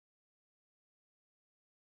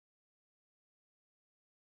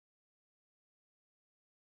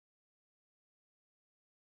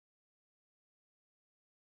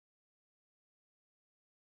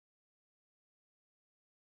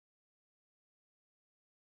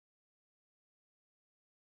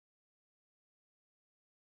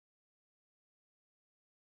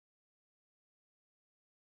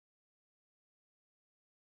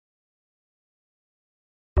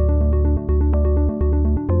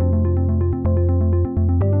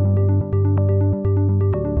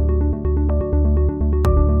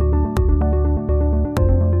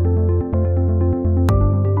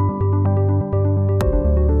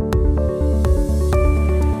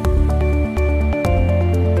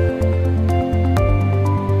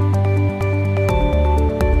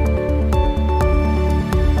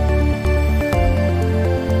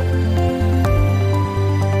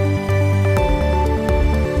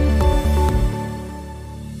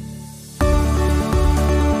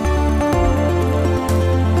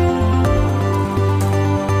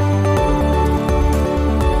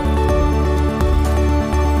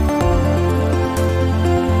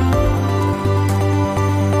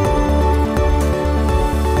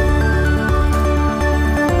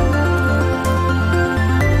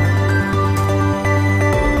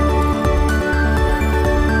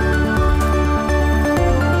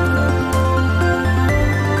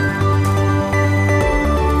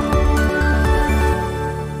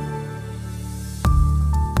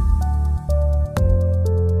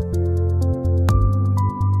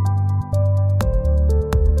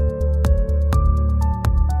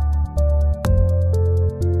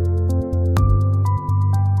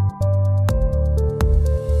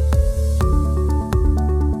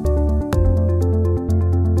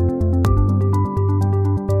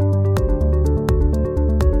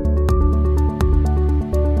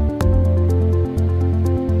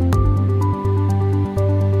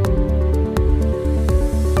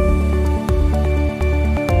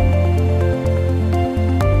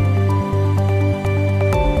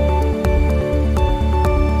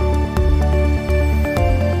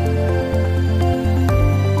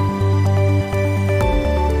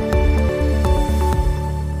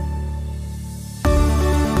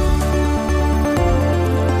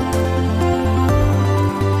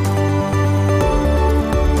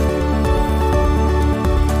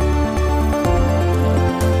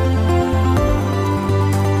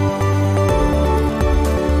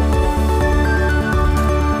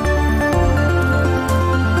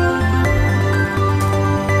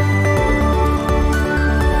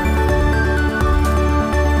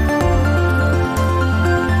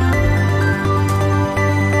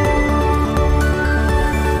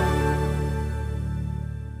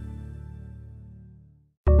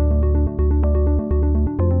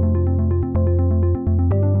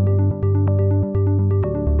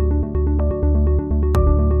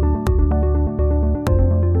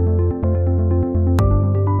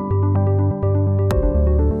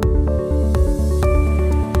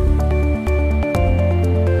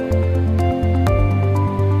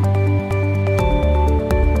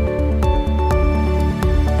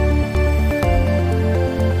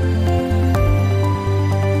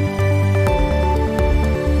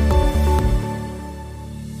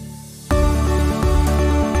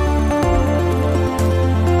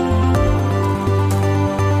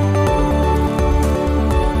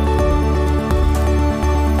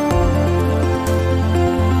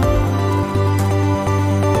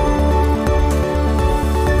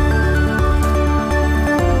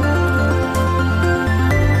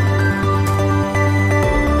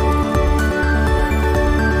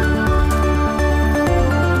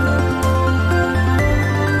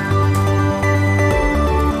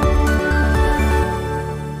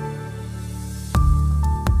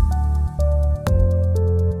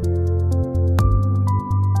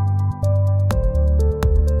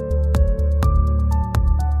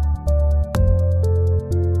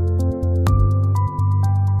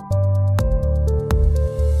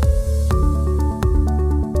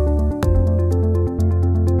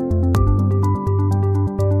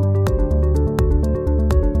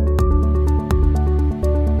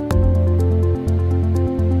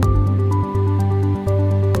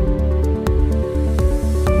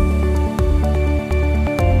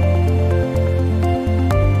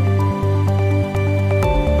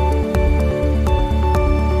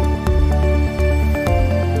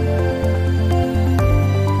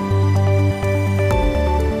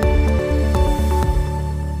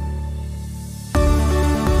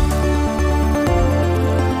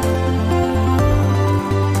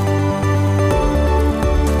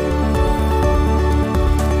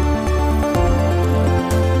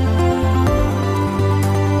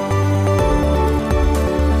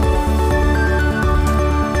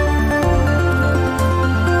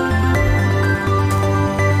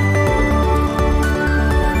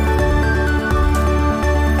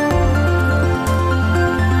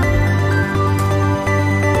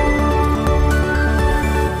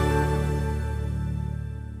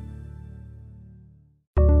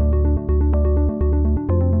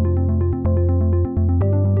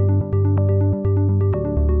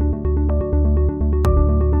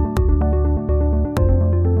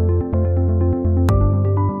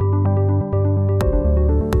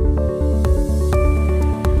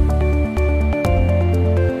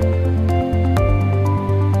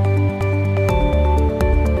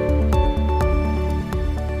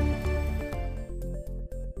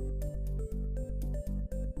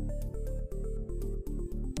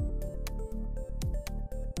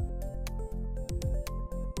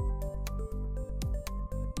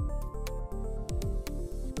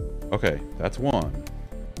Okay, that's one.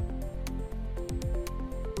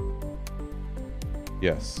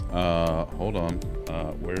 Yes. Hold on.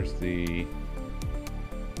 Where's the...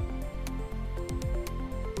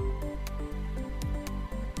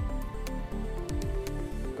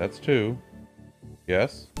 That's two.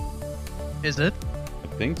 Yes? Is it? I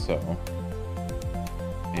think so.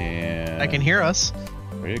 And... I can hear us.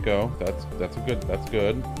 There you go. That's good. That's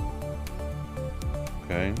good.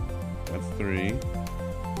 Okay. That's three.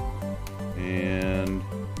 And...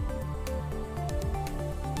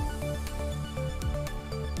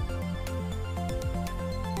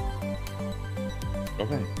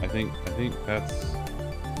 Okay, I think that's...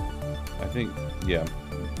 yeah.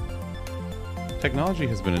 Technology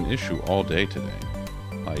has been an issue all day today.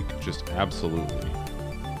 Like, just absolutely.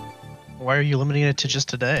 Why are you limiting it to just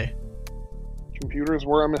today? Computers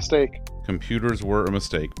were a mistake. Computers were a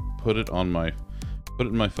mistake. Put it in my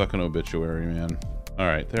fucking obituary, man.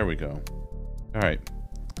 Alright, there we go. Alright.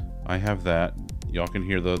 I have that. Y'all can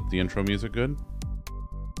hear the intro music good?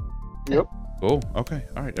 Yep. Cool. Okay.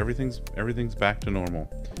 Alright, everything's back to normal.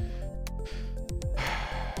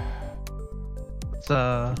 It's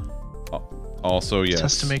Also, yes.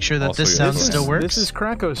 just to make sure that Also, this yes. sound still works. This is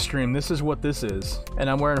Krako's stream. This is what this is. And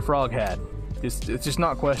I'm wearing a frog hat. It's just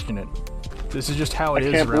not question it. This is just how it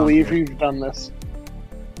is. I can't around believe here. you've done this.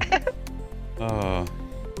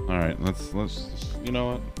 Alright, let's you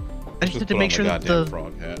know what? I just had to make sure that the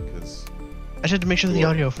frog hat, because I just had to make sure that the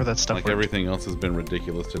audio for that stuff like worked. everything else has been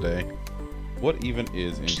ridiculous today. What even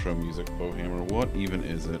is intro music, Bowhammer? What even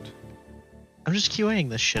is it? I'm just QAing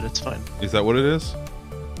this shit. It's fine. Is that what it is?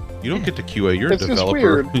 You don't get to QA. You're a It's just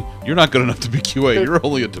developer. weird. You're not good enough to be QA. You're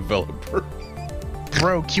only a developer.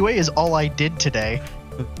 Bro, QA is all I did today.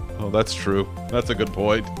 Oh, that's true. That's a good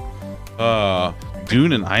point.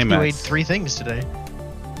 Dune and QA'd IMAX. 3 things today.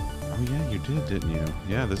 Oh yeah, you did, didn't you?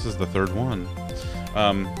 Yeah, this is the third one.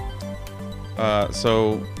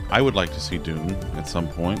 So I would like to see Dune at some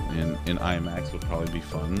point in IMAX would probably be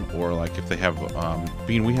fun. Or like if they have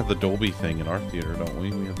Bean, we have the Dolby thing in our theater, don't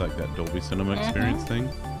we? We have like that Dolby Cinema experience thing.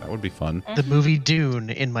 That would be fun. The movie Dune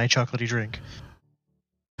in my chocolatey drink.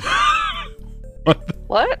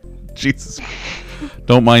 What? Jesus.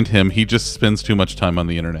 Don't mind him. He just spends too much time on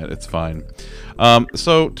the internet. It's fine.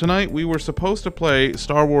 So tonight we were supposed to play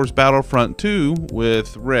Star Wars Battlefront 2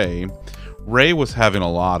 with Ray. Ray was having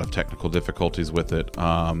a lot of technical difficulties with it.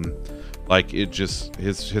 Like it just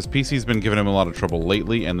his PC's been giving him a lot of trouble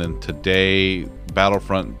lately, and then today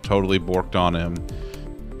Battlefront totally borked on him.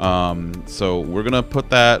 So we're gonna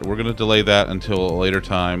delay that until a later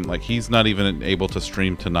time. Like he's not even able to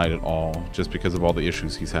stream tonight at all, just because of all the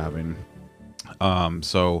issues he's having.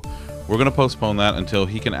 So we're gonna postpone that until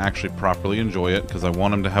he can actually properly enjoy it, because I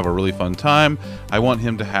want him to have a really fun time. I want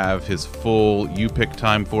him to have his full U-pick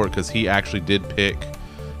time for it, because he actually did pick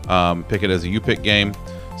it as a U-pick game.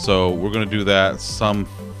 So we're gonna do that some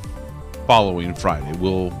following Friday.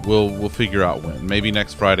 We'll figure out when. Maybe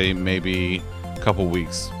next Friday, maybe a couple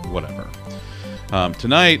weeks, whatever.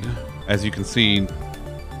 Tonight, as you can see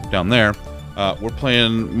down there, we're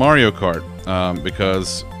playing Mario Kart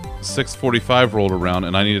because 6:45 rolled around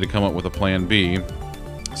and I needed to come up with a plan B.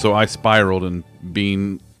 So I spiraled, and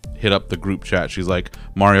Bean hit up the group chat. She's like,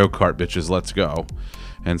 "Mario Kart, bitches, let's go."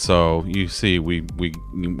 And so you see, we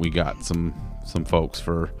got some folks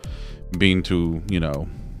for Bean to, you know,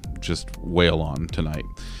 just wail on tonight.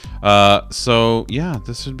 So yeah,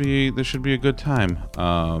 this should be a good time.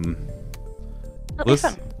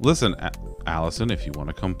 Listen, Allison, if you want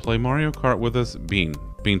to come play Mario Kart with us, Bean,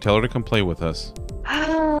 tell her to come play with us.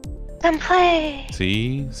 Oh, come play.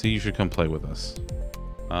 See, you should come play with us.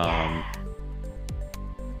 Yeah.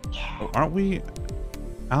 Aren't we,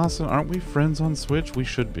 Allison? Aren't we friends on Switch? We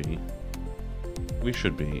should be. We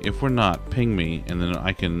should be. If we're not, ping me, and then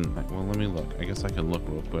I can. Well, let me look. I guess I can look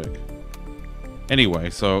real quick.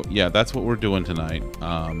 Anyway, so yeah, that's what we're doing tonight.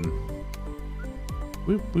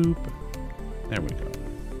 Boop boop. There we go.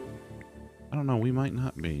 I don't know. We might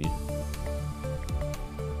not be.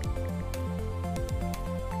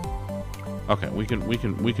 Okay, we can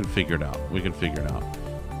figure it out. We can figure it out.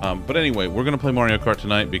 But anyway, we're gonna play Mario Kart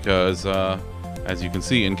tonight because, as you can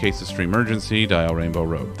see, in case of stream emergency, dial Rainbow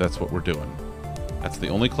Road. That's what we're doing. That's the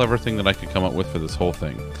only clever thing that I could come up with for this whole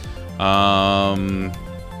thing.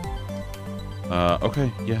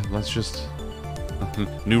 Okay, yeah, let's just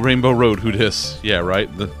new Rainbow Road. Who dis? Yeah, right.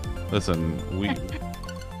 Listen,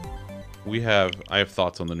 I have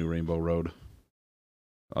thoughts on the new Rainbow Road.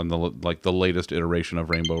 On the latest iteration of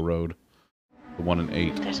Rainbow Road. The one in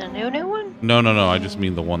 8. There's a new one? No. I just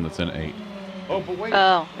mean the one that's in 8. Oh, but wait.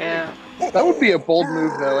 Oh, yeah. That would be a bold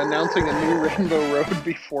move, though, announcing a new Rainbow Road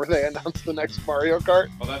before they announce the next Mario Kart.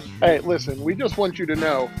 Hey, listen, we just want you to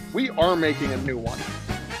know, we are making a new one.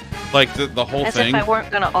 Like the whole As thing. if I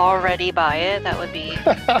weren't gonna already buy it, that would be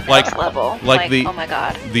Like- next level. like the- oh my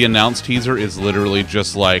god. The announced teaser is literally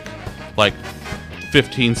just like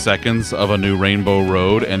 15 seconds of a new Rainbow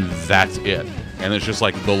Road, and that's it. And it's just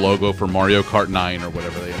like the logo for Mario Kart 9 or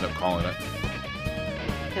whatever they end up calling it.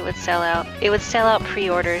 It would sell out. It would sell out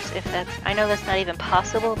pre-orders if that's. I know that's not even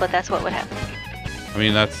possible, but that's what would happen. I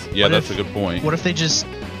mean, that's What that's if- a good point. What if they just,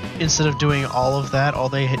 instead of doing all of that, all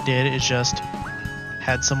they did is just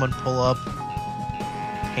had someone pull up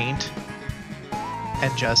paint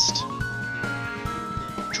and just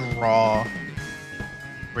draw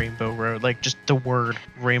Rainbow Road, like just the word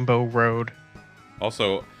Rainbow Road.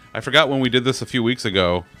 Also, I forgot when we did this a few weeks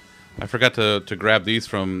ago. I forgot to grab these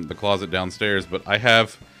from the closet downstairs, but I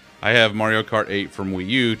have Mario Kart 8 from Wii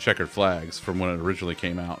U checkered flags from when it originally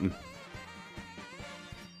came out.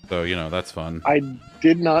 So, you know, that's fun. I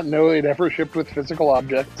did not know it ever shipped with physical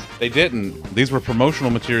objects. They didn't. These were promotional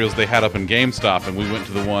materials they had up in GameStop, and we went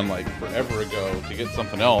to the one like forever ago to get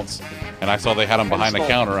something else, and I saw they had them behind the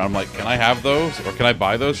counter. I'm like, can I have those? Or can I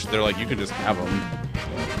buy those? They're like, you can just have them.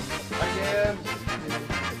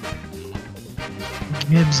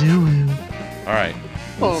 Gibzoo. All right.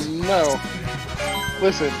 Oh no.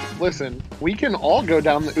 Listen. We can all go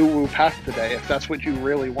down the uwu path today if that's what you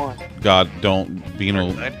really want. God, don't.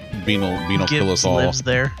 Bean'll kill us Gibbs all. lives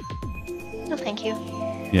there. No, thank you.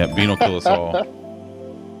 Yeah, Bean'll kill us all.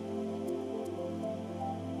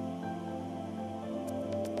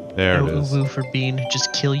 There No it is. uwu for Bean,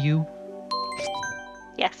 just kill you.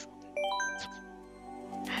 Yes.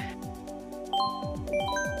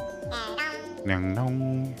 Ding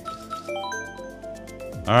dong.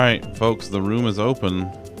 All right, folks, the room is open.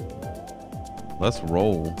 Let's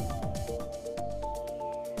roll.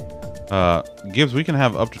 Gibbs, we can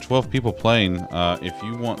have up to 12 people playing. If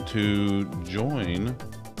you want to join,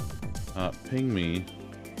 ping me.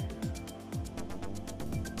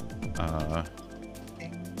 Let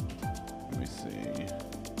me see.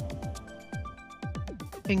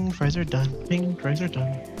 Ping, fries are done. Ping, fries are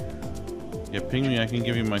done. Yeah, ping me. I can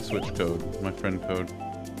give you my Switch code, my friend code.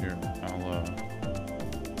 Here, I'll.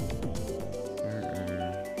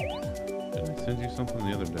 Did I send you something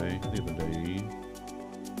the other day?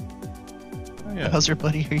 Oh yeah. How's your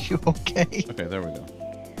buddy? Are you okay? Okay, there we go.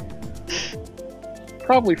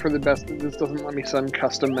 Probably for the best that this doesn't let me send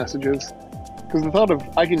custom messages. Because the thought of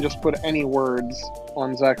I can just put any words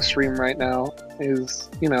on Zach's stream right now is,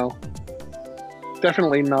 you know,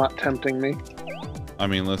 definitely not tempting me. I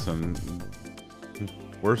mean, listen.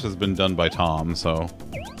 Worse has been done by Tom, so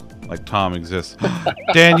like Tom exists.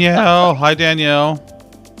 Danielle, hi Danielle.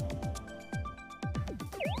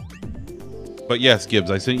 But yes,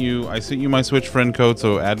 Gibbs, I sent you my Switch friend code,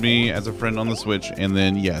 so add me as a friend on the Switch, and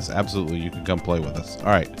then yes, absolutely, you can come play with us. All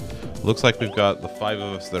right, looks like we've got the 5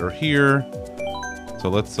 of us that are here, so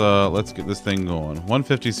let's get this thing going.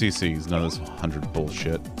 150 cc's, none of this 100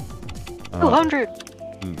 bullshit. 200.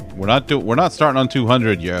 We're not starting on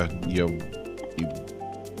 200.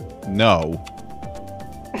 No.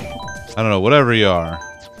 I don't know. Whatever you are.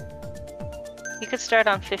 You could start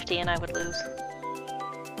on 50 and I would lose.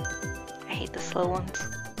 I hate the slow ones.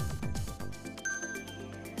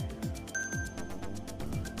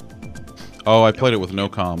 Oh, I played it with no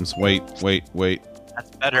comms. Wait.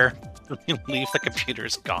 That's better. Leave the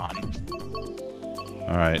computers gone.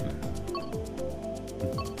 All right.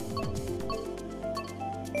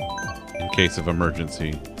 In case of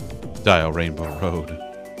emergency, dial Rainbow Road.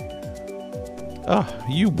 Oh,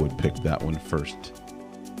 you would pick that one first.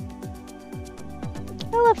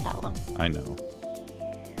 I love that one. I know.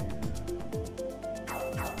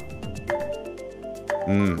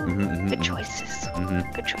 Good choices.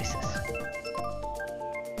 Good choices.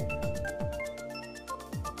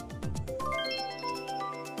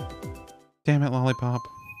 Damn it, Lollipop.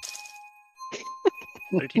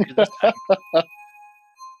 What did you do this time?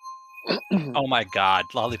 Oh my god,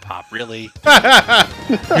 Lollipop, really?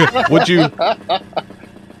 Would you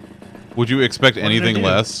expect What did I anything do?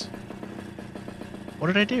 less? What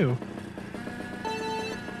did I do?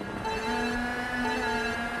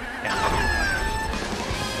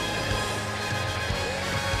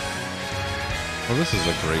 Well, this is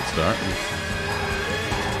a great start.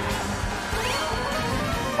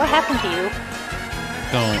 What happened to you?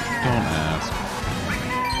 Don't ask.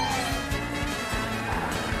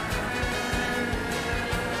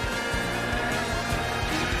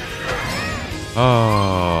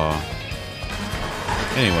 Oh.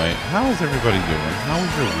 Anyway, how's everybody doing? How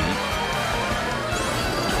was your week?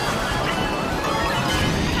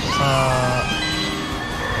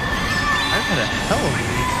 hell of a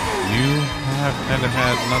week. You have kind of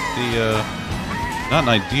had not an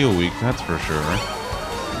ideal week, that's for sure.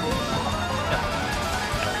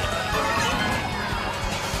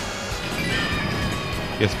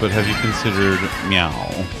 Yes, but have you considered meow?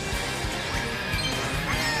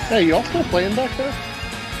 Hey, you all still playing back there?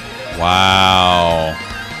 Wow.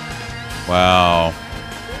 Wow.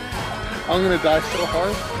 I'm gonna die so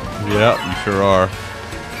hard. Yep, you sure are.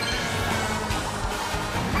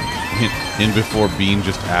 In before Bean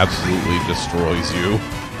just absolutely destroys you.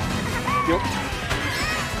 Yep.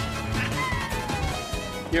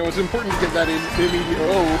 Yeah, it was important to get that in immediately.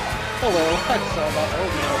 Oh, hello. I saw that. Oh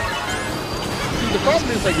no. See, the problem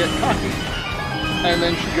is I get cocky, and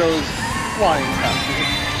then she goes flying past me.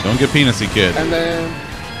 Don't get penisy, kid. And then...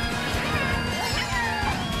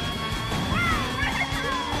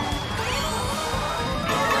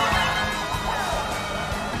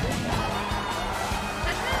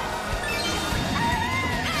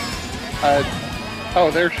 oh,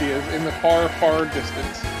 there she is, in the far, far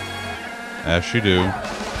distance. As she do.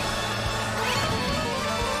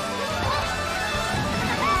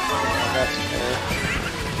 That's fair.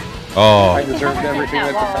 Oh. I deserved everything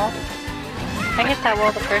that that wall. happened. I hit that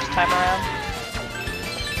wall the first time around.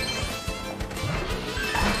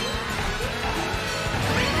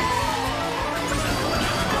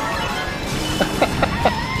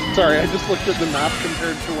 Sorry, I just looked at the map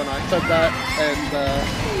compared to when I said that, and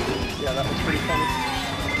yeah, that was pretty funny.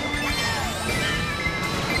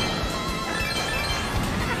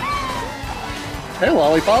 Hey,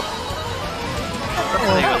 Lollipop.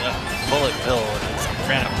 Bullet Bill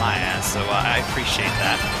ran up my ass, so I appreciate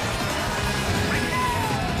that.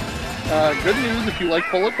 Good news if you like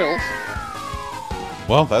bullet bills.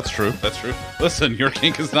 Well, that's true. That's true. Listen, your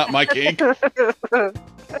kink is not my kink.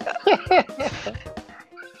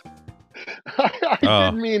 I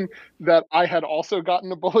didn't mean that I had also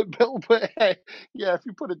gotten a bullet bill, but hey, yeah, if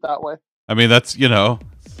you put it that way. I mean, that's, you know,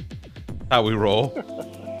 how we roll.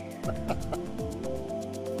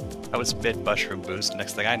 I was mid mushroom boost.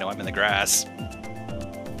 Next thing I know, I'm in the grass.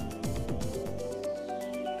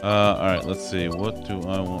 Alright, let's see. What do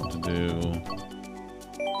I want to do?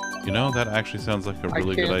 You know, that actually sounds like a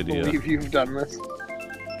really good idea. I can't believe you've done this.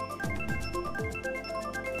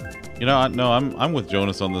 You know, no, I'm with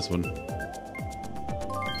Jonas on this one.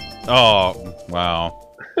 Oh,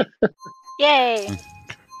 wow. Yay!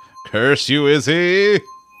 Curse you, Izzy!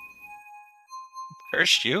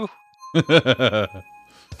 Curse you?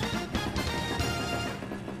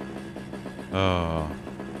 Oh.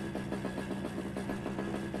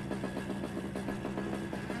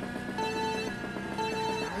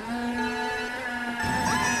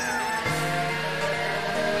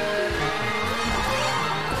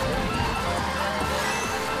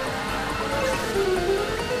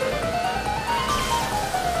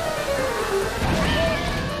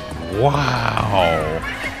 Wow.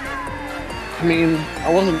 I mean, I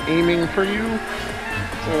wasn't aiming for you,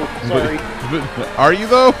 so sorry. Are you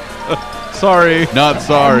though? Sorry, not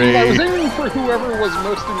sorry. I was aiming for whoever was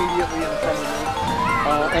most immediately in front of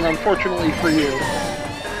me, and unfortunately for you.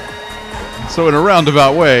 So in a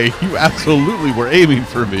roundabout way, you absolutely were aiming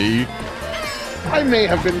for me. I may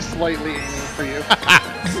have been slightly aiming for you.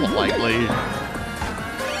 Slightly.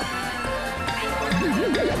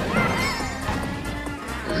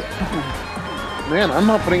 Man, I'm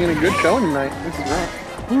not putting in a good showing tonight. This is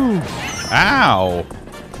rough. Ow!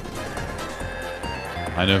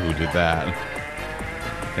 I know who did that.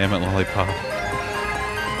 Damn it, Lollipop.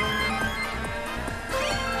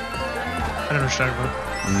 I don't know what you're talking about.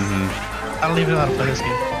 Mm-hmm. I don't even know how to play this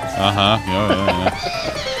game. Uh-huh. Yeah.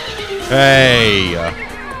 Hey!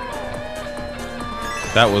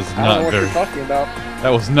 That was I don't know not what very... you're talking about. That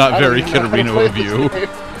was not I don't very even know how to Kitarino play of this you. game.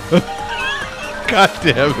 God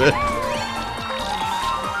damn it.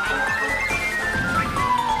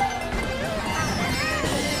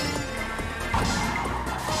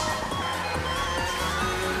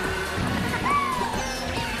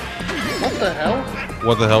 What the hell?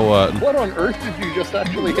 What the hell, what? What on earth did you just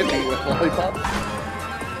actually hit me with, Lollipop?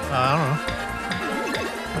 I don't know.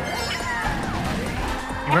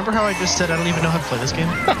 You remember how I just said I don't even know how to play this game?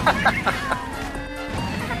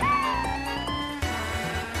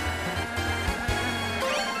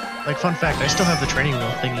 Like, fun fact, I still have the training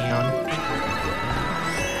wheel thingy on.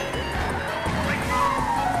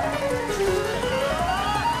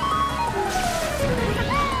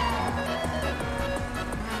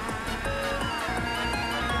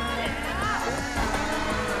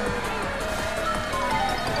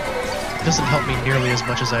 It doesn't help me nearly as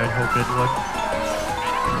much as I had hoped it would.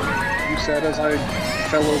 You said as I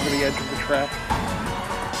fell over the edge of the track.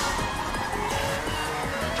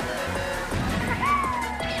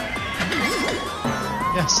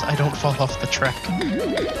 Yes, I don't fall off the track.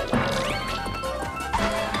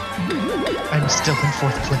 I'm still in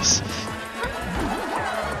 4th place.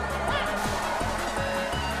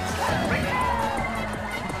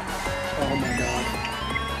 Oh my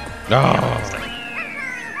god.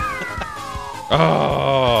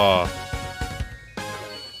 Oh. Oh.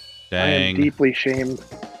 I am Dang. deeply shamed.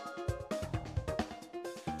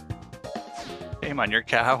 Shame on your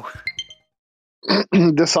cow.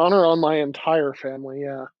 Dishonor on my entire family,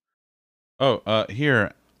 yeah. Oh,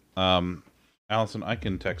 here, Allison, I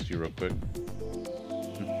can text you real quick.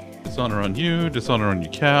 Dishonor on you, dishonor on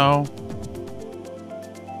your cow.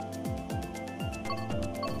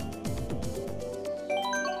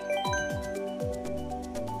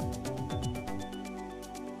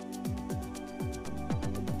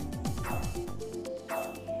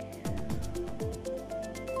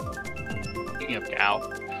 Speaking of cow,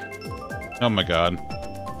 Oh my god.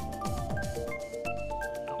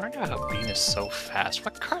 I wonder how Bean is so fast.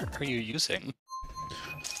 What cart are you using?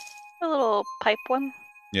 A little pipe one.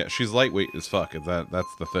 Yeah, she's lightweight as fuck.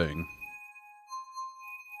 That's the thing.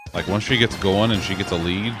 Like, once she gets going and she gets a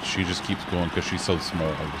lead, she just keeps going because she's so small,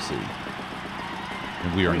 you see.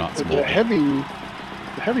 And we are not small. The heavy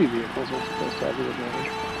vehicles are supposed to have the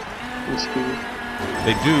advantage in speed.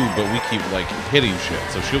 They do, but we keep, like, hitting shit.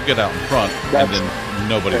 So she'll get out in front, and then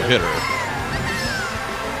nobody will hit her.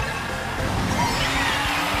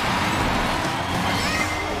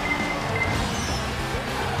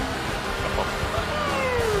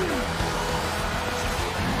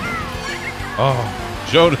 Oh,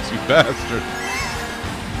 Jonas, you bastard.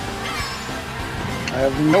 I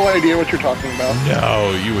have no idea what you're talking about.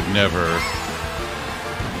 No, you would never.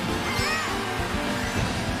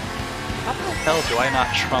 How the hell do I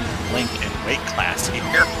not trump Link in weight class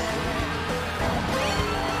here?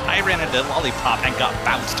 I ran into Lollipop and got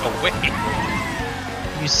bounced away.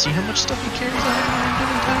 You see how much stuff he carries on at any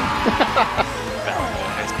given time? Well,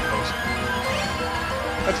 I suppose.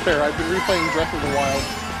 That's fair. I've been replaying Breath of the Wild.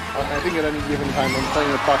 I think at any given time I'm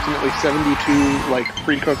playing approximately 72, like,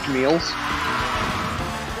 pre-cooked meals.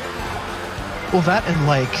 Well, that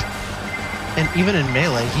and even in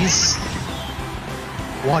Melee, he's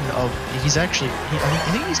actually,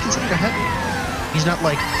 I think he's considered a heavy. He's not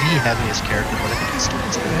like the heaviest character, but I think he's still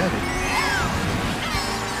considered heavy.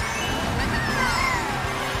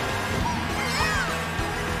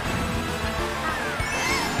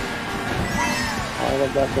 I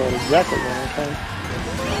love that build exactly one more time.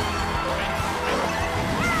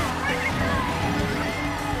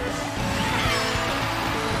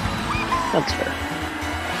 That's fair.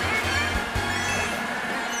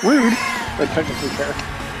 Rude, but technically fair.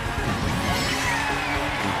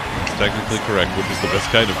 Technically correct, which is the best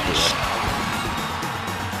kind of correct.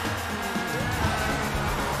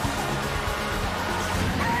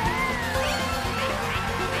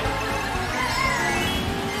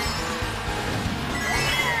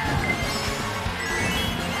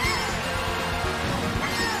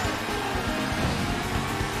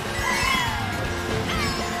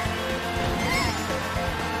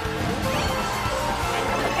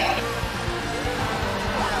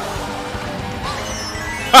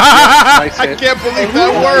 Nice I hit. can't believe Nice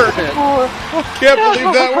that worked! hit. I can't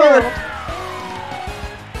believe that worked!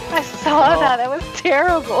 I saw that. That was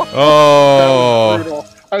terrible. That Oh, was brutal.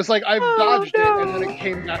 I was like, I've Oh, dodged no. it, and then it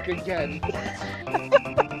came back again.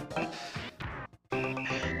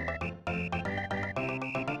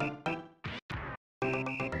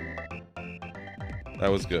 that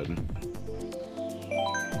was good.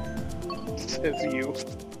 Says you.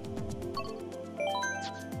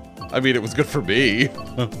 I mean, it was good for me.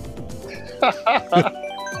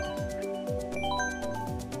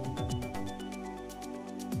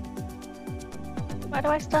 Why do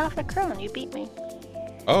I still have the crone? You beat me.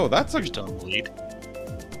 Oh, that's a You're still in the lead.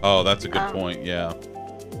 oh, that's a good point. Yeah,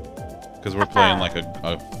 because we're playing like a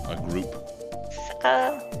group.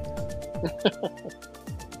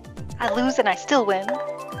 I lose and I still win.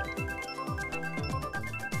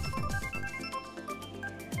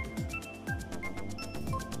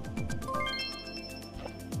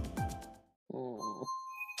 Mm.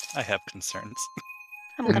 I have concerns.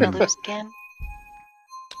 I'm gonna lose again.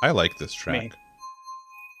 I like this track. Me.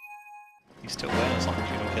 You still win as long as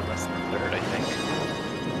you don't get less than a third, I think.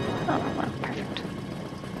 Oh, well, perfect.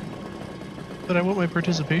 But I want my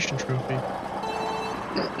participation trophy.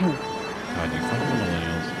 God, you fucking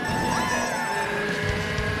millennials.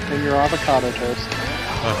 And your avocado toast.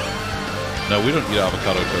 No, we don't eat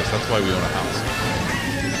avocado toast. That's why we own a house.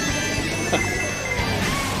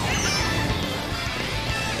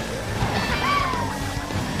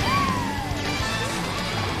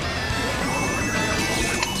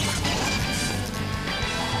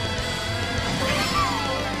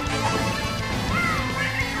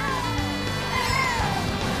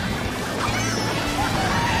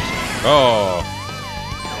 Oh.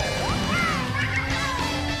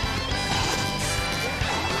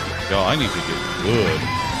 Yo, I need to get good.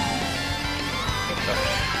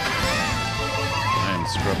 I am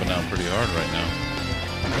scrubbing out pretty hard right now.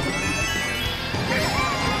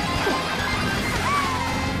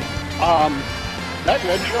 That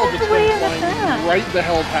red shell just went flying right the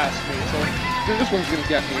hell past me, so this one's gonna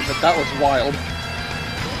get me, but that was wild.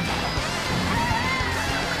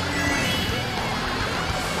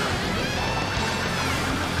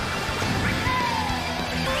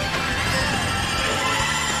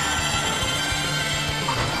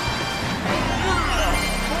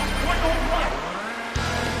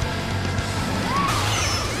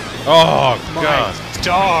 Oh, God.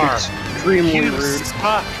 Star! Extremely You rude.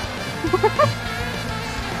 suck!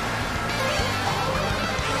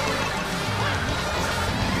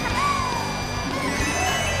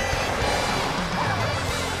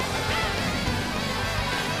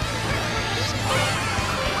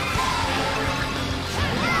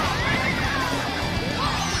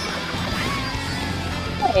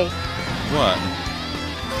 Hey, What?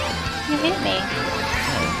 you hit me.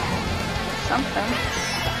 Oh. Something.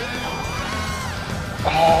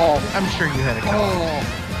 Oh, I'm sure you had a go.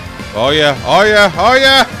 oh, Oh, yeah. Oh, yeah. Oh,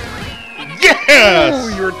 yeah. oh,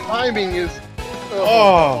 Yes! your timing is.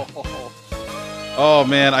 Oh. Oh,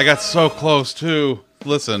 man. I got so close, too.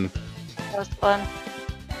 Listen. That was fun.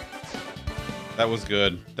 That was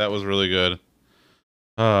good. That was really good.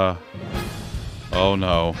 Oh,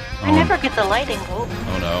 no. I never get the lighting. Oh,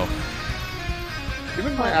 Oh, no.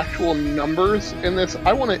 Given my actual numbers in this,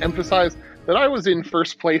 I want to emphasize that I was in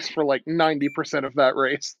first place for like 90% of that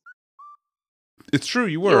race. It's true.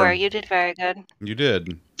 You you were. were. You did very good. You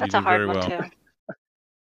did. That's You a did hard very one well. too.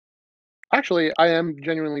 Actually, I am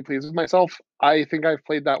genuinely pleased with myself. I think I've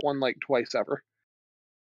played that one like twice ever.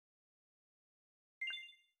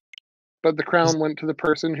 But the crown went to the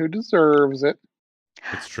person who deserves it.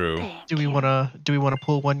 It's true. Thank Do we you. wanna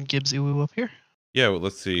pull one Gibbs Uwu up here? Yeah, well,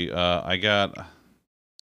 let's see. I got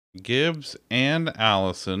Gibbs and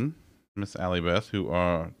Allison, Miss Allie Beth, who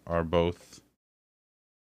are both.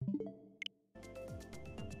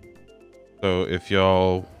 So if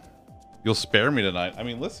you'll spare me tonight. I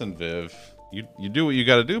mean, listen, Viv, you do what you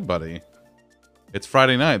got to do, buddy. It's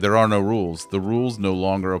Friday night. There are no rules. The rules no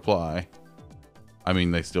longer apply. I mean,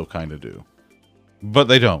 they still kind of do, but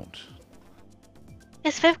they don't.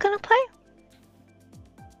 Is Viv gonna play?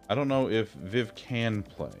 I don't know if Viv can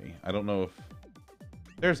play. I don't know if...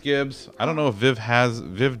 There's Gibbs. I don't know if Viv has...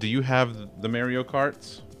 Viv, do you have the Mario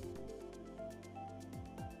Karts?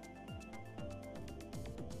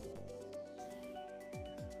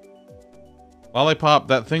 Lollipop,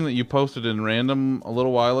 that thing that you posted in random a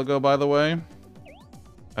little while ago, by the way,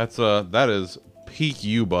 that is peak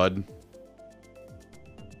you, bud.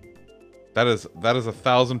 That is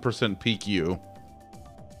 1000% peak you.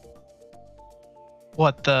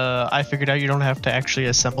 What I figured out you don't have to actually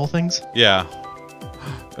assemble things. Yeah.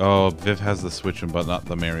 Oh, Viv has the Switch but not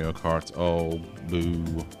the Mario Karts. Oh,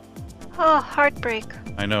 boo. Oh, heartbreak.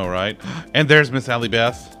 I know, right? And there's Miss Allie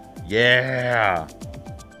Beth. Yeah.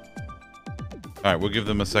 All right, we'll give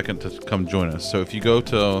them a second to come join us. So if you go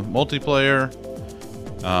to multiplayer,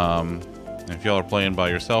 if y'all are playing by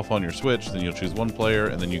yourself on your Switch, then you'll choose one player,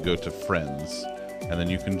 and then you go to friends, and then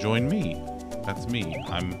you can join me. That's me.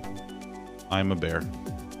 I'm a bear.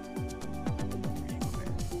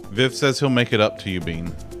 Viv says he'll make it up to you, Bean.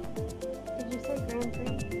 Did you say Grand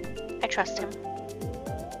Prix? I trust him.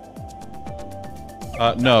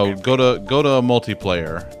 No, go to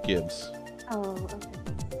multiplayer, Gibbs. Oh, okay.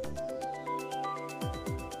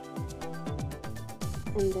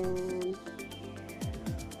 And then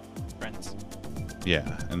Friends.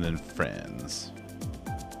 Yeah, and then friends.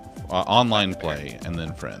 Online play, and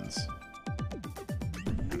then friends.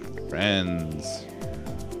 Friends.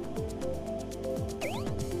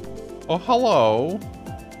 Oh, hello.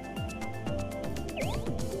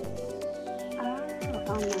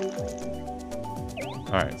 online play.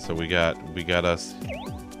 All right, so we got us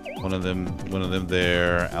one of them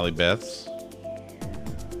there, Allie Beth's.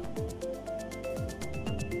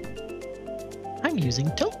 I'm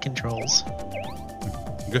using tilt controls.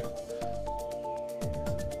 Good.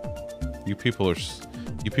 You people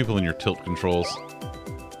in your tilt controls.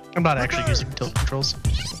 I'm not actually using tilt controls.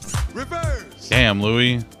 Damn,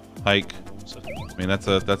 Louis. Hike. I mean, that's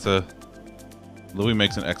a Louis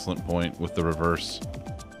makes an excellent point with the reverse.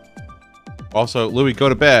 Also, Louis, go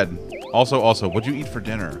to bed. Also, what'd you eat for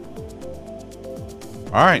dinner?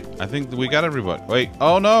 All right, I think we got everybody. Wait,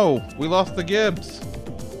 oh no, we lost the Gibbs.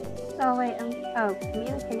 Oh wait,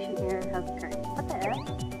 communication error has occurred. What the F?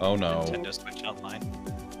 Oh no. Nintendo Switch Online.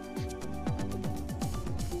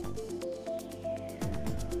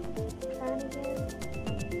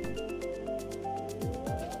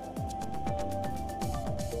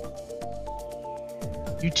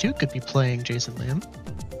 You too could be playing Jason Lamb.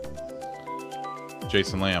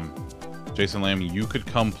 Jason Lamb. Jason Lamb, you could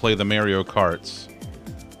come play the Mario Karts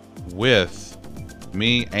with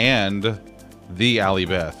me and the Allie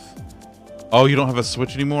Beth. Oh, you don't have a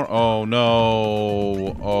Switch anymore? Oh,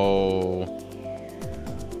 no. Oh.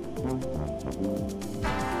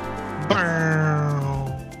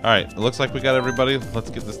 Alright, it looks like we got everybody. Let's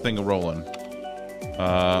get this thing rolling.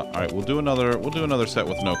 Alright, we'll do another set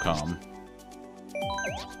with no comm.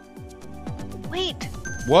 Wait,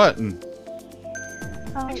 What?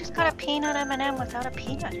 I just got a peanut M&M without a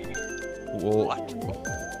peanut in it. Well,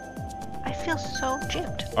 I feel so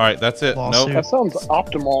gypped. alright, that's it. Lawsuit. Nope. That sounds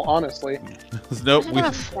optimal, honestly. Nope. I'm We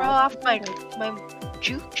gonna throw off my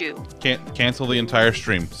juju. can't cancel the entire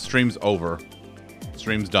stream. Stream's over.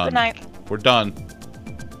 Stream's done. Good night. We're done.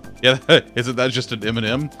 Yeah, isn't that just an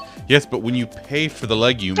M&M? Yes, but when you pay for the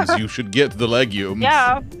legumes, you should get the legumes.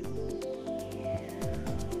 Yeah.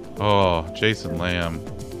 Oh, Jason Lamb.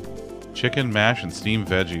 Chicken mash and steamed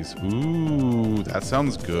veggies. Ooh, that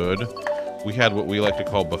sounds good. We had what we like to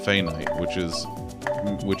call buffet night,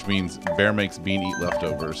 which means Bear makes Bean eat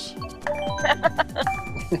leftovers.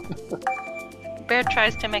 Bear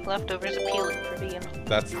tries to make leftovers appealing for Bean.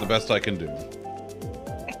 That's the best I can do.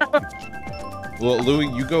 Well, Louie,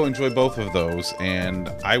 you go enjoy both of those, and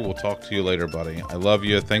I will talk to you later, buddy. I love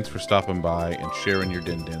you. Thanks for stopping by and sharing your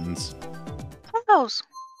din-dins. Cows.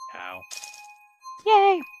 Ow.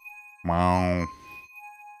 Yay. Wow.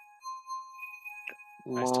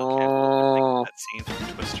 I still can't believe that scene from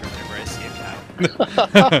Twister whenever I see a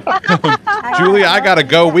cow. Julie, I gotta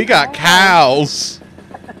go. We got cows.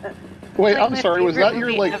 Wait, Like I'm my sorry. Was favorite that your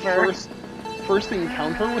movie like ever. first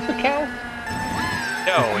encounter with a cow?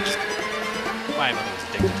 No, it's just my mother was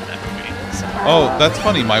addicted to that movie. So. Oh, that's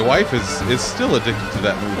funny. My wife is still addicted to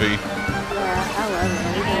that movie. Yeah, I love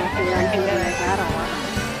it. Even if you don't do it, like, I don't want it.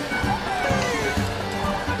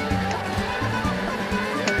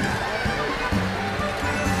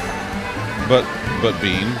 But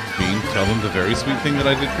Bean, tell them the very sweet thing that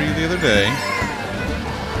I did for you the other day.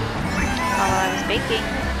 While I was baking,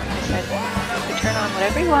 I said, you can turn on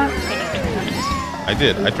whatever you want, and you turned on Twister. I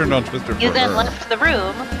did. I turned on Twister for You then her. left the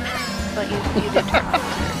room, but you did turn on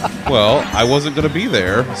Twister. Well, I wasn't gonna be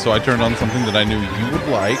there, so I turned on something that I knew you would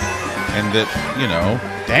like, and that, you know,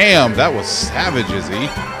 damn, that was savage, Izzy.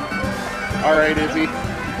 All right, Izzy.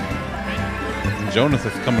 Jonas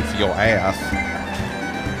is coming for your ass.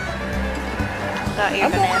 Got your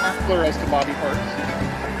I'm banana. not the rest of body parts.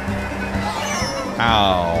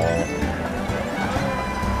 Ow.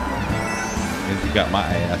 Izzy got my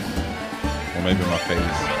ass. Or maybe my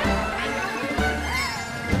face.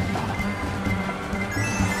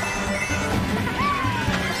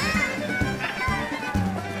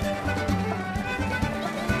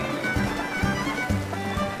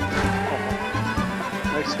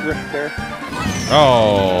 Nice drift there.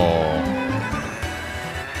 Oh.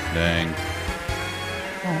 Dang.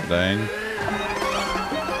 Dang.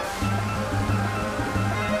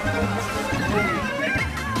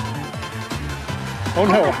 Oh Oh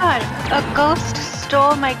no. my god, a ghost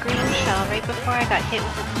stole my green shell right before I got hit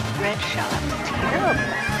with a red shell. That was terrible.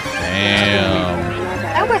 Damn.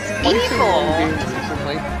 That was Played some long evil. games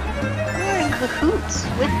recently. We're in cahoots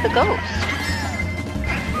with the ghost.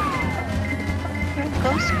 We're in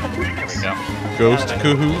ghost cahoots. There we go. Ghost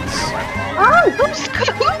cahoots. Oh, ghost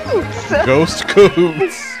cahoots! Ghost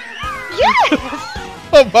cahoots. Yes!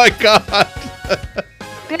 Oh my god.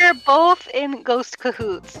 They're both in ghost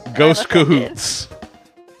cahoots. Ghost I'm offended. cahoots.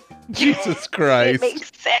 Jesus It Christ.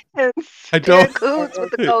 makes sense. I They're in don't- cahoots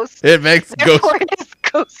with the ghost. It makes ghost. Therefore, it is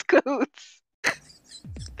ghost cahoots.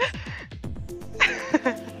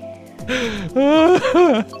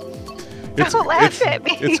 Don't laugh at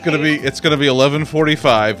me. It's gonna be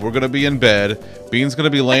 11:45. We're gonna be in bed. Bean's gonna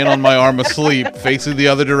be laying on my arm asleep, facing the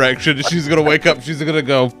other direction. She's gonna wake up. She's gonna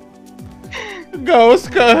go,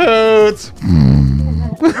 Ghost cahoots.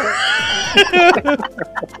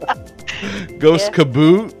 Ghost Yeah.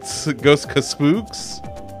 caboots. Ghost caspooks.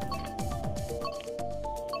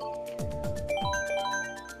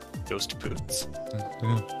 Ghost poots.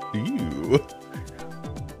 Ew.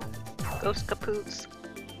 Ghost capoots.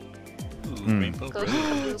 Ooh, Hmm. rainbow Ghost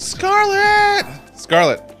road. capoots.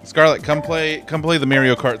 Scarlet, come play the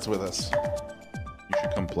Mario Karts with us. You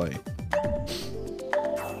should come play.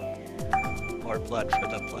 More blood for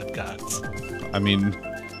the blood gods. I mean,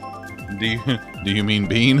 do you mean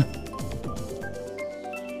Bean?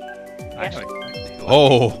 Actually,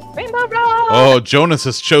 Oh, Rainbow Road! oh, Jonas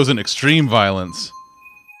has chosen extreme violence.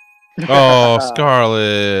 Oh,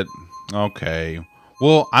 Scarlet. Okay.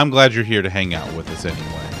 Well, I'm glad you're here to hang out with us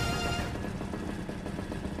anyway.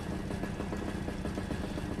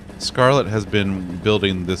 Scarlett has been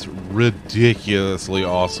building this ridiculously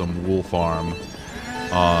awesome wool farm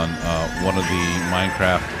on one of the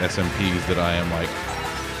Minecraft SMPs that I am like,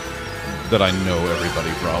 that I know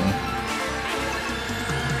everybody from,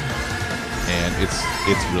 and it's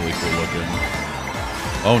really cool looking.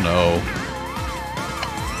 Oh no!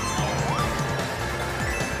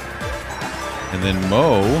 And then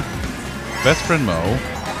Mo, best friend Mo,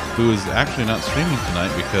 who is actually not streaming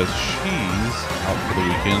tonight because she's out for the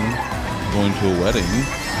weekend going to a wedding.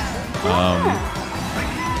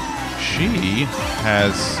 She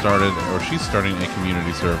has started, or she's starting a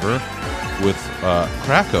community server with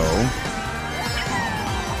Krakow,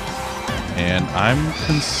 and I'm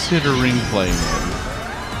considering playing it.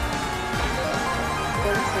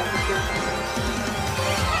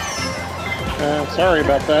 Sorry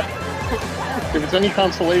about that. If it's any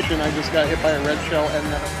consolation, I just got hit by a red shell and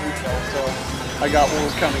then a blue shell, so I got what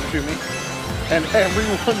was coming to me. And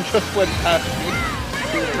everyone just went past me.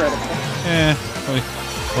 Incredible.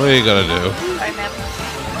 What are you gonna do? Sorry, ma'am.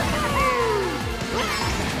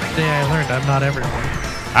 Today I learned I'm not everyone.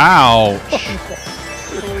 Ouch!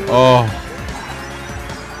 Oh.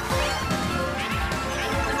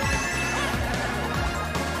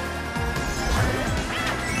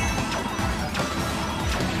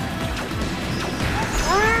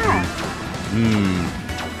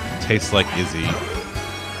 Tastes like Izzy.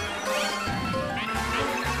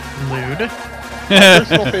 Lewd. My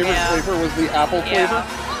personal favorite flavor was the apple flavor.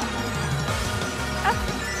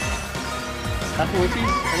 Apple Izzy's?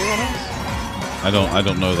 Anyone else? I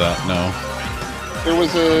don't know that, no. There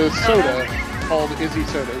was a soda called Izzy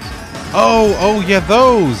Sodas. Oh yeah,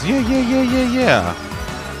 those! Yeah. I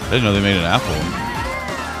didn't know they made an apple one.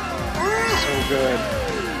 So good.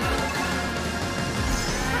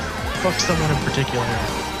 Fuck someone in particular.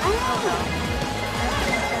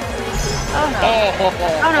 Oh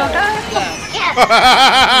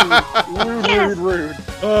no. Rude.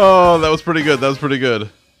 Oh, that was pretty good.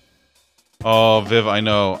 Oh, Viv, I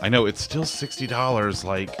know. It's still $60.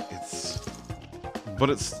 Like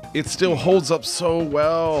it still holds up so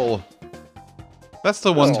well. That's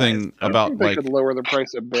the one thing about, think they like, could lower the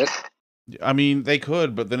price a bit. I mean, they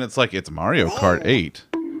could, but then it's like it's Mario Kart 8.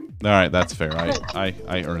 All right, that's fair. I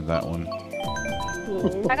earned that one.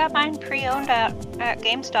 I got mine pre-owned at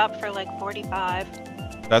GameStop for like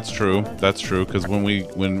 $45. That's true. Because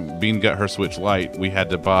when Bean got her Switch Lite, we had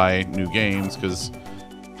to buy new games because,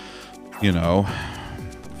 you know,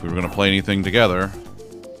 if we were gonna play anything together.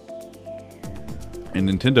 And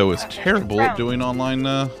Nintendo is terrible at doing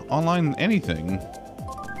online anything.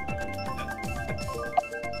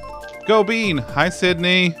 Go Bean! Hi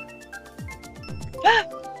Sydney.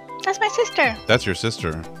 That's my sister. That's your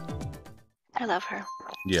sister. I love her.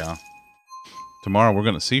 Yeah. Tomorrow we're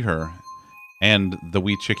gonna see her, and the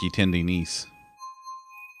wee chickie Tindy niece.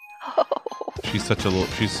 Oh. She's such a little.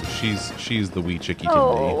 She's the wee chickie Tindy.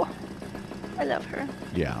 Oh. I love her.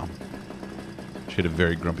 Yeah. She had a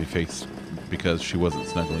very grumpy face because she wasn't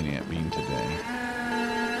snuggling Aunt Bean today.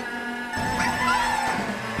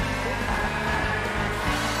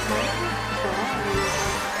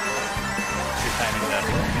 You're timing that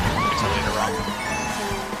until later wrong.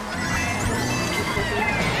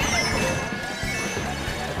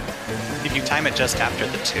 If you time it just after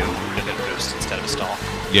the 2, it'll boost instead of a stall.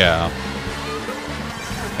 Yeah.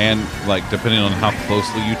 And, like, depending on how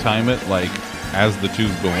closely you time it, like, as the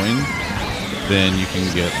 2's going, then you can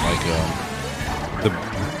get, like,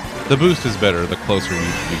 the boost is better the closer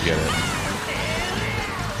you get it.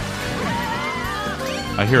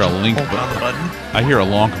 I hear a link. Hold down the button. I hear a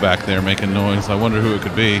lonk back there making noise. I wonder who it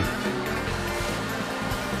could be.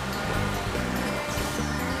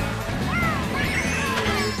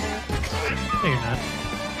 No, you're not.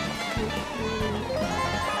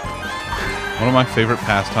 One of my favorite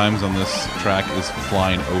pastimes on this track is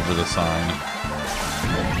flying over the sign.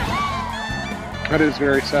 That is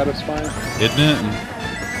very satisfying. Isn't it?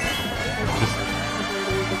 Just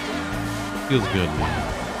feels good.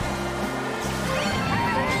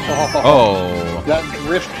 Oh. That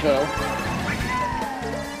drift, though.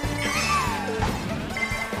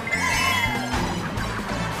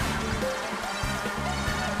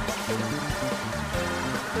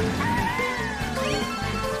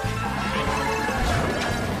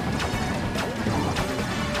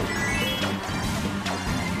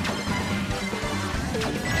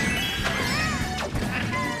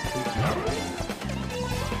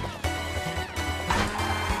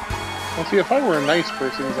 Well, see, if I were a nice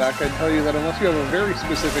person, Zach, I'd tell you that unless you have a very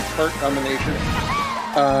specific part combination,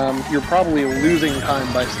 you're probably losing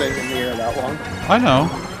time by staying in the air that long. I know.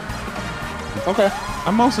 Okay.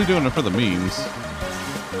 I'm mostly doing it for the memes.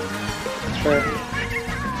 Fair.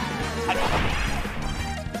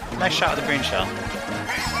 Nice shot with the green shell.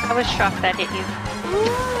 I was shocked that hit you.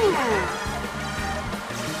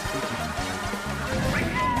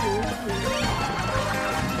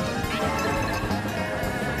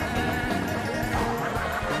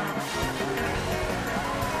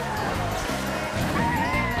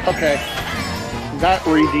 Okay. That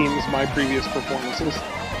redeems my previous performances.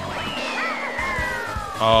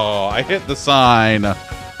 Oh, I hit the sign.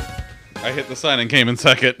 I hit the sign and came in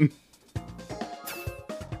second.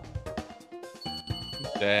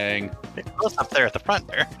 Dang. Close up there at the front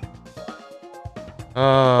there.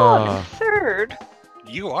 Oh, third.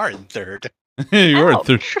 You are in third. You are Ouch.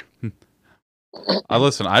 third.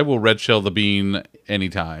 Listen, I will red shell the bean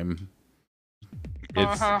anytime.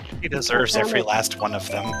 It's He deserves every last one of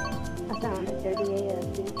them. I found a dirty AF.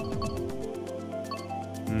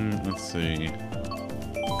 let's see.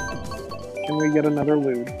 Can we get another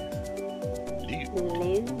lewd?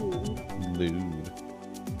 Lewd.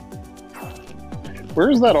 Where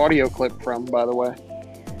is that audio clip from, by the way?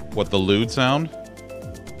 What, the lewd sound?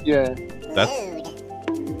 Yeah.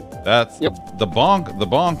 That's Yep. the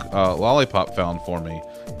bonk lollipop found for me.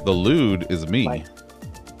 The lewd is me. Right.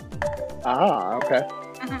 Ah, okay.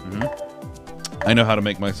 I know how to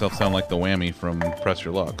make myself sound like the whammy from Press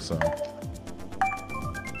Your Luck, so.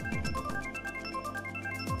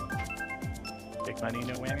 Big money,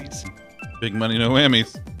 no whammies. Big money, no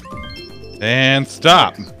whammies. And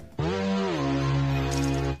stop!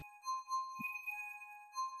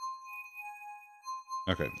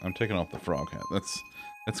 Okay, I'm taking off the frog hat.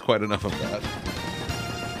 That's quite enough of that.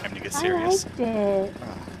 Time to get I serious. liked it.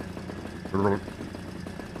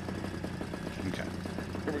 Okay.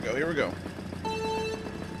 Here we go.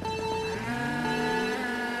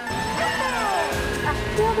 I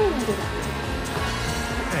still didn't get it.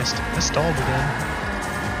 I stalled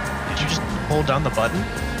again. Did you just hold down the button?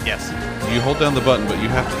 Yes. You hold down the button, but you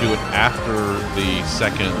have to do it after the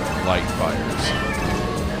second light fires.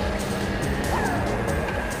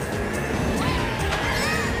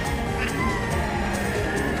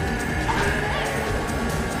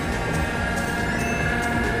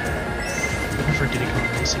 Looking for Diddy Kong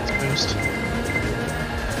Racing's boost.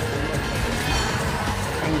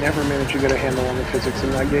 I never managed to get a handle on the physics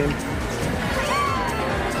in that game.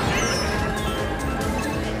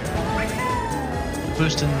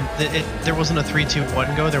 Boost in there wasn't a 3, 2,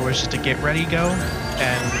 1 go. There was just a get ready go,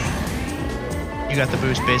 and you got the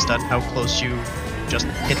boost based on how close you just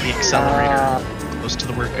hit the accelerator close to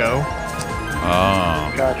the word go.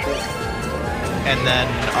 Oh. Gotcha. And then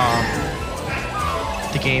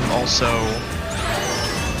the game also,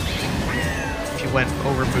 if you went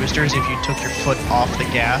over boosters, if you took your foot off the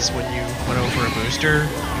gas when you went over a booster,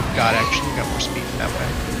 you got more speed that way.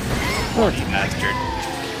 Horny bastard.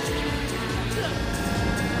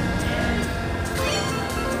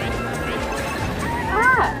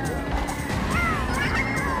 Ah!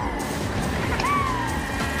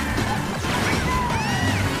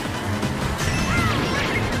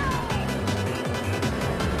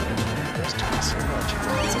 There's too much much.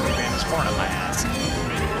 Somebody ran his horn on my ass.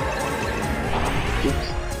 Oops.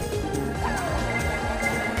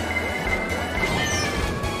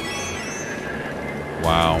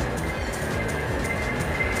 Wow.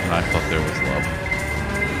 And I thought there was love.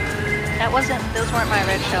 Those weren't my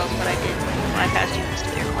red shells, but I did fly past you and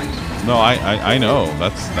steal your coins. No, I know.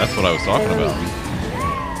 That's what I was talking about.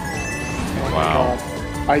 Oh my Wow.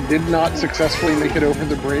 God. I did not successfully make it over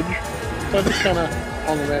the bridge, but it's kind of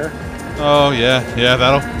on there. Oh yeah,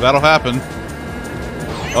 that'll happen.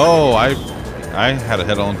 Oh, I had a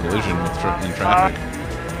head-on collision with in traffic.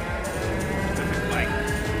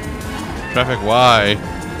 Traffic Y.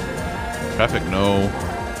 Traffic no.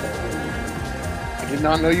 I did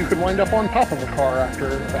not know you could wind up on top of a car after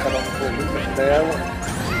a head-on collision, but today I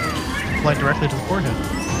learned. Fly directly to the forehead.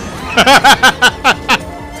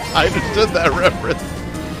 I understood that reference.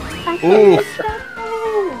 I Oof.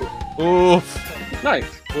 couldn't Oof.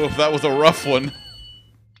 Nice. Oof, that was a rough one.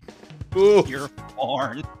 Oof. Your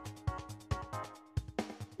horn.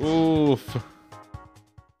 Oof.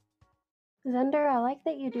 Zunder, I like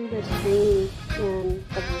that you do the stream and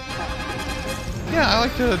the rooftop. Yeah, I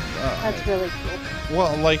like to. That's really cool.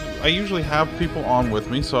 Well, like I usually have people on with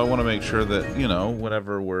me, so I want to make sure that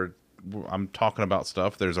whenever I'm talking about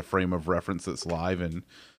stuff, there's a frame of reference that's live, and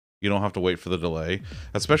you don't have to wait for the delay.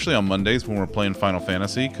 Especially on Mondays when we're playing Final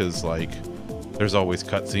Fantasy, because like there's always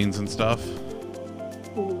cutscenes and stuff.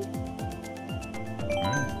 Mhm.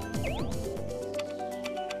 Alright.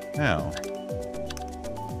 Now,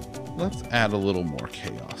 let's add a little more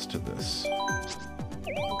chaos to this. Oh,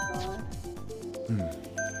 God.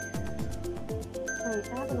 Wait,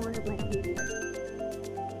 I haven't ordered my TV.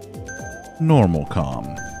 Normal calm.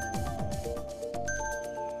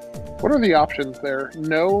 What are the options there?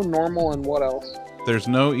 No, normal, and what else? There's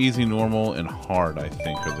no easy, normal, and hard, I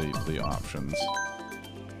think, are the options.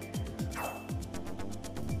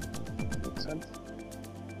 Makes sense.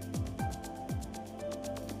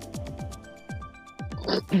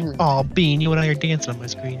 Oh, Bean, you and I are dancing on my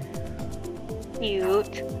screen.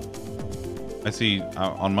 Cute. I see,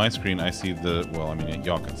 on my screen, I see the, well, I mean,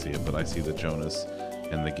 y'all can see it, but I see the Jonas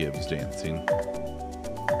and the Gibbs dancing.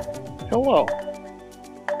 Hello.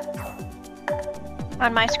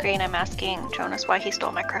 On my screen, I'm asking Jonas why he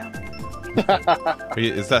stole my crown.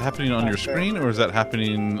 Is that happening on your Okay. screen, or is that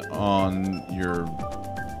happening on your,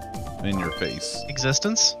 in your face?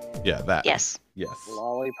 Existence? Yeah, that. Yes. Yes.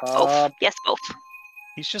 Lollipop. Both. Yes, both.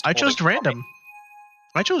 He's just. I chose holding- random.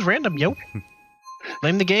 I chose random, yo.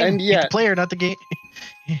 Blame the game. And Hate the yet- player, not the game.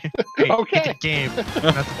 Hey, Okay. hate the game, not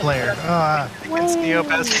the player. Against Neo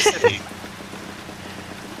Bowser City.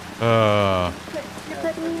 Uh, You're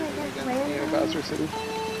putting me against Against Neo random. Bowser City.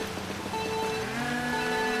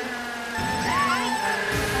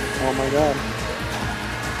 Oh my god.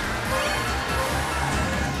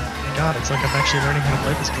 My God, it's like I'm actually learning how to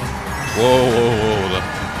play this game. whoa.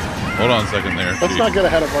 Hold on a second there. Let's not get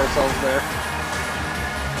ahead of ourselves there.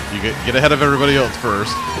 You get ahead of everybody else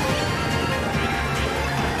first.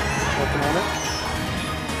 Working on it.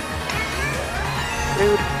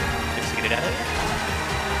 Rude. Succeeded at it.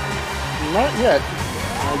 Not yet.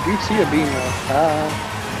 I do see a beam though.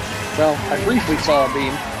 Well, I briefly saw a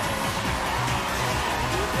beam.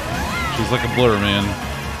 She's like a blur, man.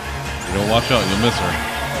 You don't watch out, you'll miss her.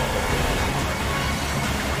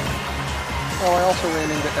 Oh, I also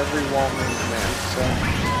ran into every wall known to man, so.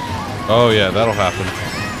 Oh yeah, that'll happen.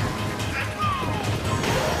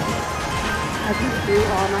 I just threw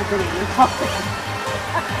all my bananas off.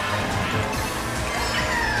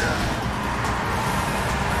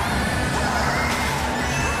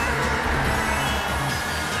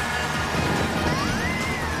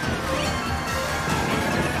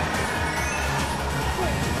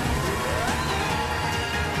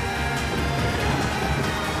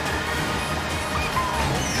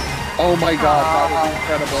 Oh my god, that was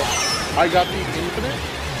incredible. I got the infinite,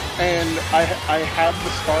 and I had the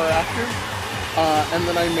star after, and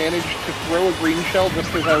then I managed to throw a green shell just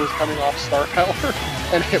as I was coming off star power,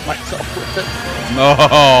 and hit myself with it.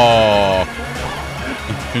 No.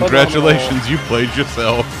 Congratulations, you played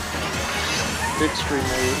yourself.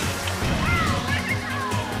 Extremely.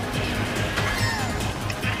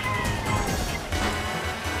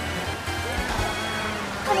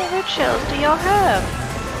 How many red shells do y'all have?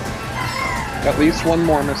 At least one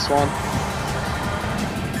more, Miss Swan.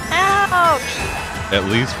 Ouch! At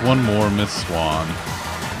least one more, Miss Swan.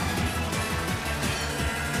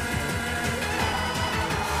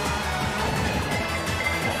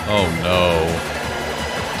 Oh no.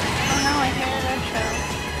 Oh no, I hear a red shell.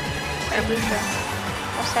 Or a blue shell.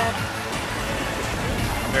 How sad.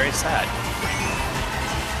 I'm very sad.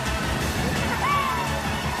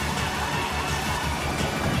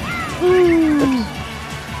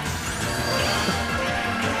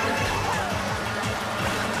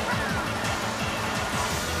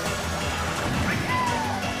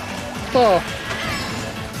 Oh,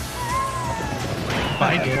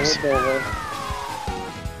 Bye, I Gibbs. rolled over.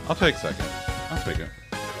 I'll take second. I'll take it.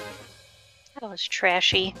 That was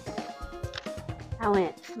trashy. I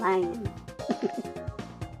went flying.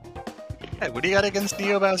 Hey, what do you got against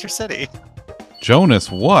Neo Bowser City?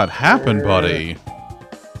 Jonas, what happened, buddy?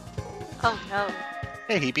 Oh no.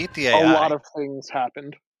 Hey, he beat the A AI. lot of things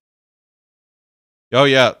happened. Oh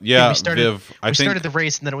yeah, yeah. we started, Viv, we started the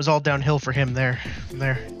race, and then it was all downhill for him there. From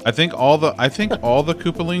there. I think all the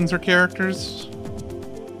Koopalings are characters.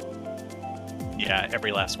 Yeah,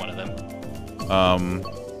 every last one of them.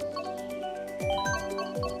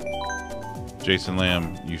 Jason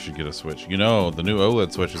Lamb, you should get a Switch. You know, the new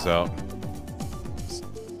OLED Switch is out.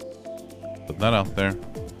 Put that out there.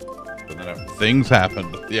 Put that out. Things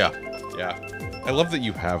happened. Yeah. I love that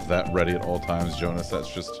you have that ready at all times, Jonas.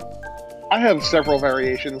 That's just... I have several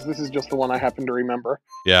variations. This is just the one I happen to remember.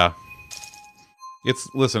 Yeah.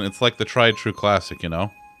 Listen, it's like the tried true classic, you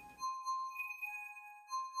know?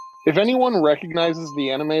 If anyone recognizes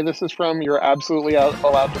the anime this is from, you're absolutely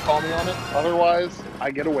allowed to call me on it. Otherwise,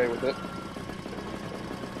 I get away with it.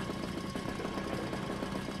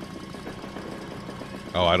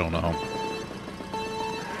 Oh, I don't know.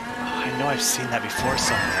 I know I've seen that before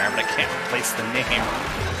somewhere, but I can't place the name.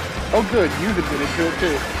 Oh good, you've admitted to it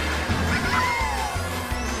too.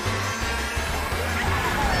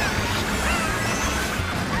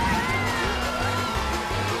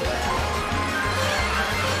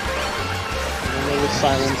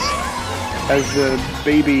 silence as the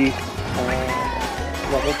baby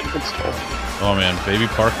level took its toll. Oh man, Baby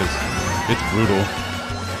Park it's brutal.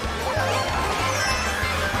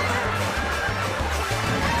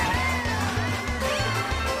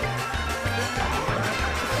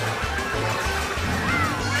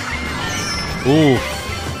 Ooh.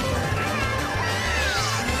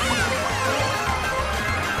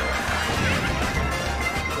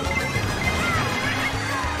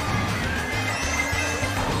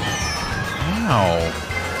 Ow.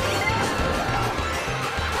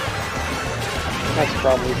 That's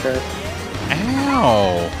probably fair.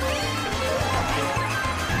 Ow.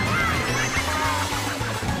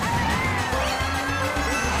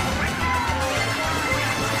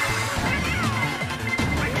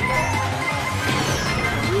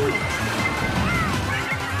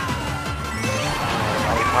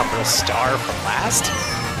 Are we offered a star from last?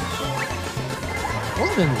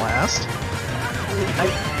 Wasn't in last. I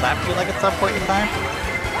slapped you like at some point in time?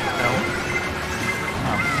 No.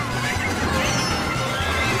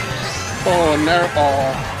 Oh,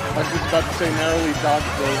 I was just about to say narrowly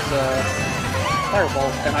dodged those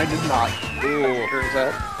fireballs, and I did not. Ooh, turns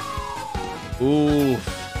out. Ooh.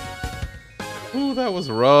 Ooh, that was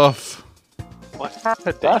rough. What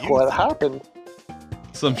happened? That's what happened.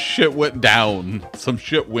 Some shit went down. Some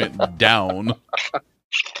shit went down.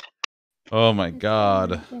 Oh my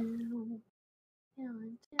god.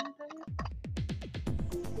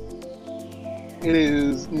 It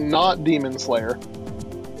is not Demon Slayer.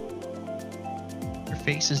 Your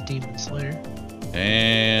face is Demon Slayer.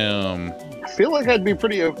 Damn. I feel like I'd be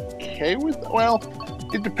pretty okay with. Well,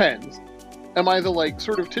 it depends. Am I the like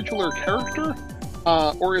sort of titular character,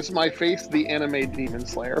 or is my face the anime Demon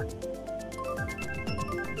Slayer?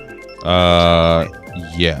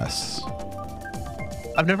 Yes.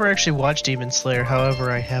 I've never actually watched Demon Slayer, however,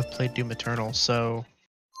 I have played Doom Eternal, so.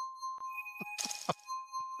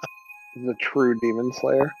 The true Demon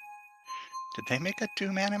Slayer. Did they make a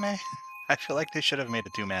Doom anime? I feel like they should have made a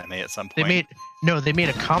Doom anime at some point. They made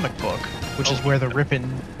a comic book, which is where the rip and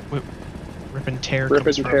tear Rip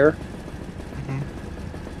comes and from. tear. Mhm.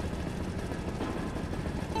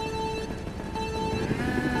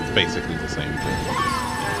 It's basically the same thing.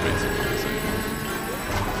 It's basically the same.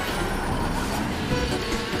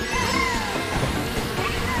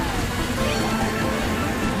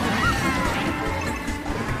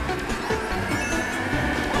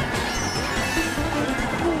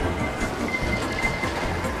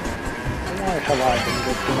 Why have I been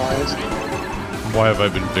victimized? Why have I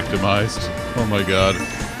been victimized? Oh my god.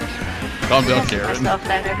 Calm down, I Karen. myself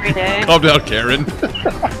that every day. Calm down, Karen.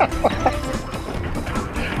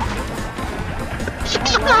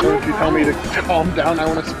 So if you tell me to calm down, I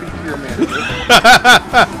want to speak to your manager.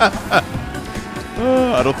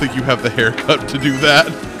 I don't think you have the haircut to do that.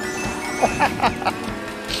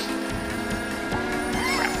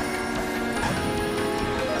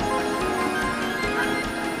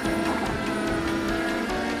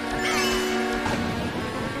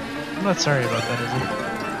 I'm not sorry about that, is it?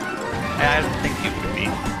 I don't think you would be.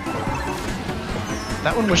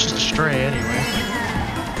 That one was just a stray anyway.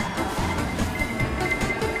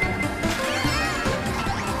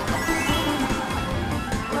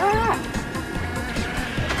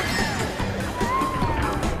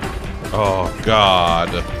 Oh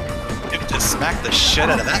god. You just smacked the shit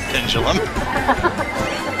out of that pendulum. I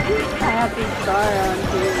have these star on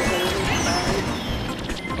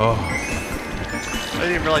too. Oh. I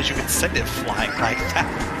didn't realize you could send it flying like that.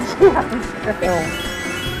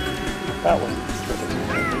 That was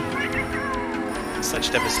Such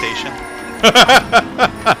devastation.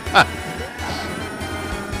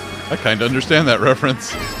 I kind of understand that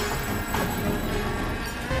reference.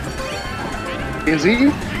 Is he?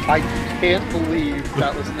 I can't believe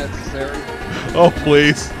that was necessary. Oh,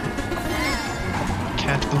 please.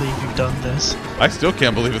 Can't believe you've done this. I still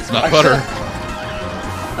can't believe it's not butter.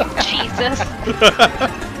 Jesus.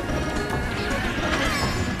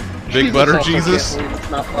 Big butter also Jesus? can't believe it's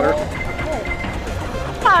not butter.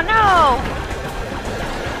 Oh no!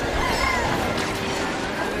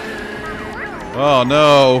 Oh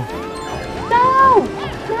no. No!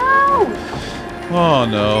 No! Oh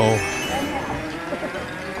no.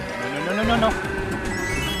 No.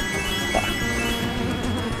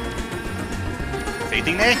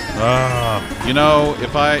 Faithing day? You know,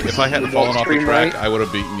 if I hadn't fallen off the Stream track, right? I would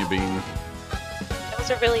have beaten you, Bean. That was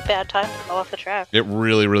a really bad time to fall off the track. It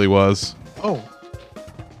really, really was. Oh,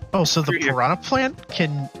 so the piranha plant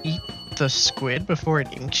can eat the squid before it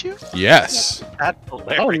inks you? Yes. That's Oh,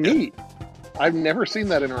 hilarious. neat. I've never seen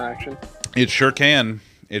that interaction. It sure can.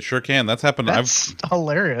 It sure can. That's happened. That's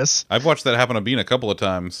hilarious. I've watched that happen to Bean a couple of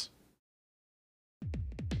times.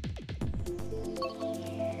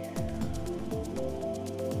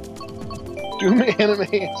 Doom anime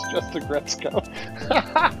is just a Gretzko.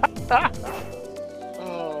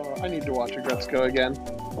 Oh, I need to watch a Gretzko again.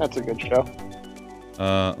 That's a good show.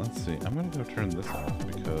 Let's see. I'm gonna go turn this off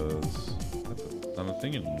because that's not a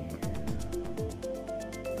thing anymore.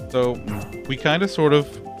 So we kind of sort of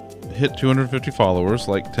hit 250 followers.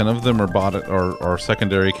 Like 10 of them are are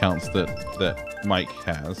secondary accounts that Mike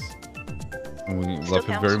has, and we love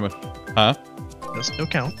him very much. Huh? That still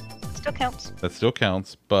count. Still counts. That still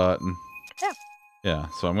counts, but Yeah. yeah.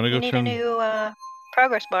 So I'm gonna go We need turn. a new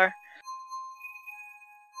progress bar.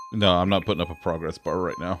 No, I'm not putting up a progress bar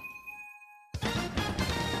right now.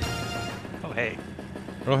 Oh, hey.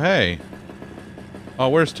 Oh hey. Oh,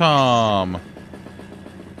 where's Tom?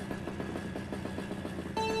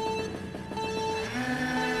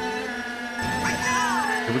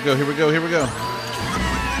 Here we go, here we go, here we go.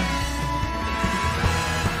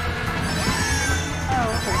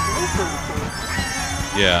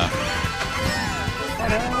 Yeah.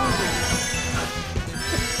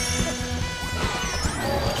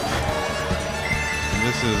 And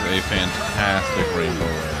this is a fantastic rainbow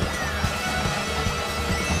ray.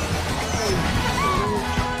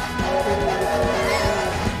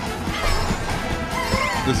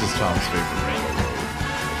 This is Tom's favorite rainbow.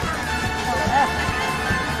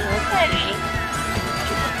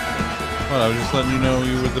 Well, I was just letting you know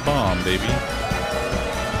you were the bomb, baby.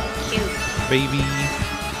 Cute. Baby.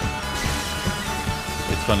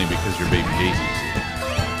 It's funny because you're baby daisies.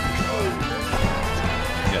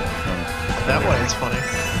 Yeah. That way it's funny.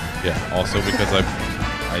 Yeah. Also because I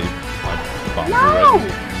bombed you right in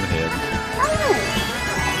the head.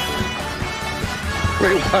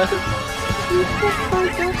 Wait, what?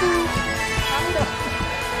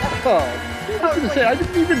 Oh, I was gonna say, I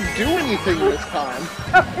didn't even do anything this time.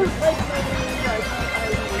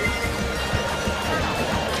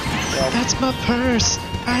 That's my purse.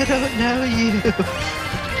 I don't know you.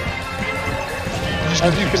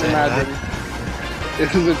 As you can imagine,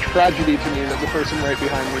 it is a tragedy to me that the person right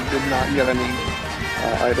behind me did not get any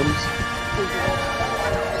items.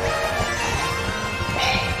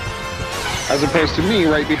 As opposed to me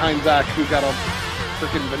right behind Zach, who got a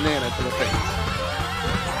freaking banana to the face.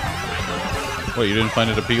 What, you didn't find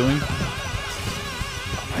it appealing?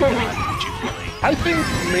 I think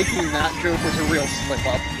making that joke was a real slip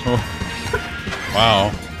up. Oh. Wow.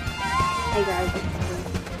 Hey guys.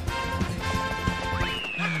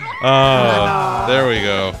 There we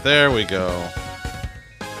go. There we go.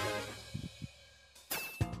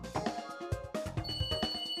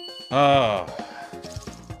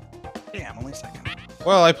 Damn, only a second.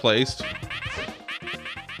 Well, I placed.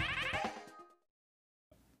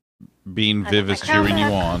 Bean Viv is cheering you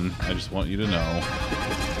on. I just want you to know.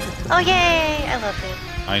 Oh yay! I love it.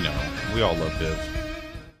 I know. We all love Viv.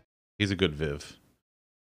 He's a good Viv.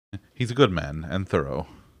 He's a good man and thorough.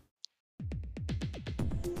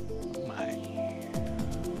 Oh my.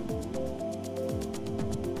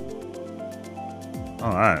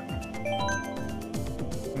 Alright.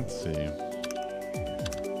 Let's see.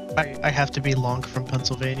 I have to be long from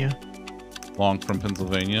Pennsylvania. Long from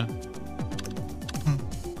Pennsylvania.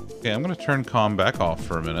 Okay, I'm gonna turn comm back off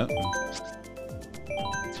for a minute.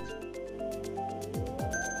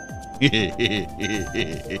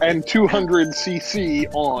 And 200cc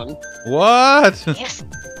on. What? Yes.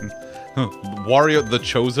 Wario, the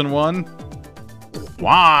chosen one?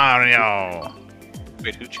 Wario!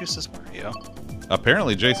 Wait, who chooses Mario?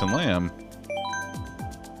 Apparently Jason Lamb.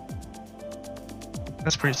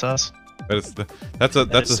 That's pretty sus. That is Super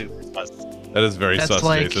sus. that is very That's sus,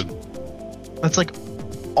 like- Jason. That's like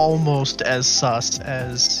almost as sus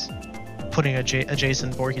as putting a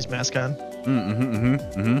Jason Voorhees mask on.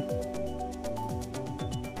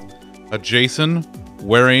 A Jason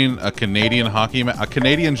wearing a Canadian hockey a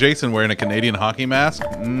Canadian Jason wearing a Canadian hockey mask?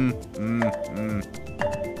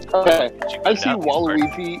 Okay, I see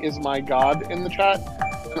Waluigi is my god in the chat.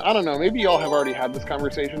 And I don't know, maybe y'all have already had this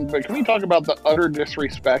conversation, but can we talk about the utter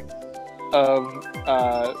disrespect of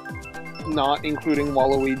not including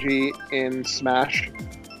Waluigi in Smash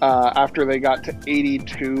after they got to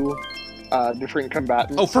 82 different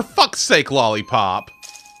combatants? Oh, for fuck's sake, Lollipop!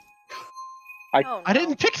 I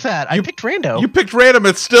didn't pick that. I picked Rando. You picked random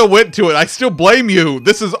and still went to it. I still blame you.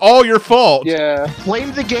 This is all your fault. Yeah.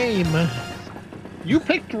 Blame the game. You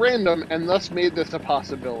picked random and thus made this a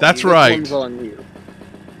possibility. That's This right. one's on you.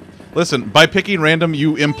 Listen, by picking random,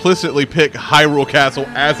 you implicitly pick Hyrule Castle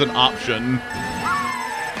as an option.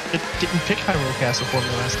 It didn't pick Hyrule Castle for me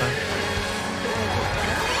last time.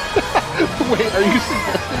 Wait, are you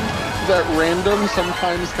suggesting that random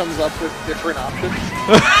sometimes comes up with different options?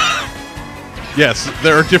 Yes,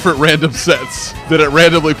 there are different random sets that it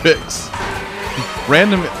randomly picks.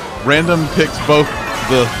 Random picks both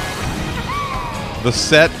the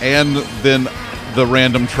set and then the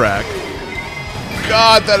random track.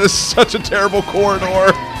 God, that is such a terrible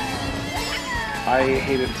corridor. I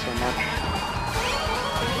hate it so much.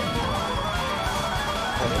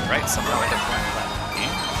 Right, somehow I have learned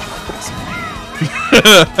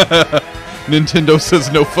that game. Nintendo says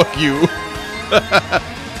no, fuck you.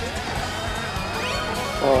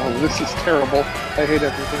 Oh, this is terrible. I hate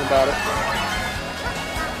everything about it.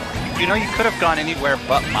 You know, you could have gone anywhere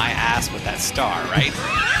but my ass with that star, right?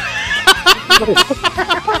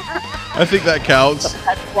 I think that counts.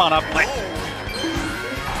 That's one up my...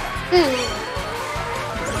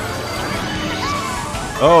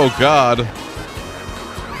 Oh God.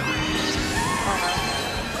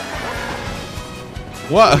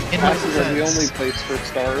 What? In my Passes are the only defense, place for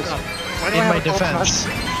stars. in my defense,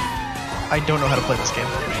 I don't know how to play this game.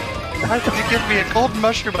 Why did you give me a golden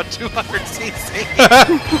mushroom at 200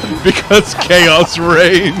 cc? Because chaos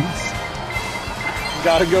reigns.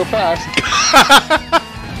 Gotta go fast.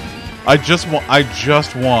 I just want.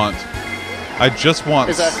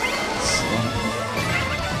 Is that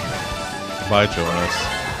Bye, Jonas.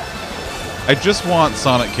 I just want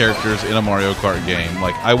Sonic characters in a Mario Kart game.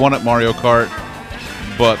 Like, I want it Mario Kart,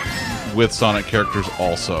 but with Sonic characters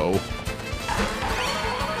also.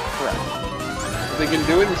 correct? If they can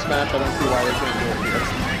do it in Smash, I don't see why they can't do it here.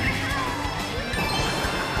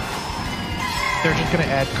 They're just gonna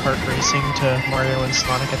add kart racing to Mario and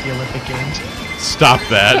Sonic at the Olympic Games. Stop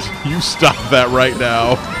that. You stop that right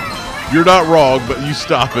now. You're not wrong, but you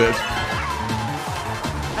stop it.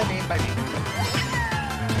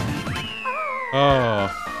 Oh.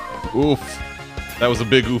 Oof. That was a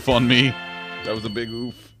big oof on me. That was a big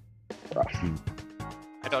oof.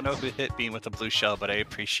 I don't know who hit Bean with a blue shell, but I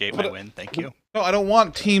appreciate my win. Thank you. No, I don't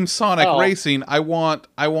want Team Sonic Oh. Racing. I want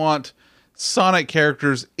Sonic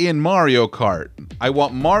characters in Mario Kart. I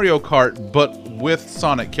want Mario Kart, but with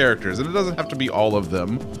Sonic characters. And it doesn't have to be all of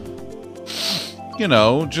them. You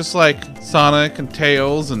know, just like Sonic and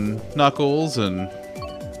Tails and Knuckles and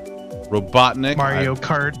Robotnik. Mario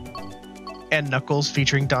Kart and Knuckles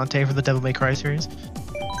featuring Dante for the Devil May Cry series.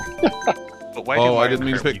 But why Oh, do I didn't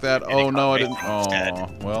mean to Kart pick keep that. getting Oh no, I racing didn't. instead? Oh,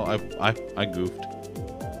 well, I goofed.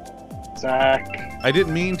 Zach. I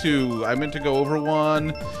didn't mean to. I meant to go over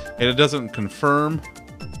one, and it doesn't confirm.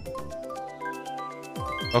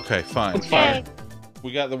 Okay, fine. It's fine.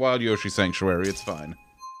 We got the Wild Yoshi Sanctuary. It's fine.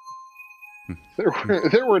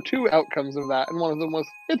 There were two outcomes of that, and one of them was,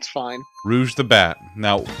 it's fine. Rouge the Bat.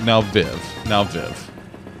 Now Viv.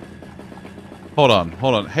 Hold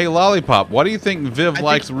on. Hey, Lollipop, why do you think Viv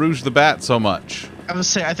likes Rouge the Bat so much? I was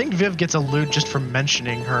saying, I think Viv gets a loot just for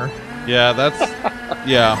mentioning her. Yeah, that's...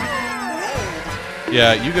 yeah.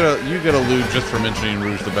 Yeah, you get a loot just for mentioning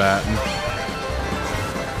Rouge the Bat.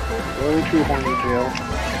 Way too horny, Jill.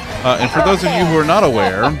 And for those of you who are not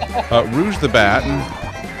aware, Rouge the Bat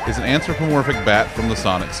is an anthropomorphic bat from the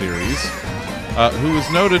Sonic series, who is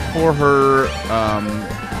noted for her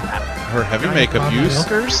her heavy makeup use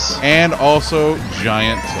Milkers? and also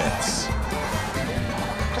giant tits.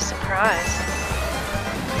 I'm just surprised.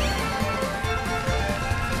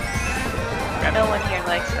 No one here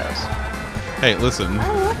likes those. Hey, listen, They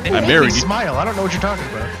I make me married you. smile. I don't know what you're talking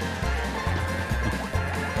about.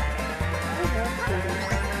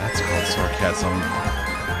 That's called sarcasm.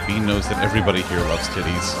 Bean knows that everybody here loves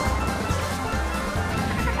titties.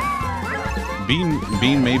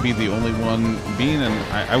 Bean may be the only one. Bean and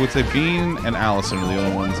I would say Bean and Allison are the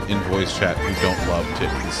only ones in voice chat who don't love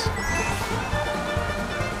titties.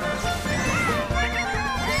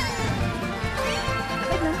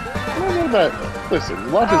 I don't know that.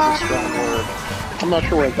 Listen, love is a strong word. I'm not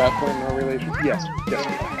sure we're at that point in our relationship. Yes, we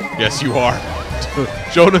are. Yes, you are.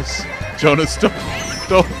 Jonas,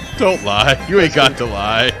 don't lie. You ain't got to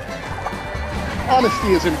lie. Honesty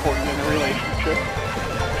is important in a relationship.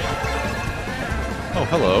 Oh,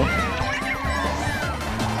 hello.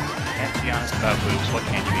 Can't be honest about boobs. What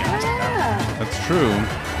can't you be honest about? That's true.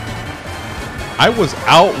 I was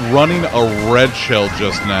outrunning a red shell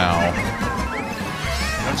just now.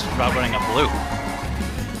 That's about running a blue.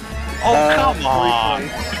 Oh, come on!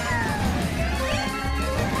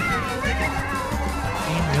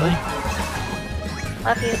 Really?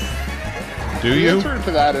 Love you. Do The you? answer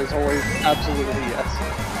to that is always absolutely yes.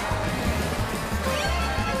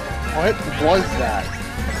 What was that?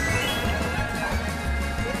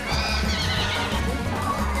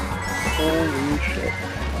 Holy shit.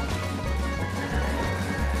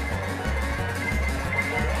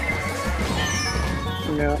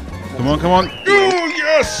 Yeah. Come on, come on. Oh,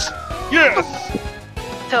 yes! Yes!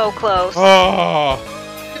 So close. Oh!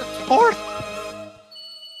 Fourth.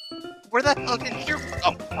 Where the hell did you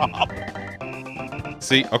come from?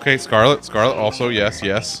 See, okay, Scarlet. Scarlet also, yes,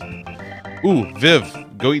 yes. Ooh, Viv,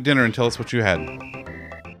 go eat dinner and tell us what you had.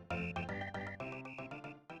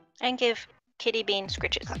 And give Kitty Bean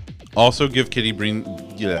scritches. Also give Kitty Bean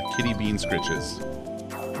scritches.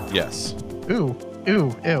 Yes. Ooh,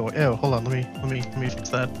 ew, ew, ew. Hold on, let me fix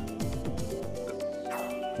that.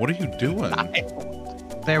 What are you doing?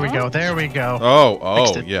 There we go. There we go.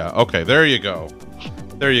 Oh, it. yeah. Okay, there you go.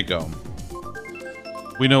 There you go.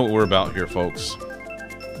 We know what we're about here, folks.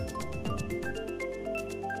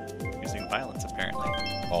 Using violence, apparently.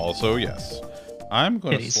 Also, yes. I'm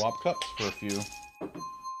going to Kitties. swap cups for a few.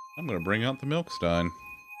 I'm going to bring out the milk stein.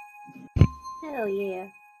 Hell yeah.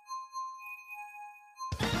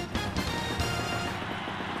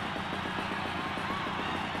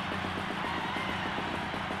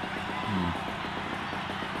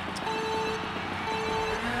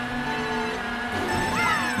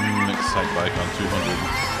 Next side bike on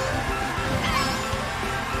 200.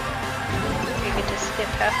 You could just skip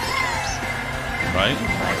half the jumps. Right?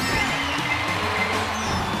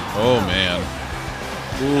 Oh, man.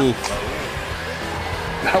 Ooh.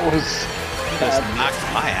 That was You just knocked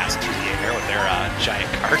my ass through the air with their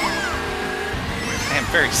giant cart. I am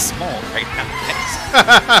very small right now. Thanks.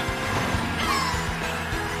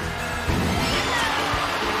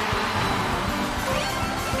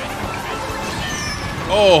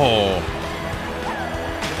 Oh!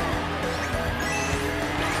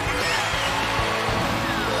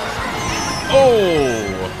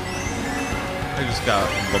 Oh! I just got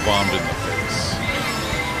bombed in the face.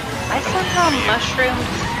 I somehow mushroomed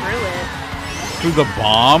through it. Through the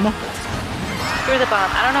bomb? Through the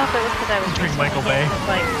bomb. I don't know if it was because I was Drink just Michael Bay.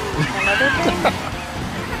 like another thing.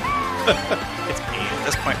 It's me. At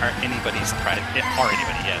this point, aren't anybody surprised? Or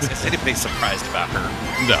anybody, yes. Is anybody surprised about her?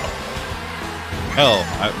 No. Hell,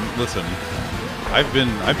 listen. I've been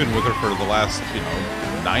with her for the last,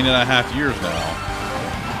 9.5 years now.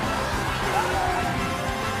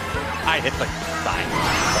 I hit the sign.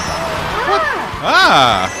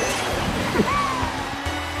 Ah!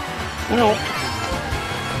 well.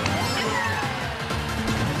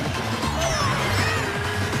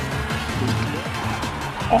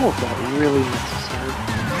 All of that really necessary.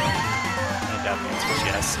 And that answer is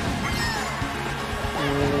yes.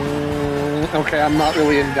 Okay, I'm not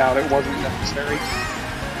really in doubt. It wasn't necessary.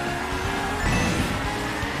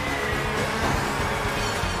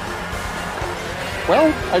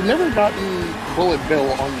 Well, I've never gotten Bullet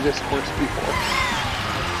Bill on this course before.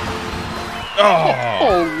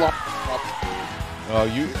 Oh! Oh,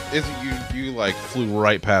 You like flew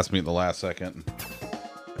right past me at the last second.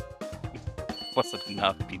 Wasn't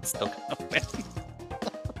enough. Being still gonna win.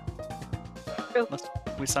 True. Unless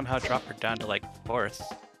we somehow drop her down to like fourth.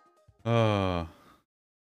 Most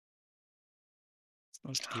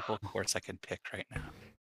people course I can pick right now.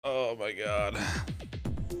 Oh my god.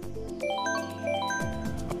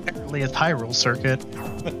 Apparently, it's Hyrule Circuit.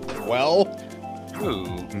 Well, Ooh.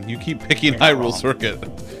 you keep picking You're Hyrule wrong. Circuit,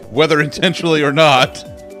 whether intentionally or not.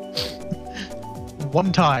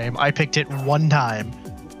 One time, I picked it one time.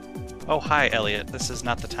 Oh, hi, Elliot. This is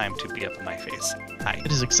not the time to be up in my face. Hi.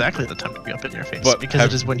 It is exactly the time to be up in your face But because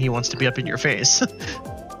it is when he wants to be up in your face.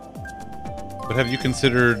 But have you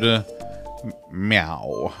considered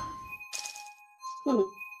meow?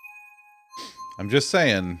 I'm just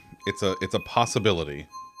saying, it's a possibility.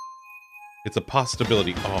 It's a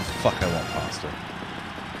possibility. Oh fuck! I want pasta. I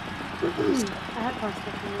had pasta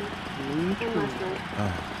for you. And last night.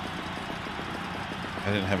 Oh. I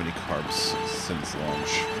didn't have any carbs since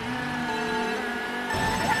lunch.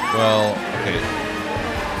 Well, okay.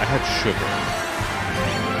 I had sugar,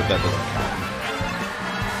 but that doesn't count.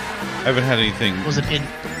 I haven't had anything. Was it in?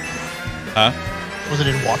 Huh? Was it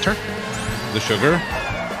in water? The sugar?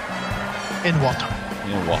 In water.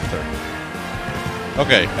 In water.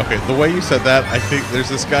 Okay. The way you said that, I think there's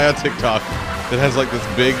this guy on TikTok that has like this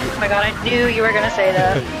big. Oh my god, I knew you were gonna say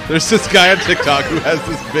that. There's this guy on TikTok who has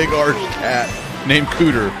this big orange cat named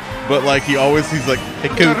Cooter, but like he's like, hey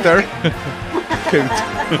Cooter. Coot.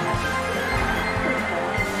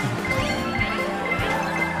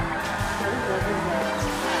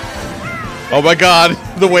 Oh my god,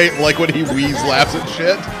 the way, like when he wheeze laughs at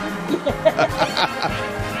shit.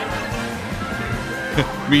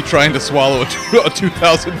 Me trying to swallow a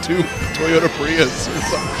 2002 Toyota Prius or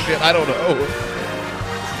some shit, I don't know.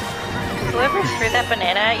 Whoever threw that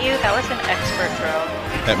banana at you, that was an expert throw.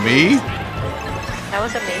 At me? That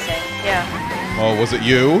was amazing. Yeah. Oh, was it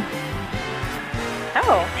you?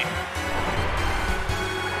 Oh.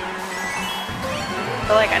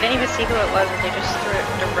 But like, I didn't even see who it was, and they just threw it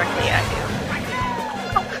directly at you.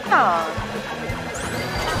 Oh, come on.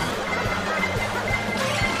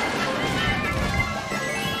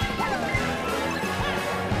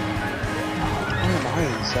 Where am I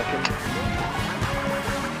in second?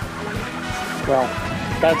 Well,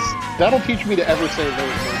 that'll teach me to ever say those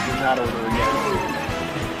words in that order again.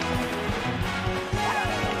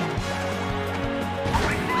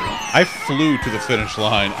 I flew to the finish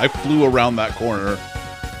line. I flew around that corner.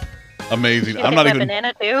 Amazing. Did you I'm hit not my even.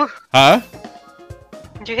 banana too? Huh?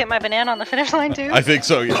 Did you hit my banana on the finish line too? I think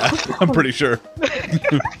so. Yeah, I'm pretty sure.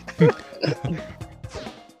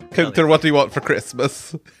 Coulter, what do you want for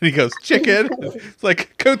Christmas? And he goes, chicken. It's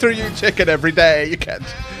like, Coulter, you eat chicken every day. You can't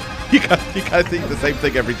eat the same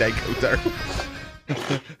thing every day, Coulter.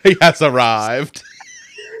 He has arrived.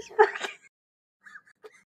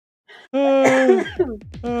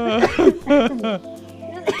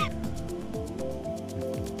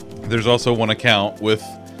 There's also one account with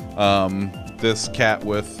this cat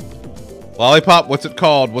with Lollipop. What's it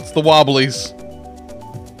called? What's the wobblies?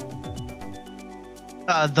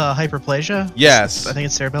 The hyperplasia? Yes. I think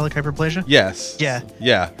it's cerebellic hyperplasia? Yes. Yeah.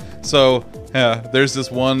 Yeah. So there's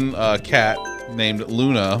this one cat named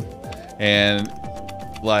Luna, and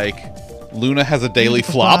like Luna has a daily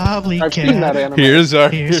flop. I've seen that anime. Here's her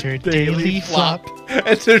daily flop.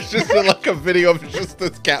 And there's just like a video of just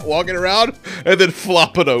this cat walking around and then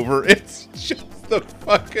flopping over. It's just the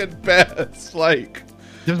fucking best. Like,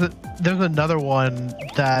 There's another one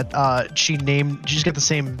that she just got the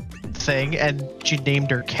same thing, and she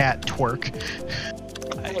named her cat Twerk.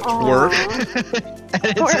 Twerk. And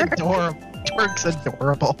it's adorable. Twerk's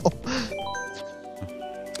adorable.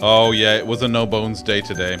 Oh yeah, it was a no bones day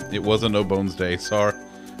today. It was a no bones day.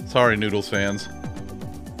 Sorry, Noodles fans.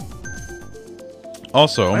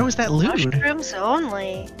 Also, Why was that lewd? Mushrooms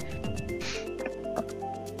only.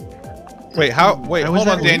 wait, Why hold was on,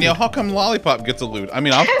 that Danielle. lewd? How come Lollipop gets a lewd? I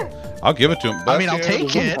mean, I'll give it to him. I mean, I'll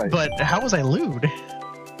That's- take it, but how was I lewd?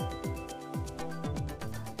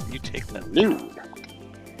 You take that. Dude.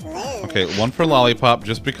 Okay, one for Lollipop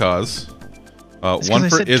just because. It's 'cause One I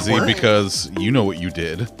for said Izzy twerk. because you know what you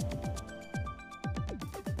did.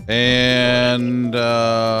 And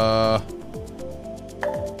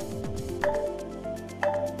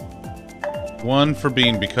one for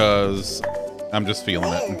Bean because I'm just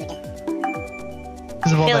feeling it.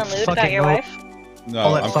 Because of all that Feeling lewd about fucking your wife? No,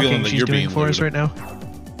 all that I'm feeling fucking that she's you're doing being for us lewd. right now.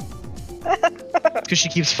 Because she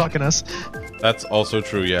keeps fucking us. That's also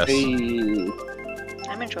true, yes. Hey.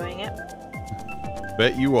 I'm enjoying it.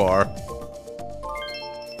 Bet you are.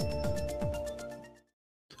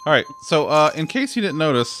 Alright, so in case you didn't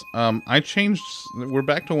notice, I changed. We're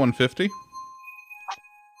back to 150.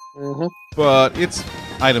 Mm-hmm. But it's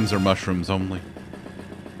items or mushrooms only.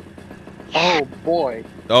 Oh boy.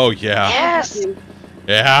 Oh, yeah. Yes!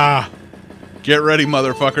 Yeah! Get ready,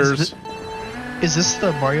 motherfuckers. Is this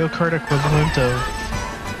the Mario Kart equivalent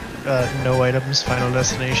of no items, Final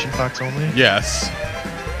Destination, Fox only? Yes.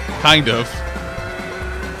 Kind of.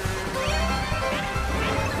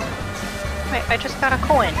 Wait, I just got a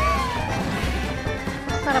coin.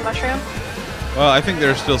 That's not a mushroom. Well, I think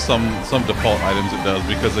there's still some default items it does,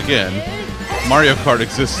 because again, Mario Kart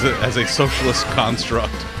exists as a socialist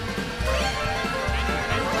construct.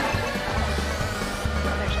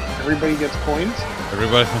 Everybody gets coins?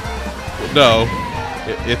 Everybody... No.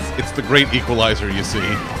 It's the great equalizer, you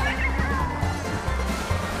see.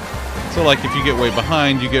 So, like, if you get way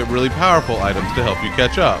behind, you get really powerful items to help you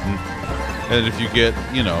catch up. And if you get,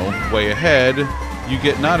 you know, way ahead, you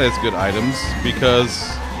get not as good items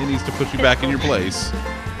because it needs to put you back in your place.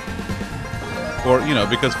 Or, you know,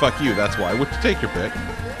 because fuck you, that's why. Which, take your pick.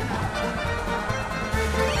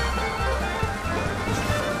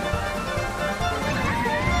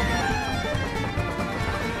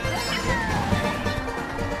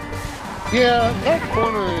 Yeah, that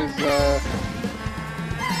corner is,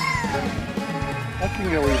 that can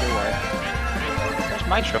go either way. There's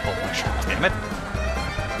my triple mushroom, damn it.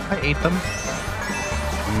 I ate them.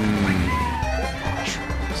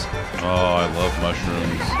 Mushrooms. Oh, I love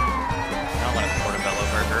mushrooms. I want a portobello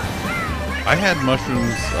burger. I had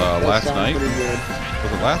mushrooms That last sounds night. pretty good.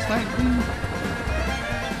 Was it last night?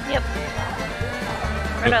 Yep.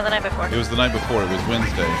 Or no, the night before. It was the night before. It was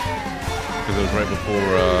Wednesday. Because it was right before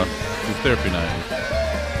food therapy night.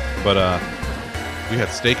 But we had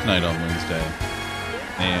steak night on Wednesday.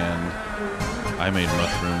 And I made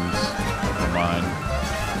mushrooms for mine.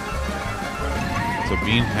 So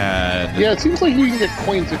Bean had... Yeah, it seems like you can get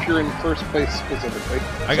coins if you're in first place specifically.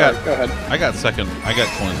 I got Sorry, go ahead. I got second. I got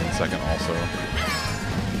coins in second also.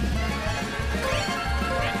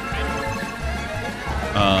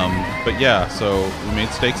 But yeah, so we made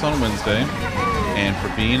steaks on Wednesday, and for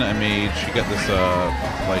Bean, she got this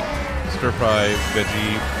like stir fry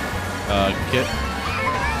veggie kit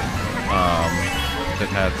that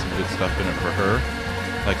had some good stuff in it for her,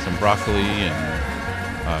 like some broccoli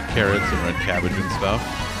and carrots and red cabbage and stuff.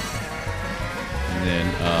 And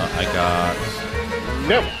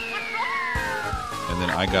then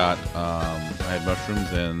I had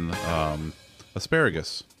mushrooms and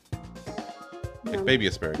asparagus. Like baby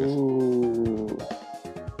asparagus. Ooh.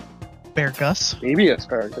 Bear Gus. Baby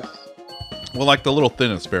asparagus. Well, like the little thin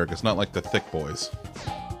asparagus, not like the thick boys.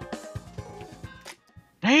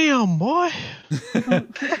 Damn, boy.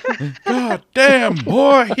 God damn,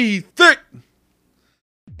 boy, he thick.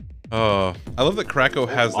 I love that Krakow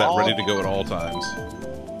has that ready to go at all times.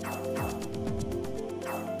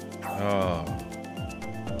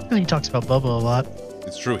 He talks about Bubba a lot.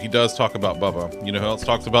 It's true. He does talk about Bubba. You know who else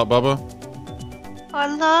talks about Bubba? I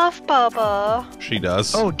love Bubba. She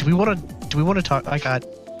does. Oh, do we want to talk? I got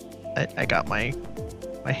my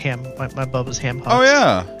Bubba's ham hocks. Oh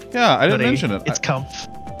yeah. I didn't mention it. It's comf.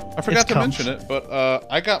 I forgot to mention it, but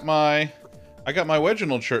I got my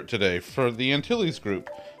Reginald shirt today for the Antilles group.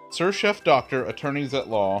 Sir Chef Doctor, Attorneys at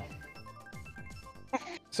Law.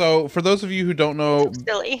 So, for those of you who don't know,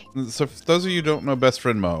 Silly. So for those of you who don't know Best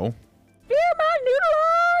Friend Mo, Feel my noodle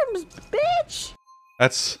arms, bitch!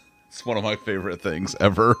 It's one of my favorite things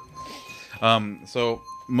ever. So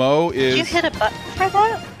Mo is. Did you hit a button for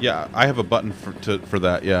that? Yeah, I have a button for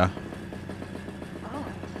that. Yeah. Oh.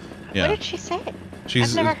 Yeah. What did she say?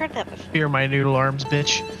 I've never heard that before. Fear my noodle arms,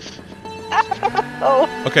 bitch. Oh.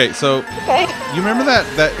 Okay, so Okay. you remember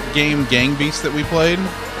that game Gang Beast that we played?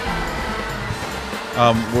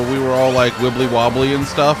 Where we were all like wibbly wobbly and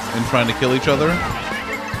stuff and trying to kill each other.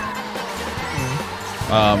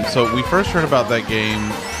 So we first heard about that game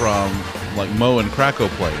from like Mo and Krakow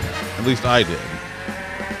played. At least I did.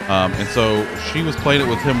 And so she was playing it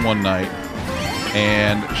with him one night,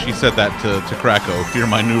 and she said that to Krakow, "Fear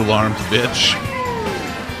my noodle arms, bitch."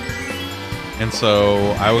 And so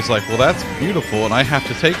I was like, well, that's beautiful, and I have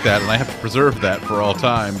to take that, and I have to preserve that for all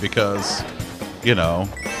time because, you know.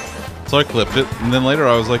 So I clipped it, and then later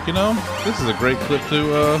I was like, you know, this is a great clip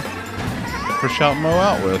for shout Mo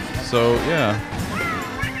out with. So yeah.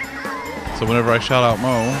 So whenever I shout out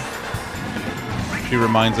Mo, she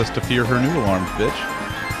reminds us to fear her noodle arms, bitch.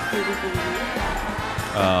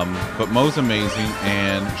 But Mo's amazing,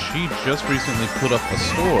 and she just recently put up a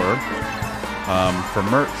store for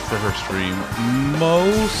merch for her stream,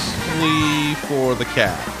 mostly for the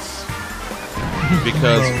cats,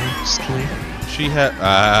 because Mostly. she had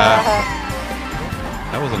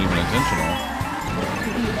that wasn't even intentional.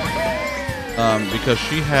 Because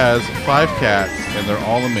she has 5 cats, and they're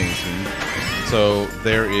all amazing. So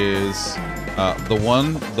there is the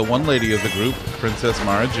one lady of the group, Princess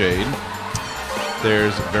Mara Jade.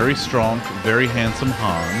 There's very strong, very handsome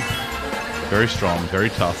Han. Very strong, very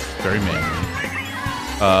tough, very manly.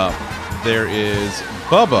 There is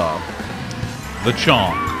Bubba, the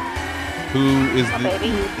Chonk, who is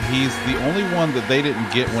he's the only one that they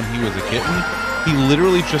didn't get when he was a kitten. He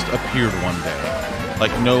literally just appeared one day,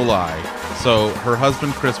 like no lie. So her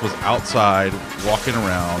husband Chris was outside walking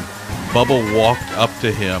around. Bubba walked up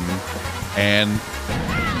to him and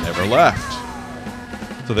never left.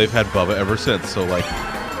 So they've had Bubba ever since. So like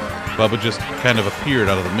Bubba just kind of appeared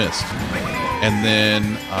out of the mist. And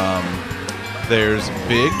then there's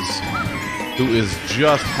Biggs, who is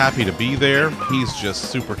just happy to be there. He's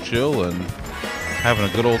just super chill and having a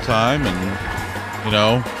good old time, and you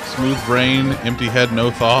know, smooth brain, empty head,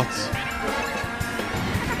 no thoughts.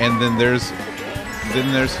 And then there's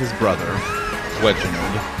his brother,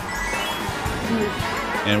 Reginald.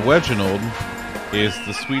 And Reginald is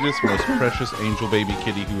the sweetest, most precious angel baby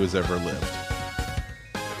kitty who has ever lived.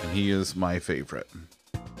 And he is my favorite.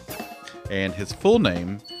 And his full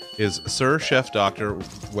name is Sir Chef Dr.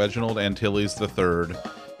 Reginald Antilles III,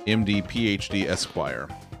 MD, PhD, Esquire.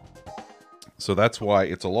 So that's why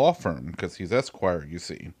it's a law firm, because he's Esquire, you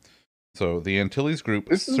see. So the Antilles Group.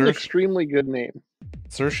 This is an extremely good name.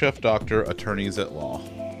 Sir Chef Doctor, Attorneys at Law.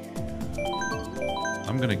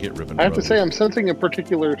 I'm gonna get ribbon. I have to say, I'm sensing a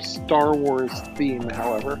particular Star Wars theme,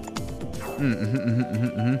 however.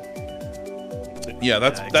 Yeah,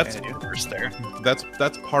 that's there.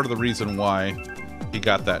 that's part of the reason why he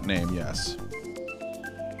got that name. Yes.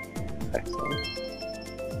 Excellent.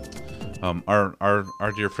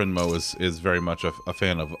 Our dear friend Mo is very much a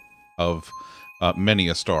fan of many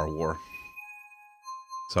a Star War.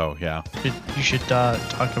 So yeah. You should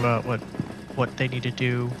talk about what they need to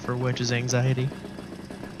do for Wedge's anxiety.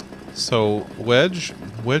 So Wedge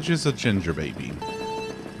is a ginger baby,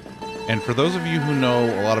 And for those of you who know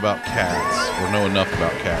a lot about cats, or know enough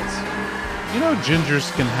about cats, you know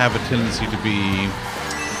gingers can have a tendency to be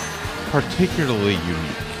particularly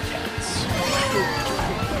unique cats.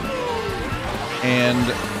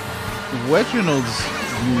 And Reginald's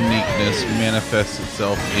uniqueness manifests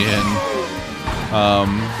itself in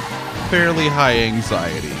fairly high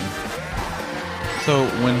anxiety. So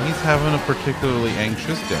when he's having a particularly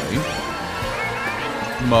anxious day,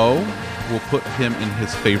 Mo will put him in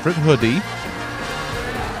his favorite hoodie.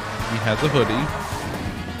 He has a hoodie.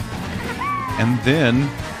 And then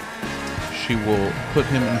she will put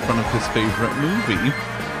him in front of his favorite movie,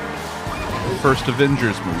 the first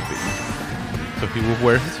Avengers movie. So he will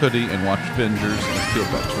wear his hoodie and watch Avengers and feel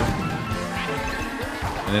better.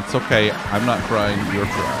 And it's okay, I'm not crying, you're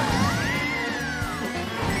crying.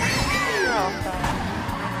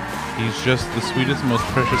 He's just the sweetest, most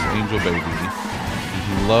precious angel baby.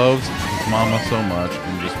 He loves his mama so much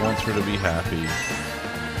and just wants her to be happy.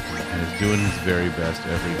 And is doing his very best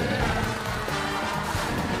every day.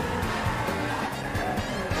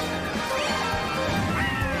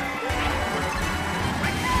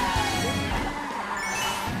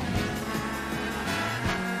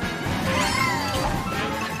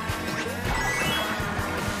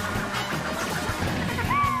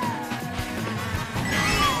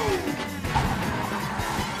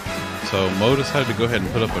 So Mo decided to go ahead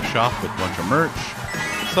and put up a shop with a bunch of merch.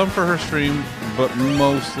 Some for her stream, but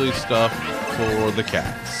mostly stuff for the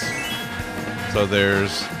cats. So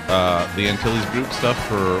there's the Antilles Group stuff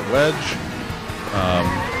for Wedge.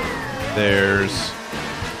 There's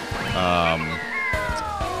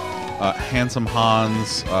Handsome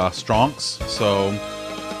Hans Stronks. So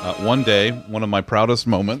one day, one of my proudest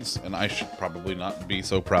moments, and I should probably not be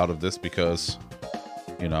so proud of this because,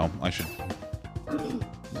 you know, I should...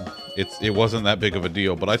 It wasn't that big of a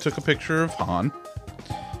deal, but I took a picture of Han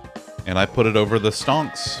and I put it over the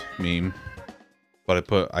Stonks meme. But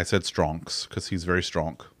I said Stronks because he's very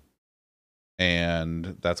strong.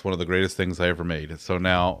 And that's one of the greatest things I ever made. So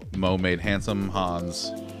now Mo made Handsome Hans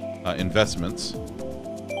investments.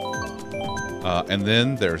 And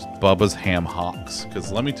then there's Bubba's Ham Hocks.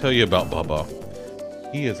 Because let me tell you about Bubba.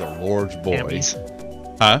 He is a large boy. Hammies.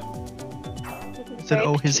 Huh? I said,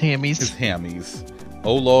 oh, his hammies. His hammies.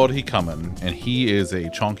 Oh Lord, he coming, and he is a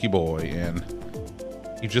chonky boy, and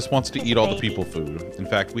he just wants to eat all the people food. In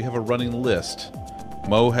fact, we have a running list.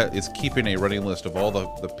 Mo is keeping a running list of all the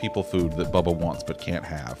people food that Bubba wants but can't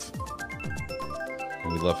have.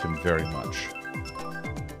 And we love him very much.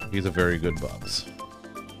 He's a very good Bubs.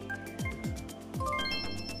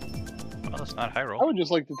 Well, that's not high roll. I would just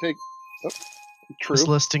like to take. Oh, true. This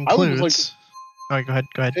list I would just like includes. Alright, go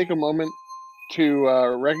ahead. Take a moment to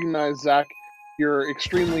recognize Zach. Your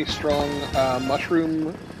extremely strong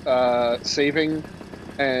mushroom saving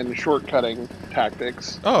and shortcutting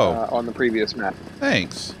tactics on the previous map.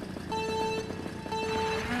 Thanks.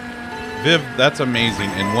 Viv, that's amazing,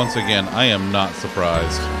 and once again, I am not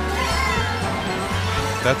surprised.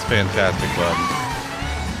 That's fantastic, bud.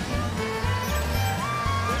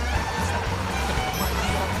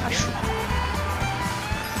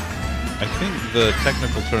 I think the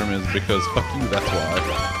technical term is because fuck you, that's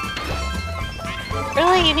why.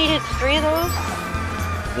 Really? You needed 3 of those?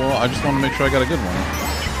 Well, I just want to make sure I got a good one.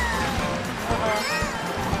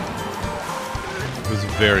 It was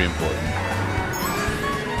very important.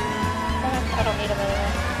 I don't need them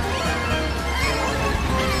anyway.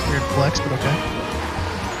 Weird flex, but okay.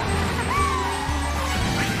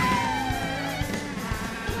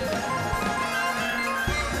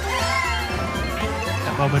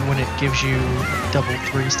 That moment when it gives you double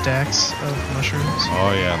 3 stacks of mushrooms.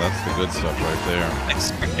 Oh yeah, that's the good stuff right there. I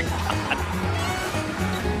swear to God.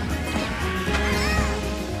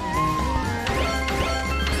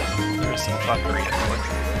 There's some fuckery at work.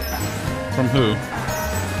 From who?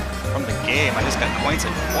 From the game, I just got coins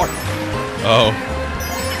and more. Oh.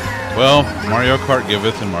 Well, Mario Kart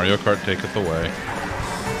giveth and Mario Kart taketh away.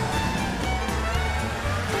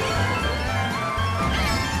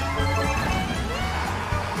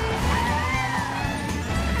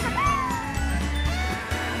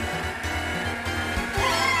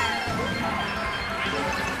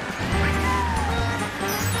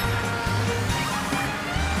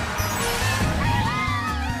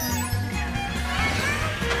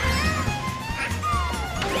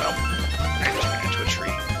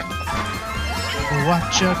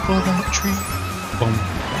 Watch out for that tree. Boom,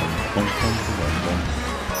 boom, boom, boom, boom.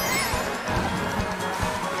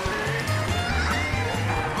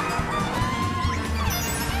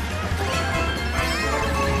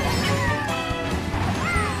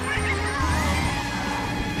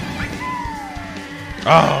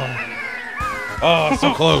 Oh, Oh,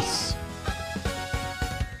 so close.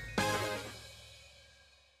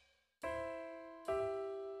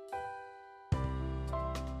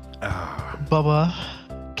 Bubba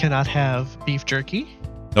cannot have beef jerky,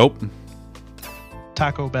 Nope.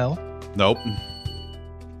 Taco Bell, Nope.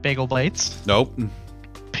 bagel bites, Nope.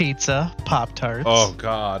 pizza, Pop-Tarts, Oh,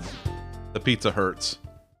 God. The pizza hurts.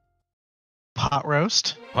 pot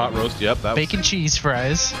roast, Pot roast, yep. That bacon cheese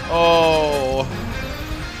fries, was... Oh.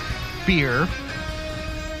 beer,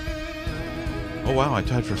 Oh, wow. I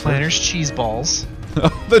tied for first. Planters cheese balls,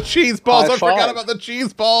 The cheese balls. High I forgot five. about the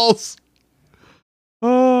cheese balls.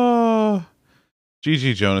 Oh.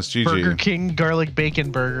 GG, Jonas. Burger GG. King garlic bacon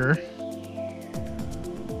burger,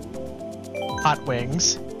 hot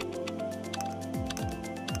wings,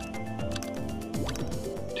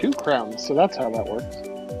 2 crowns, so that's how that works.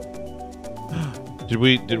 Did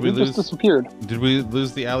we It lose? just disappeared. Did we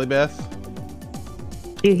lose the Alley Beth?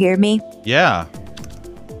 Do you hear me? Yeah.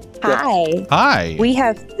 Hi. Hi. We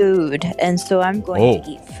have food, and so I'm going Oh. to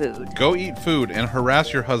eat food. Go eat food and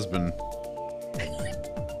harass your husband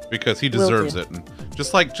because he Will deserves do. it. And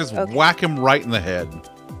just like Okay. whack him right in the head.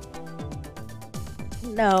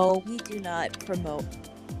 No, we do not promote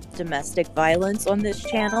domestic violence on this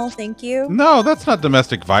channel. Thank you. No, that's not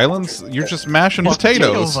domestic violence. You're just mashing potato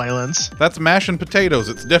potatoes. violence. That's mashing potatoes.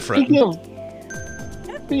 It's different.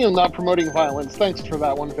 Speaking of not promoting violence, thanks for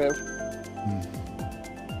that one, Viv.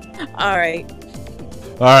 All right.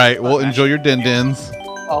 All right. Well, enjoy your din-dins.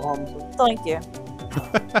 Thank you.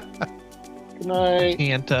 Good night.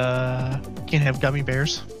 Can't have gummy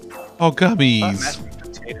bears Oh, gummies. Mashed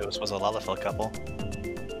potatoes was a Lalafell couple.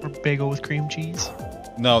 or bagel with cream cheese.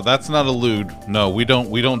 No, that's not a lewd. No, we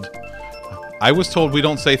don't. I was told we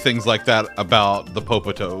don't say things like that about the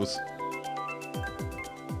Popotos.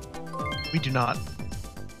 We do not.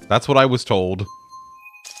 That's what I was told.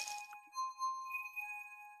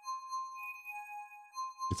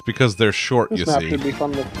 It's because they're short, This you map see. should be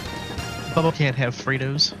fun to... Bubba can't have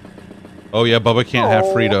Fritos. Oh yeah, Bubba can't have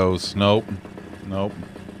Oh. Fritos. Nope. Nope.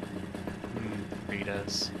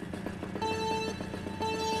 Fritas.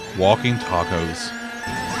 Walking tacos.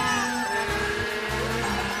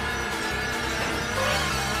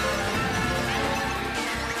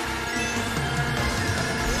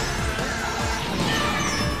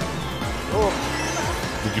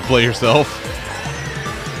 Did you play yourself?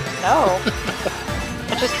 No.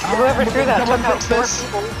 I just whoever threw that took out 4 this.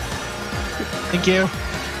 people. Thank you.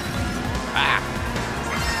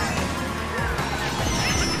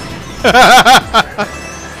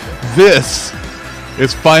 This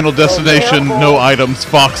is Final Destination, no items,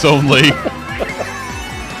 Fox only. Your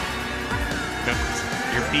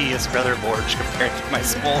pea is rather large compared to my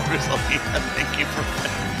small Rosalina. Thank you for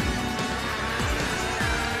that.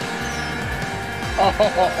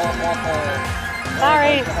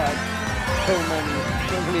 Sorry. God. So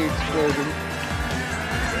many explosions.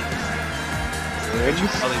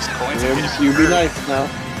 All these coins are Ribs, getting you be hurt. nice now.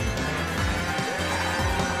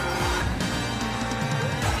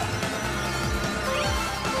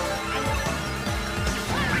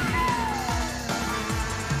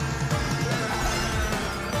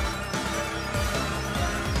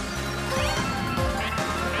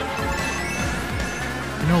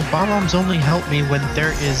 You know, bomb-bombs only help me when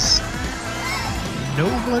there is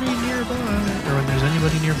nobody nearby, or when there's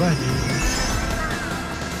anybody nearby me.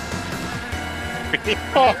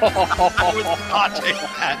 I was watching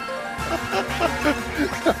that.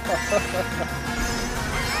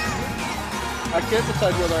 I can't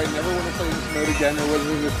decide whether I never want to play this mode again or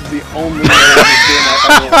whether this is the only mode in this game I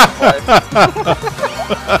ever want to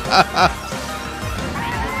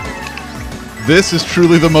play. This is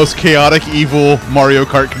truly the most chaotic, evil Mario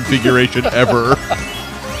Kart configuration ever.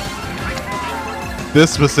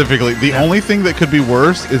 This specifically, the only thing that could be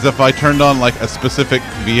worse is if I turned on like a specific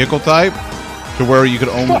vehicle type to where you could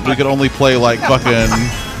only we could only play like fucking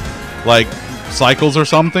like cycles or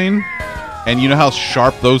something. And you know how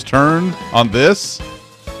sharp those turn on this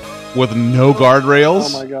with no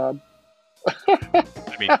guardrails? Oh my god. I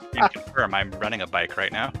mean, you can confirm I'm running a bike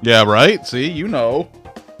right now. Yeah, right? See, you know.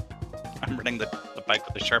 I'm running the bike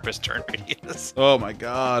with the sharpest turn radius. Oh my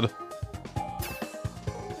god.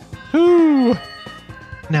 Whew.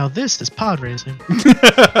 Now this is pod racing.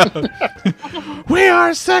 We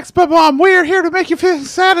are Sex Bomb. We are here to make you feel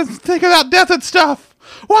sad and think about death and stuff.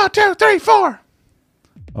 1, 2, 3, 4.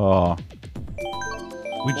 Oh.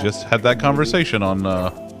 We just had that conversation on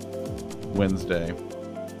Wednesday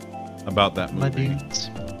about that My movie. dudes.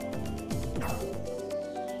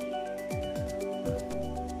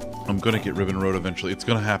 I'm gonna get Ribbon Road eventually. It's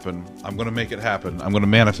gonna happen. I'm gonna make it happen. I'm gonna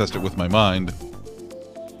manifest it with my mind.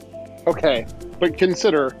 Okay. But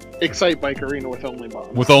consider Excite Bike Arena with only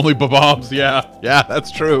bombs. With only bombs, yeah. Yeah,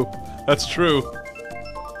 that's true. That's true.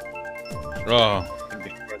 Oh.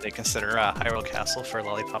 Before they consider Hyrule Castle for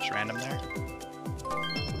Lollipops Random there.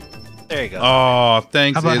 There you go. Oh,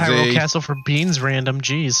 thanks, How about Hyrule Izzy. Castle for Beans random?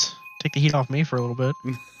 Jeez. Take the heat off me for a little bit.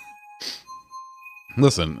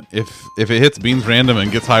 Listen, if it hits Beans random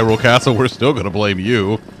and gets Hyrule Castle, we're still going to blame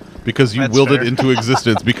you. Because you That's willed fair. it into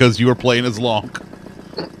existence because you were playing as Lonk.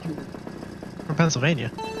 From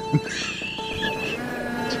Pennsylvania. I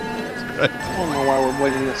don't know why we're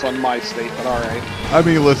blaming this on my state, but alright. I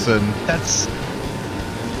mean, listen. That's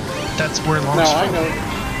where No, Long's I from.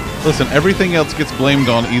 know. Listen, everything else gets blamed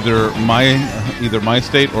on either my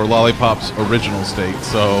state or Lollipop's original state,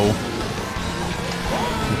 so...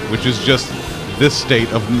 Which is just this state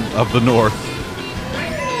of the north.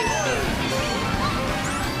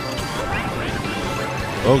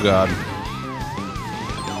 Oh god.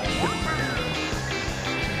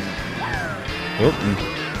 Oh.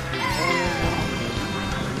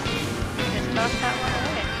 Just knock that one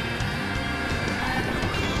away.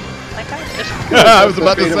 Like I did. I was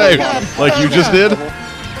about to say, like you just did?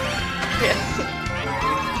 Yes.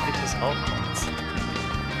 It just all points.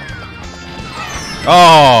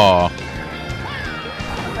 Oh,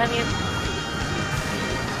 Let me.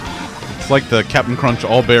 it's like the Captain Crunch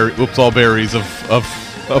all berries of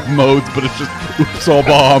modes, but it's just oops all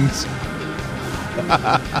bombs.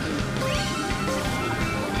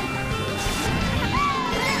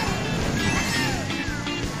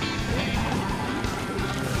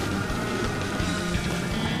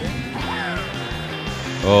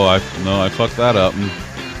 Oh, I fucked that up.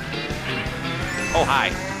 Oh,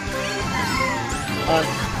 hi.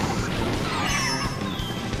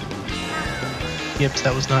 Gibbs,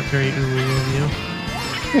 that was not very ooey of you.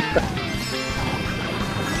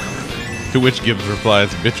 To which Gibbs replies,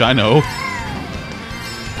 "Bitch, I know."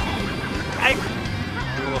 I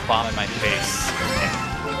threw a bomb in my face.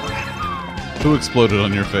 Who exploded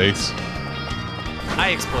on your face? I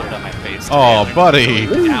exploded on my face. Oh, Taylor. buddy.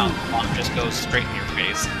 Down, the bomb just goes straight in your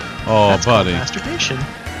face. Oh, That's called buddy. masturbation.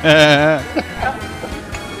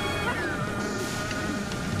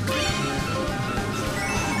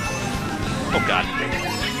 Oh god.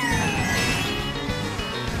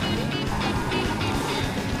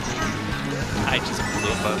 I just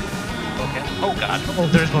blew up a... Okay. Oh god. Oh,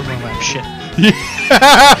 there's one more left. Shit. I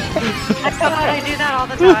thought I do that all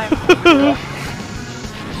the time.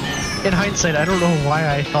 In hindsight, I don't know why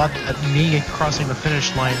I thought that me crossing the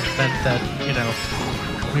finish line meant that, you know,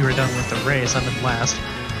 we were done with the race. I'm in last.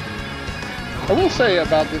 I will say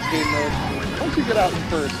about this game though, once you get out in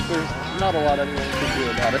first, there's not a lot anyone can do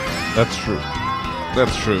about it. That's true.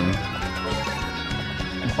 That's true.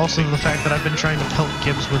 Also, the fact that I've been trying to pelt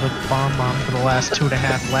Gibbs with a bomb for the last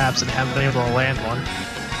 2.5 laps and haven't been able to land one.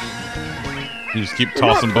 You just keep They're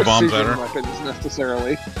tossing not bombs at her. precision weapons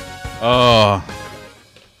necessarily. Oh.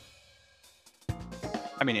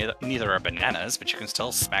 I mean, neither are bananas, but you can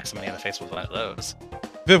still smack somebody in the face with one of those.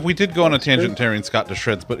 Viv, we did go on a tangent tearing Scott to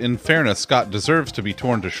shreds, but in fairness, Scott deserves to be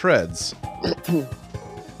torn to shreds.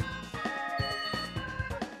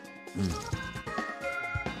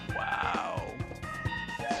 Wow.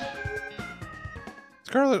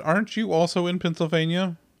 Scarlett, aren't you also in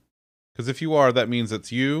Pennsylvania? Because if you are, that means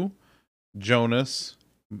it's you, Jonas,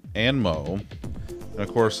 and Mo. And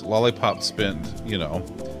of course, Lollipop spent, you know,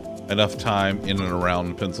 enough time in and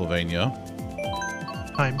around Pennsylvania.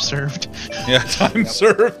 Time served. Yeah, time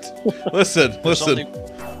served. Listen.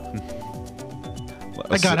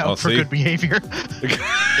 I got out for good behavior.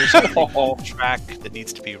 There's only one track that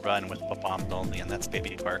needs to be run with a bomb only, and that's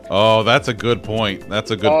Baby Park. Oh, that's a good point.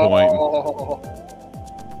 That's a good point. Oh,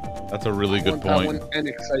 That's a really good that point. one and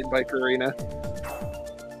Excite Bike Arena.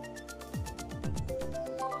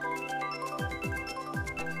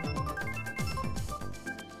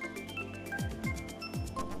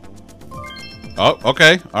 Oh,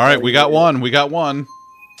 okay. All right, we got one. We got one.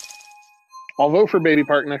 I'll vote for Baby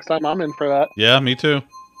Park next time. I'm in for that. Yeah, me too.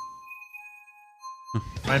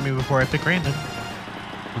 Remind me before I pick random.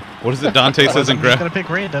 What is it Dante says in I'm just Grandma? gonna pick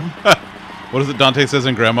random. What is it Dante says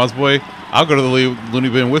in Grandma's Boy? I'll go to the loony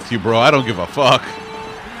bin with you, bro. I don't give a fuck.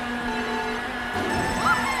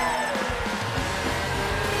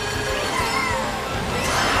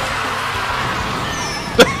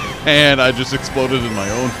 And I just exploded in my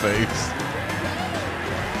own face.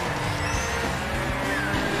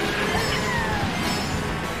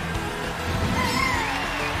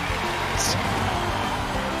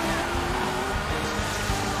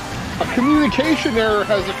 A communication error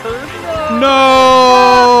has occurred.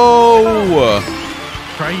 No!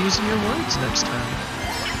 Try using your words next time.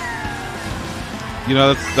 You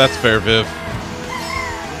know, that's fair, Viv.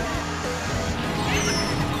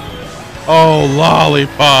 Oh,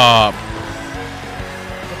 lollipop!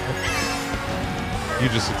 You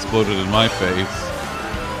just exploded in my face.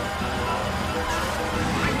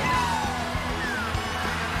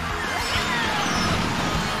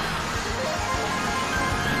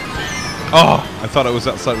 Oh, I thought I was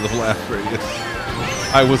outside of the blast radius.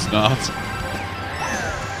 I was not.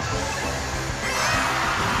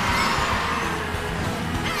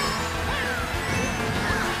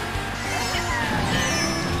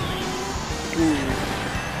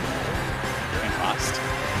 Lost.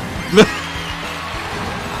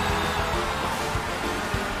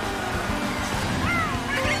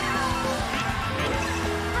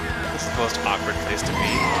 This is the most awkward place to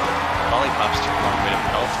be. Lollipop's too far away to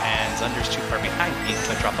melt, and Zunder's too far behind me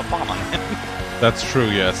to drop a bomb on him. That's true,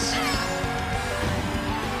 yes.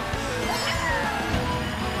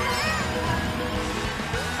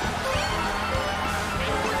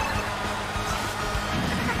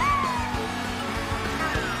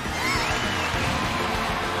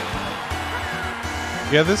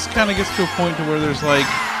 Yeah, this kind of gets to a point to where there's like,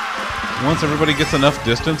 once everybody gets enough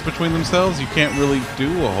distance between themselves, you can't really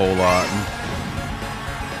do a whole lot. And,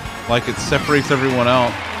 like, it separates everyone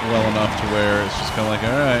out well enough to where it's just kind of like,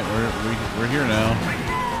 all right, we're here now.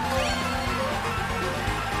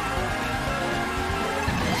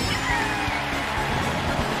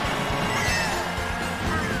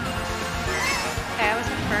 Okay, I was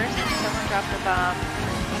in first, and someone dropped a bomb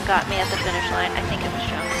and got me at the finish line. I think it was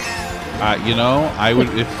Jones. You know, I would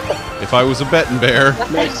if I was a betting bear.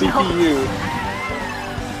 My CPU.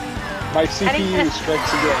 My CPU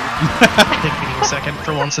strikes again. Taking a second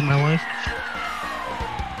for once in my life.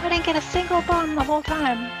 I didn't get a single bomb the whole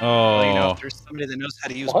time. Oh, Well, you know, if there's somebody that knows how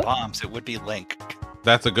to use bombs, it would be Link.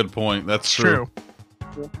 that's a good point. That's true.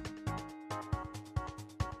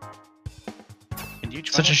 Can you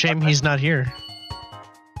join Such a us, shame Buckeye? he's not here.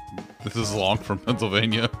 This is long from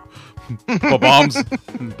Pennsylvania. Babom's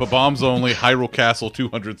only Hyrule Castle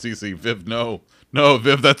 200cc. Viv, no. No,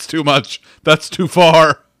 Viv, that's too much. That's too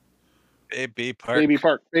far. Baby Park. Baby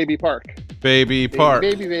Park. Baby Park. Baby Park.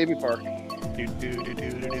 Baby Park.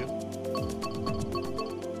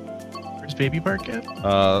 Where's Baby Park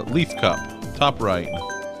at? Leaf Cup. Top right.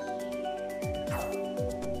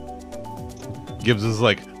 Gibbs is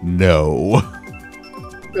like, no.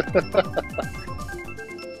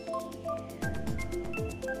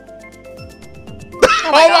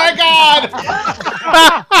 Oh my god!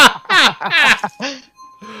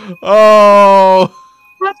 Oh!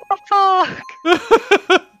 What the fuck?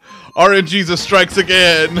 RNGesus strikes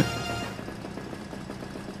again.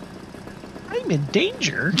 I'm in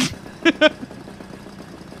danger.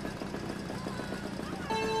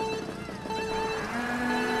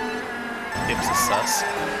 Gibbs is sus.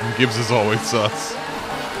 Gibbs is always sus.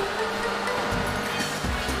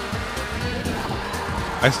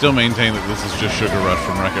 I still maintain that this is just Sugar Rush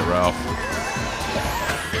from Wreck-It Ralph.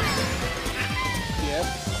 Yeah.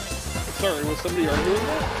 Sorry, was somebody arguing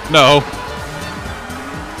that? No.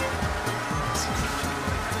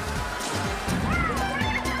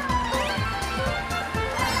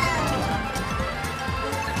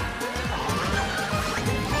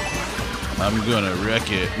 I'm gonna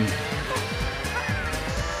wreck it.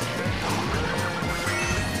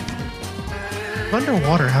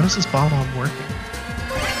 Underwater, how does this bomb work?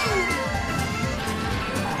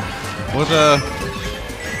 What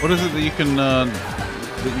is it that you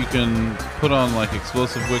can put on like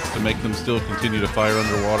explosive wicks to make them still continue to fire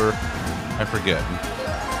underwater? I forget.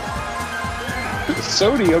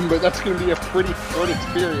 Sodium, but that's going to be a pretty short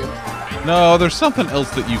experience. No, there's something else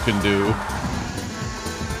that you can do.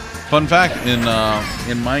 Fun fact, in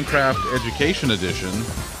Minecraft Education Edition,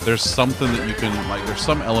 there's something that you can, like, there's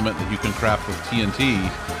some element that you can craft with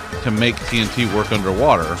TNT to make TNT work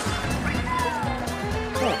underwater.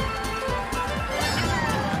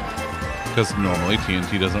 Because normally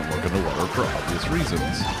TNT doesn't work underwater for obvious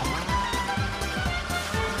reasons.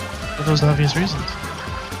 What are those obvious reasons?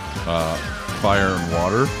 Fire and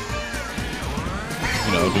water.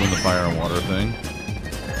 You know, doing the fire and water thing.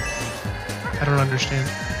 I don't understand.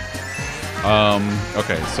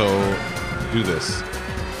 Okay, so do this.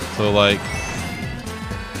 So like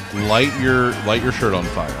light your shirt on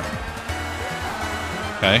fire.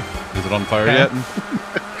 Okay? Is it on fire Okay. yet?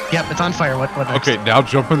 Yep, it's on fire. What next? Okay, now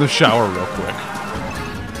jump in the shower real quick.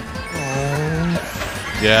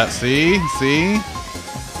 Yeah, see?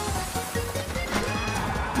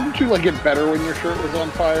 Didn't you like it better when your shirt was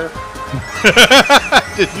on fire?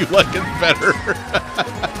 Did you like it better?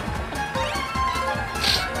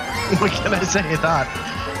 What can I say? I thought.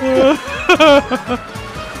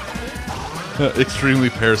 Extremely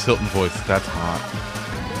Paris Hilton voice. That's hot.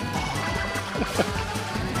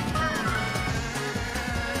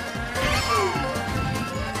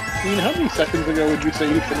 Ian, how many seconds ago would you say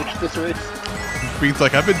you finished this race? Bean's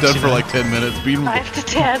like, I've been done for like 10 minutes. Bean 5 to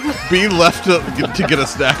 10. Bean left to get a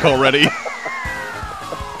snack already.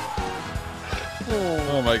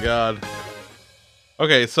 Oh my god.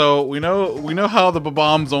 Okay, so we know how the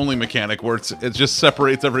bombs only mechanic works. It just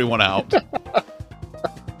separates everyone out.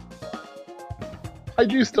 I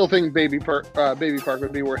do still think Baby Park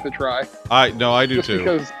would be worth a try. I do Just too.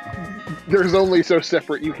 because there's only so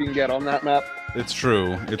separate you can get on that map. It's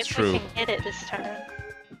true. It's If true. we can get it this time.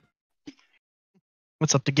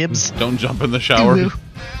 What's up to Gibbs? Don't jump in the shower.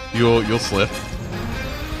 You'll slip.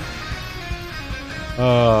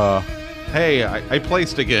 Hey, I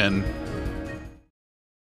placed again.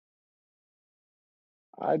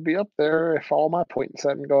 I'd be up there if all my points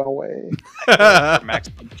hadn't gone away. For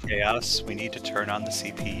maximum chaos, we need to turn on the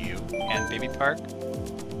CPU and Baby Park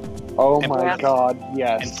Oh And my perhaps- god, and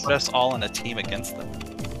yes. put us all in a team against them.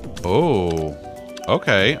 Oh.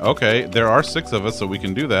 Okay. There are 6 of us, so we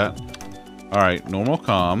can do that. Alright, normal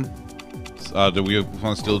comm. Do we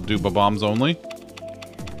want to still do bombs only?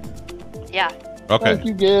 Yeah. Okay. Thank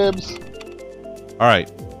you, Gibbs.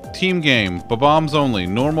 Alright. Team game. Bombs only.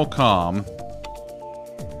 Normal comm.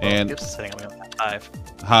 And Gibbs is heading out with 5.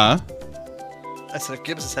 huh? I said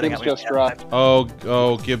Gibbs is heading Gibbs out with just dropped.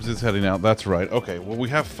 Oh, Gibbs is heading out. That's right. Okay. Well, we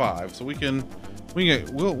have 5, so we'll get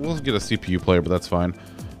a CPU player, but that's fine.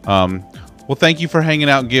 Well, thank you for hanging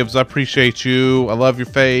out, Gibbs. I appreciate you. I love your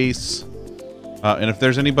face. And if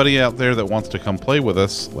there's anybody out there that wants to come play with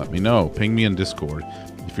us, let me know. Ping me in Discord.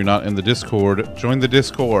 If you're not in the Discord, join the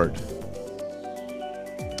Discord.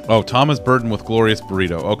 Oh, Tom is burdened with glorious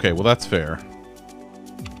burrito. Okay, well that's fair.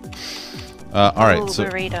 All right, Ooh, so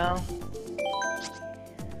burrito.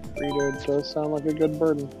 Burrito does sound like a good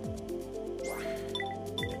burden.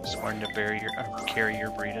 Sworn to carry your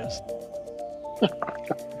burritos.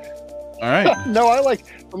 all right, No,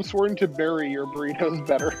 I'm sworn to bury your burritos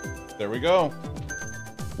better. there we go.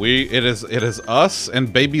 It is us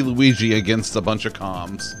and Baby Luigi against a bunch of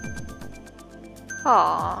comms.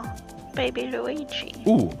 Aw, baby Luigi.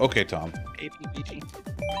 Ooh, okay, Tom. Baby Luigi.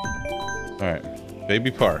 All right,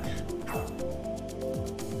 Baby Park.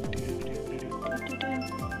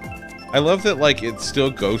 I love that, like, it still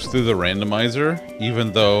goes through the randomizer,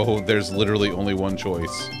 even though there's literally only one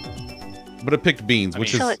choice. But it picked Beans,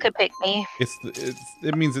 which So is it could pick me.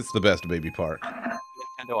 it means it's the best Baby Park.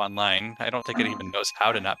 Nintendo Online. I don't think it even knows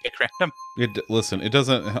how to not pick random. Listen, it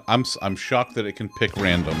doesn't. I'm shocked that it can pick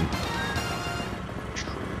random.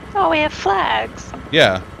 Oh, we have flags.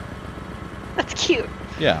 Yeah, That's cute.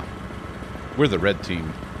 yeah. We're the red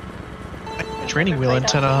team. Training wheel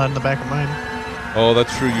antenna on the back of mine. Oh,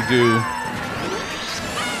 that's true. You do.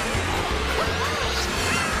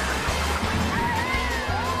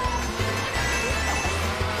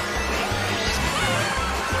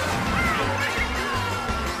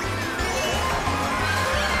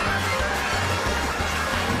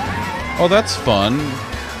 Oh, that's fun.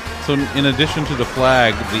 So in addition to the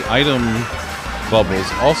flag, the item bubbles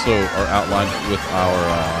also are outlined with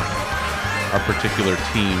our particular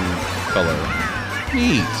team color.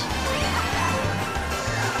 Neat.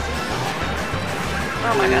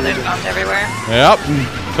 Oh my god, there's bombs everywhere. Yep.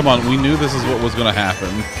 Come on, we knew this is what was going to happen.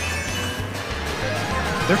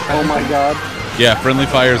 Oh my god. Yeah, friendly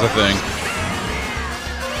fire is a thing.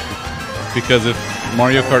 Because if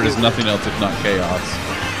Mario Kart is nothing else if not chaos.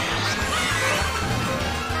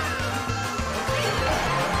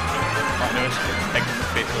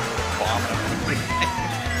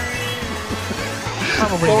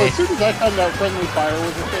 Probably Well, me. as soon as I found out friendly fire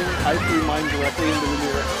was a thing, I threw mine directly into the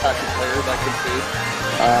nearest patch of players I could see.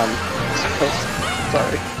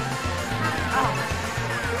 Sorry.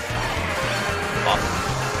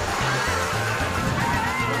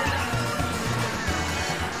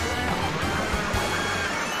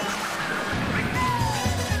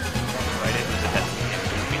 Right into the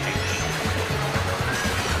head.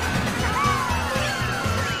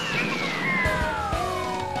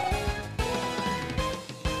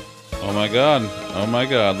 Oh my god. Oh my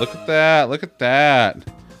god. Look at that. Look at that.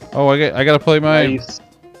 Oh, I got to play my Nice.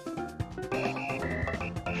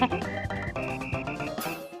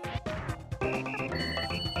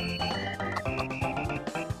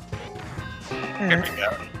 Here we go.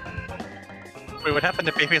 Wait, what happened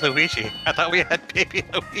to Baby Luigi? I thought we had Baby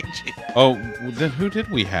Luigi. Oh, then who did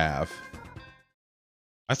we have?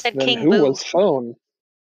 Said Then King who Boo. was phone?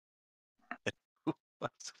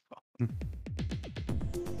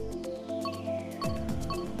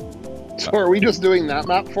 So are we just doing that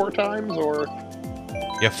map 4 times, or?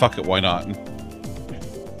 Yeah, fuck it. Why not?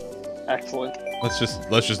 Excellent. Let's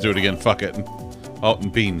just do it again. Fuck it. Oh,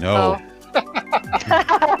 and Bean, no. Oh.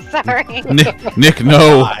 Sorry. Nick,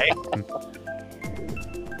 no. Why?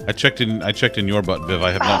 I checked in your butt, Viv.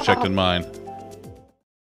 I have not checked in mine.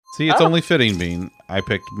 See, it's only fitting, Bean. I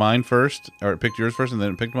picked mine first, or it picked yours first, and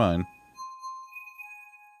then it picked mine.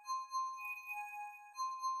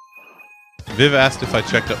 Viv asked if I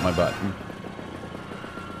checked up my butt.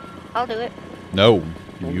 I'll do it. No,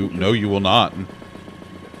 you will not.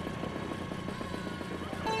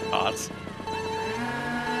 Odds.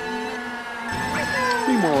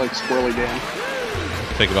 Be more like Squirrely Dan.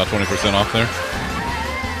 Take about 20% off there.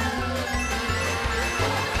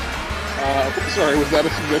 Sorry, was that a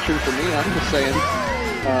suggestion for me? I'm just saying.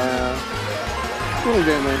 Squirrely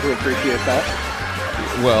Dan learned to appreciate that.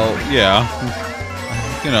 Well, yeah.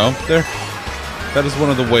 You know, that is one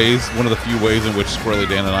of the few ways in which Squirrely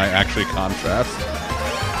Dan and I actually contrast.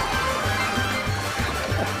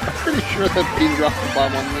 I'm pretty sure that Bean dropped the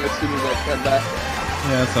bomb on me as soon as I said that.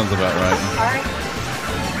 Yeah, that sounds about right. Sorry.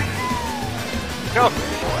 No.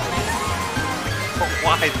 But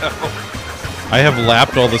why though? I have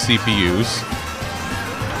lapped all the CPUs.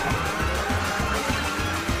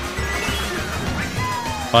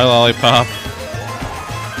 Bye, Lollipop.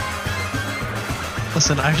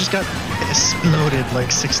 Listen, I just got exploded like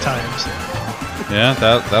 6 times. Yeah,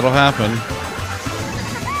 that'll happen.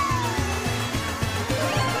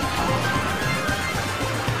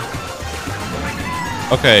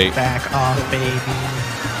 Okay. Back off, baby.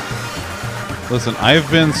 Listen, I've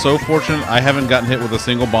been so fortunate I haven't gotten hit with a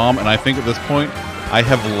single bomb, and I think at this point I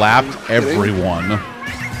have lapped everyone. Well,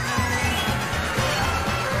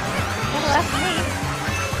 that's me.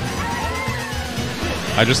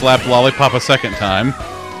 I just lapped Lollipop a second time.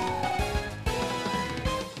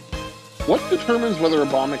 What determines whether a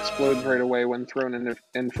bomb explodes right away when thrown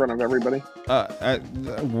in front of everybody?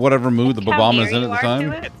 Whatever mood the How bomb near is in you at the are to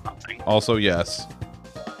time. it? It's something. Also, yes.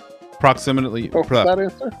 Proximity. Oh, that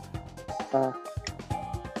answer?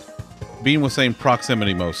 Bean was saying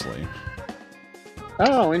proximity mostly.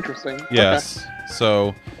 Oh, interesting. Yes. Okay.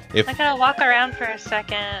 So if I gotta walk around for a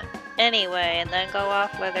second anyway, and then go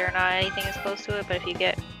off whether or not anything is close to it. But if you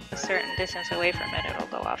get a certain distance away from it, it'll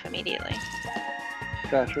go off immediately.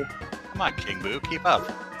 Gotcha. Come on, King Boo, keep up.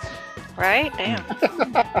 Right? Damn.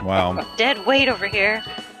 wow. Dead weight over here.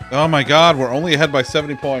 Oh my God, we're only ahead by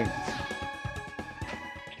 70 points.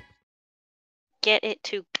 Get it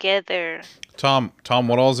together. Tom,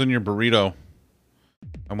 what all's in your burrito?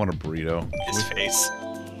 I want a burrito. His face.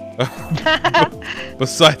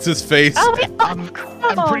 Besides his face. Oh, I'm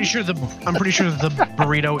pretty sure the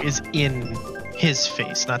burrito is in his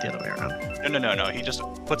face, not the other way around. No. He just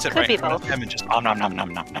puts it Could right be in front of both. him and just nom nom nom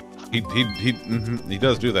nom nom nom. He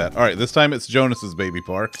does do that. All right, this time it's Jonas's baby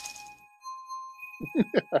park.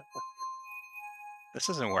 This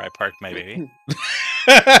isn't where I parked my baby.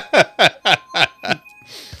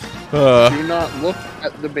 Do not look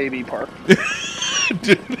at the baby park.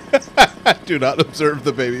 Do not observe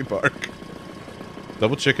the baby park.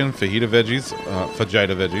 Double chicken, fajita veggies,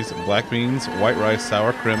 black beans, white rice,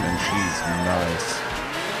 sour cream, and cheese. Nice.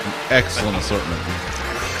 An excellent assortment.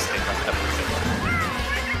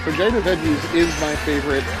 Vegeta Veggies is my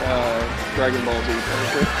favorite Dragon Ball Z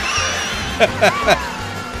character.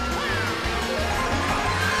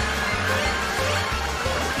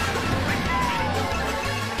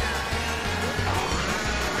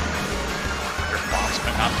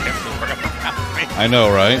 I know,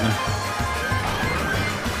 right?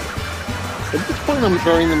 At this point, I'm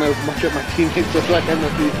throwing them as much at my teammates as I can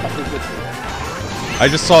at the opposition. I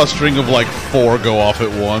just saw a string of like 4 go off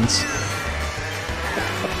at once.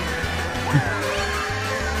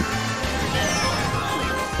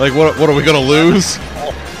 Like, what are we gonna lose? Today's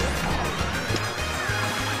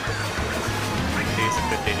a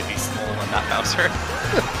good day to be small and not Bowser.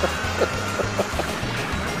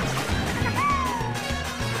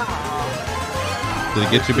 Did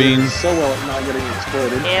he get you, Beans? So well at not getting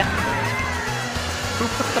exploded. Yeah. Who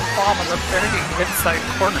put the bomb on the very inside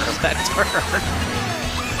corner of that turn?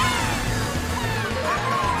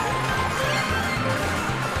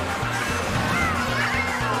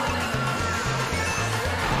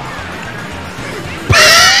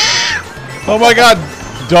 Oh my God!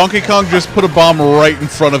 Donkey Kong just put a bomb right in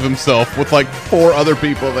front of himself with like 4 other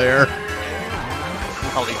people there.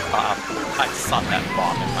 Holy crap. I saw that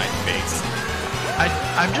bomb in my face.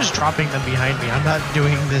 I'm just dropping them behind me. I'm not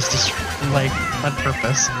doing this just like on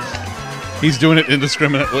purpose. He's doing it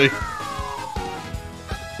indiscriminately.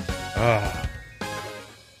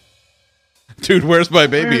 Dude, where's my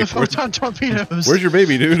Where are baby? the photon torpedoes? Where's your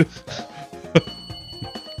baby, dude?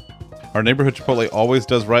 Our neighborhood Chipotle always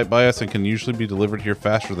does right by us and can usually be delivered here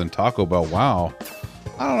faster than Taco Bell. Wow.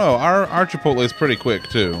 I don't know. Our Chipotle is pretty quick,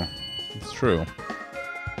 too. It's true.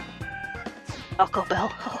 Taco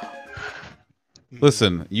Bell.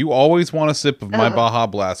 Listen, you always want a sip of my Baja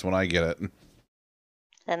Blast when I get it.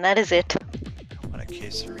 And that is it. I want a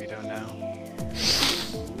quesarito now.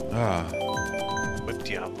 Ah, With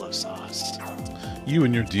Diablo sauce. you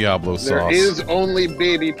and your Diablo There sauce. is only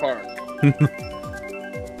Baby Park.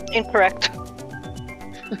 Incorrect.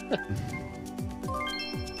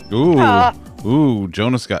 Ooh, Ah. ooh,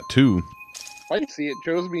 Jonas got 2. Spicy, it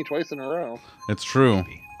chose me twice in a row. It's true.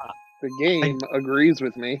 The game agrees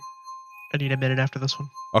with me. I need a minute after this one.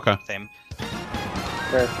 Okay. Same.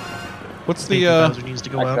 There. What's Baby the, Bowser needs to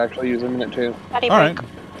go I could out. actually use a minute too. Patty all right. break.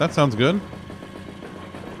 That sounds good.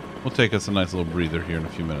 We'll take us a nice little breather here in a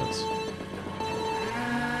few minutes.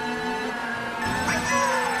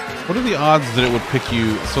 What are the odds that it would pick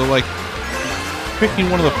you? So, like, picking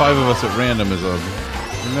one of the 5 of us at random is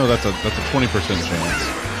that's a 20% chance.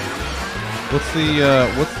 What's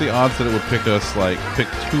the odds that it would pick us, like, pick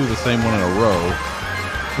 2 of the same one in a row?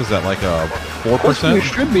 What is that, like a The question you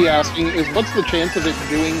 4%? should be asking is what's the chance of it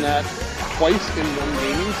doing that twice in one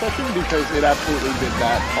gaming session? Because it absolutely did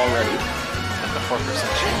that already. The 4%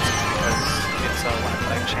 chance because it's a 1 in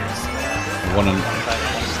 5 chance. 1 in 1 in 5,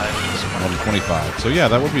 1 in 5, 125. So yeah,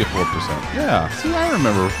 that would be a 4%. Yeah. See, I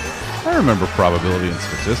remember probability and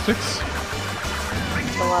statistics.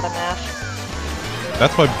 It's a lot of math.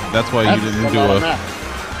 That's why you didn't do lot of a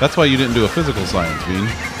math. that's why you didn't do a physical science, Bean.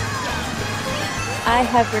 I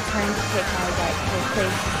have returned to take my rightful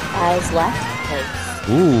place as last place.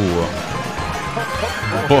 Ooh.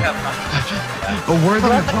 A worthy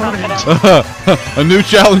opponent. A new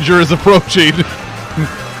challenger is approaching.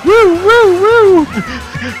 Woo, woo, woo!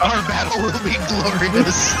 Our battle will be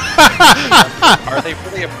glorious. Are they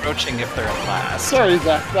really approaching if they're at last? Sorry,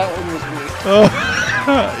 Zach, that one was me. Oh,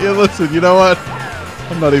 yeah, listen, you know what?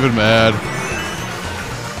 I'm not even mad.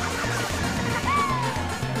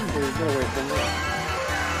 Get away from me.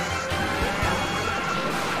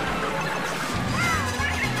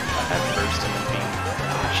 At first and then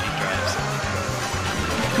being she drives.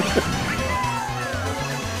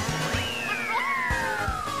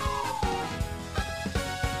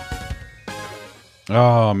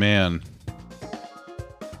 Oh, man.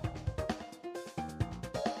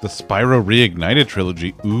 The Spyro Reignited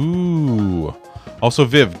trilogy. Ooh. Also,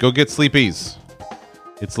 Viv, go get Sleepies.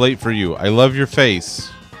 It's late for you. I love your face.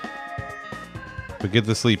 But get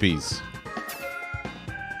the Sleepies.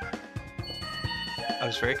 I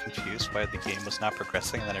was very confused why the game was not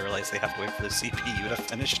progressing, and then I realized they have to wait for the CPU to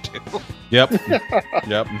finish too. Yep.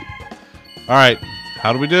 Yep. All right.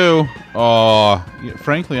 How do we do? Oh,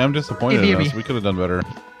 frankly, I'm disappointed in us. We could have done better.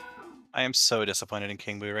 I am so disappointed in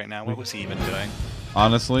King Boo right now. What was he even doing?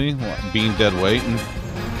 Honestly, being dead weight. And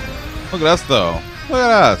look at us, though. Look at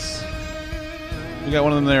us. We got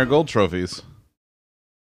one of them there gold trophies.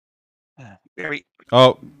 Very.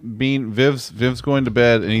 Oh, Bean, Viv's going to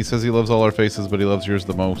bed, and he says he loves all our faces, but he loves yours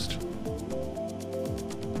the most.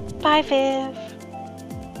 Bye, Viv.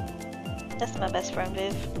 That's my best friend,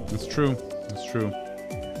 Viv. It's true. It's true.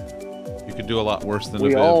 You could do a lot worse than a We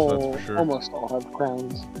Viv, all, that's for sure. almost all have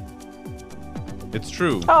crowns. It's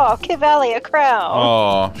true. Oh, Kid Valley, a crown.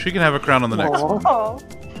 Oh, she can have a crown on the next Aw. one. Oh.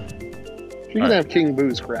 She can Alright. have King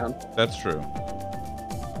Boo's crown. That's true.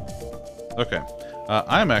 Okay.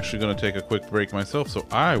 I'm actually going to take a quick break myself, so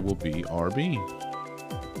I will be RB.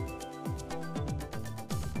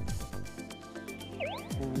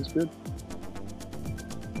 Sounds good.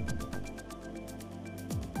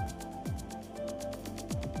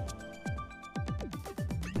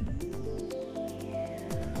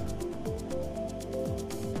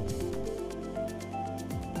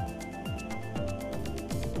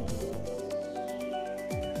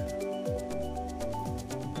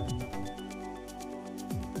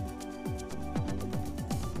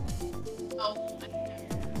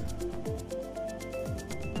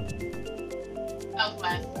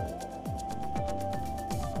 Southwest.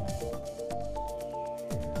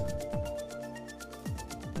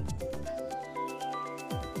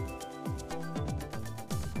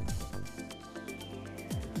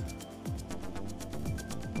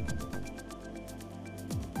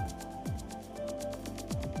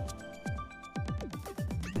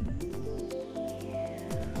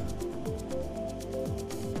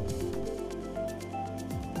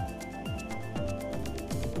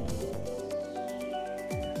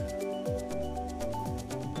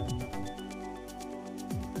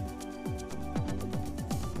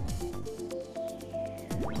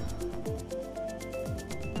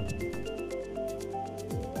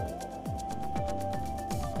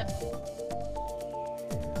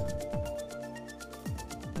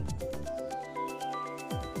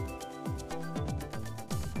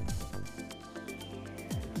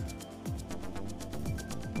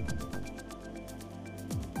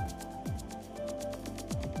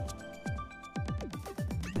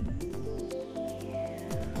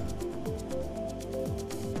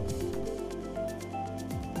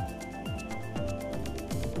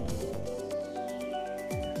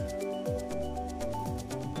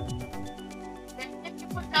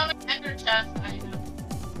 treasure chest item.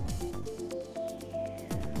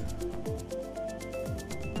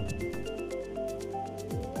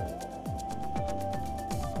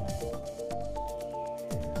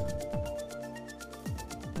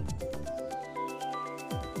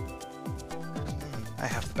 I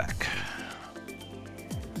have the back.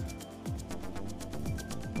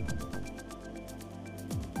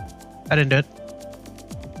 I didn't do it.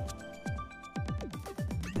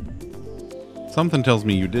 Something tells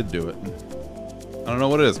me you did do it. I don't know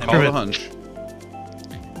what it is. Call it a hunch.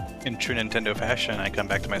 In true Nintendo fashion, I come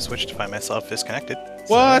back to my Switch to find myself disconnected.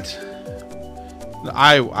 What?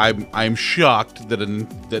 I'm shocked that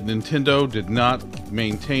that Nintendo did not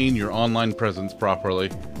maintain your online presence properly.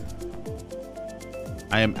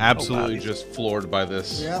 I am absolutely just floored by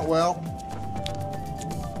this. Yeah, well,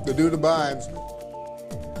 the dude abides.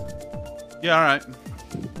 Yeah, all right.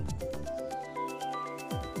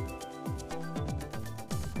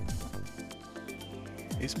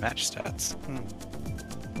 These match stats.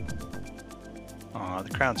 Aw, the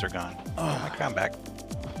crowns are gone. Oh, my crown back.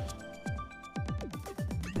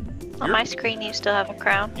 On my screen, you still have a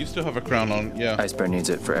crown. You still have a crown on, yeah. Icebear needs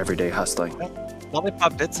it for everyday hustling.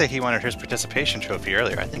 Lollipop did say he wanted his participation trophy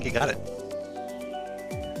earlier. I think he got it.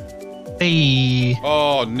 Hey.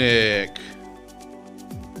 Oh, Nick.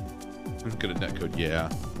 I'm good at netcode. Yeah.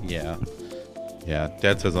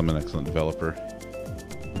 Dad says I'm an excellent developer.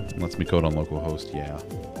 Lets me code on localhost. Yeah.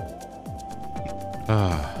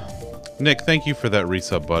 Nick, thank you for that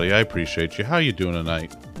resub, buddy. I appreciate you. How you doing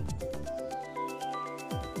tonight?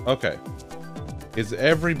 Okay. Is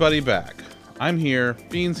everybody back? I'm here.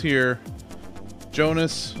 Bean's here.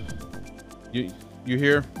 Jonas, you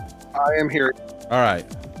here? I am here. All right.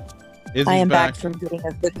 Izzy's I am back from getting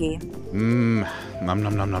a cookie. Nom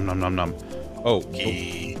nom nom nom nom nom nom. Oh.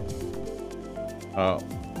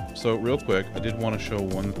 So real quick, I did want to show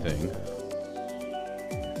one thing.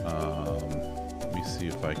 Let me see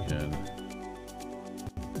if I can.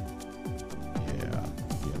 Yeah,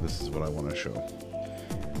 this is what I want to show.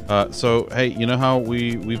 So hey, you know how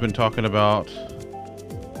we've been talking about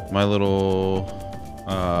my little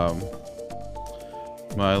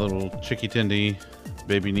Chicky Tindy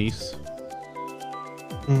baby niece?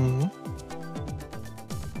 Mm-hmm.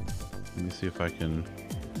 Let me see if I can.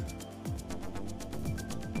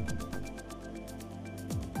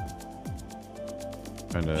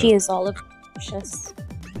 She is all of precious.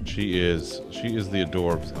 She is the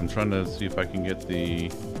adorbs. I'm trying to see if I can get the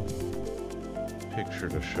picture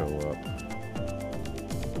to show up.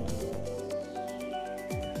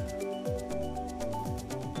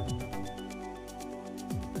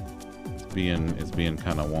 It's being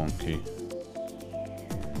kind of wonky.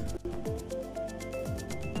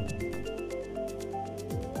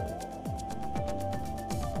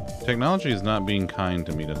 Technology is not being kind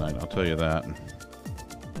to me tonight, I'll tell you that.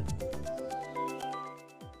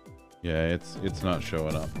 Yeah, it's not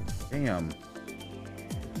showing up. Damn.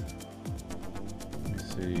 Let me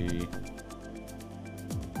see.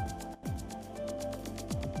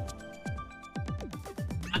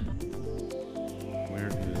 Where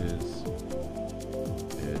is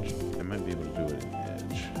Edge? I might be able to do it in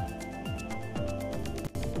Edge.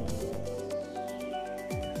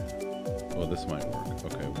 Oh, this might work.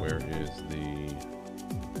 Okay, where is the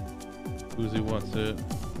Who's What's It?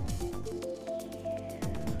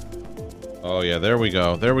 Oh yeah, there we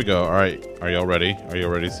go. There we go. All right, are y'all ready? Are y'all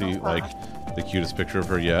ready to see like the cutest picture of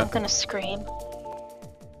her yet? I'm gonna scream.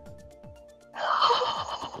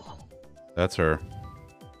 That's her.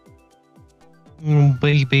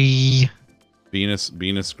 Baby. Venus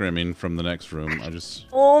screaming from the next room. I just.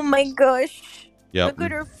 Oh my gosh. Yep. Look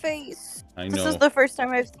at her face. I know. This is the first time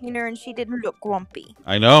I've seen her and she didn't look grumpy.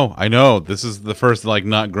 I know. This is the first like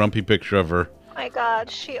not grumpy picture of her. Oh my god,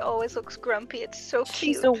 she always looks grumpy. It's so cute.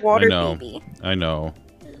 She's a water I know. baby. I know.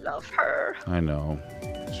 Love her. I know.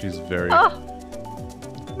 She's very. Oh,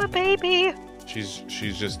 my baby. She's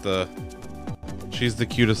just the. She's the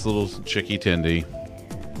cutest little chickie Tindy.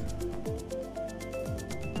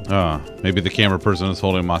 Maybe the camera person is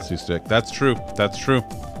holding a Matsu stick. That's true. That's true.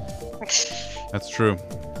 That's true.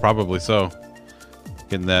 Probably so.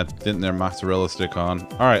 Getting their mozzarella stick on.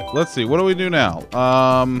 All right, let's see. What do we do now?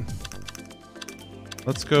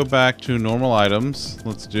 Let's go back to normal items.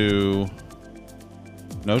 Let's do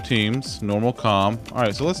no teams, normal comm. All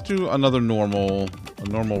right, so let's do a normal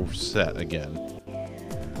set again.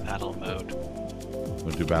 Battle mode.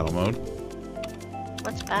 We'll do battle mode.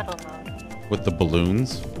 What's battle mode? With the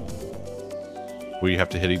balloons, where you have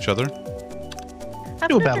to hit each other. I've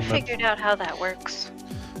never figured out how that works.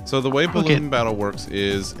 So the way balloon battle works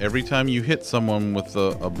is every time you hit someone with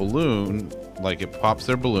a balloon, Like, it pops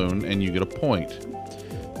their balloon, and you get a point.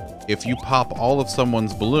 If you pop all of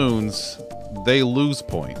someone's balloons, they lose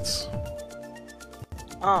points.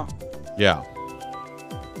 Oh. Yeah.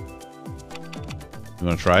 You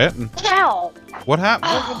want to try it? Ow! What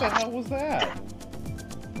happened? What the hell was that?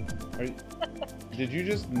 Did you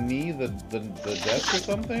just knee the desk or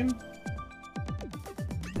something?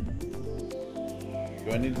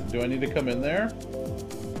 Do I need to come in there?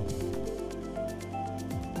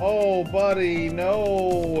 Oh, buddy,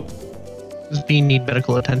 no. Does Bean need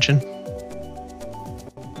medical attention?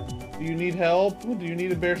 Do you need help? Do you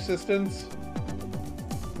need a bear assistance?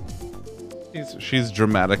 She's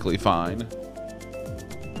dramatically fine.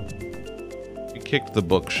 You kicked the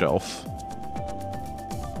bookshelf.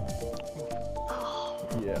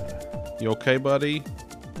 Yeah. You okay, buddy?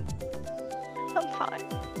 I'm fine.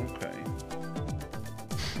 Okay.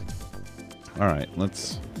 Alright,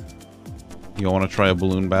 let's... You want to try a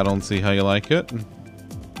balloon battle and see how you like it?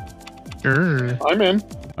 Sure. I'm in.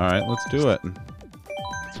 Alright, let's do it.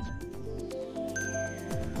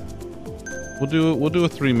 We'll do a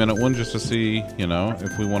 3-minute one just to see, you know,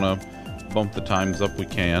 if we want to bump the times up, we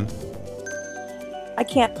can. I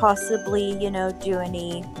can't possibly, you know, do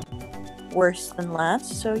any worse than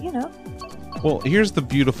less, so, you know. Well, here's the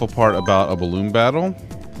beautiful part about a balloon battle.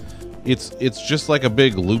 It's just like a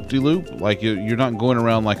big loop-de-loop. Like, you're not going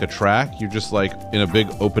around like a track. You're just like in a big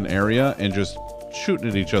open area and just shooting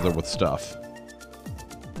at each other with stuff.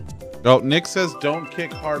 Oh, Nick says don't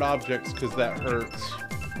kick hard objects because that hurts.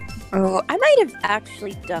 Oh, I might have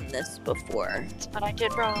actually done this before. That's what I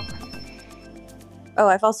did wrong. Oh,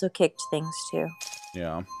 I've also kicked things too.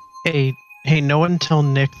 Yeah. Hey, no one tell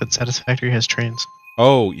Nick that Satisfactory has trains.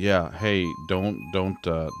 Oh yeah. Hey, don't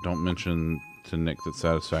mention to Nick that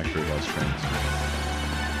Satisfactory has trains.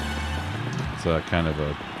 It's kind of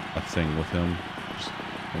a thing with him. Just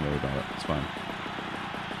don't worry about it. It's fine.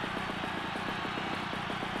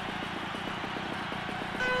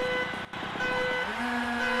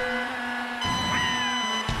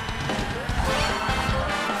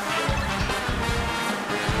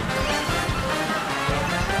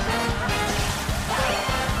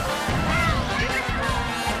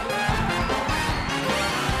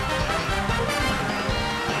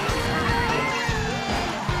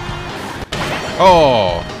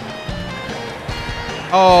 Oh!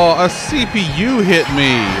 Oh, a CPU hit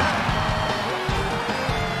me!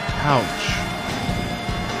 Ouch.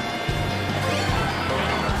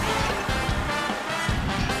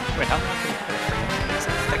 Wait, how long did you put it? Does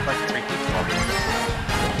it take like 3 people?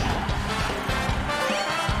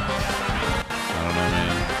 I don't know, man.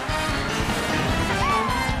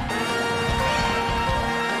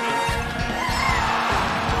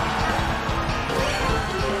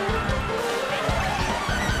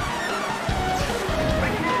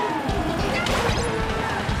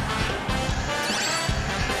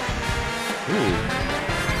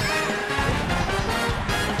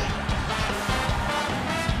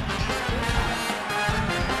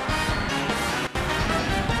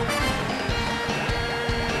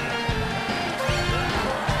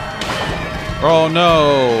 Oh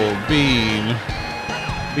no, Bean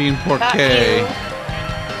Porquet.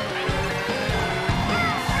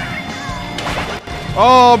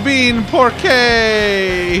 Oh, Bean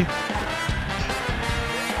Porquet.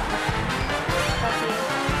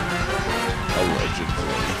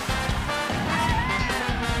 Allegedly.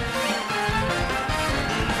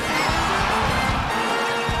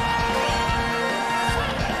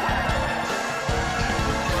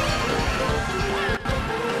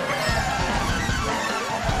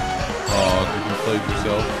 Played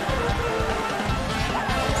yourself.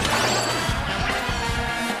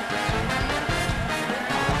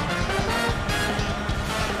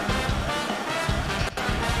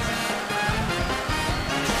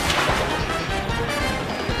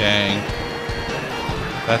 Dang.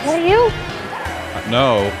 That's... Are you?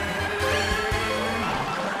 No.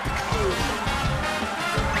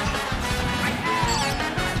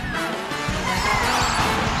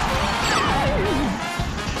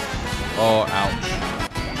 Oh, ouch.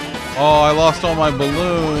 Oh, I lost all my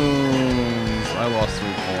balloons. I lost 3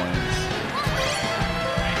 points.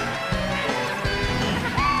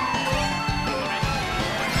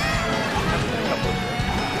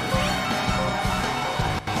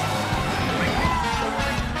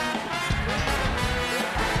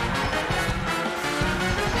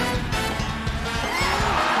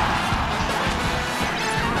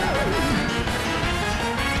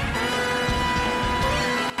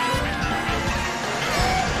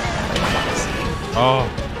 Oh.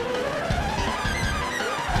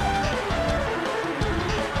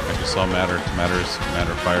 I just saw Matter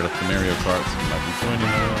fired up the Mario Kart, so he might be joining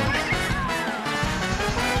us.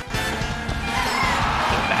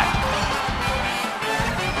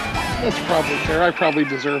 That's probably fair. I probably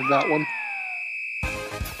deserved that one.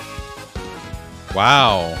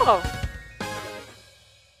 Wow. Oh,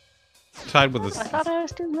 Tied with I this. thought I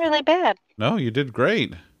was doing really bad. No, you did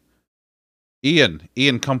great. Ian,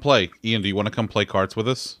 come play. Ian, do you want to come play cards with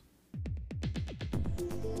us?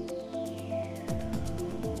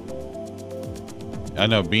 I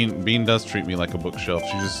know, Bean does treat me like a bookshelf.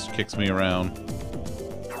 She just kicks me around.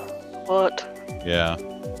 What? Yeah.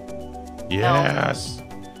 Yes!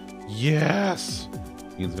 Yes!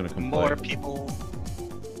 Ian's gonna come More play. people.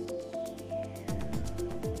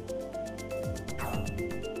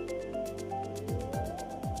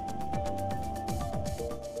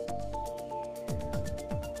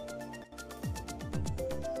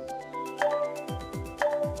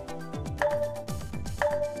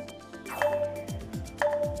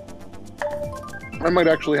 I might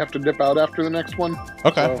actually have to dip out after the next one.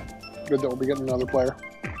 Okay. So good that we'll be getting another player.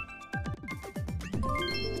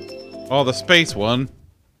 Oh, the space one.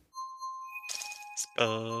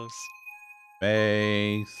 Suppose.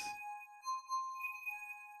 Space.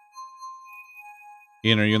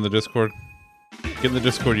 Ian, are you in the Discord? Get in the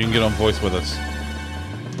Discord, you can get on voice with us.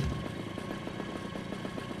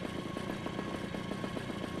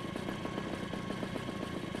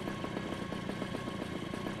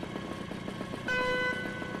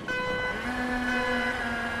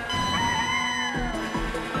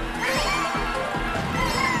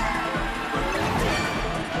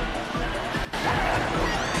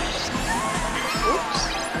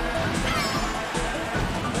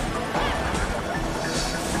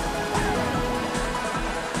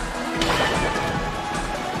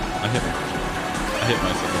 I hit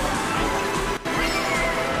myself.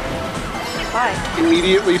 Why?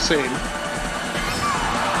 Immediately same.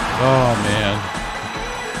 Oh, man.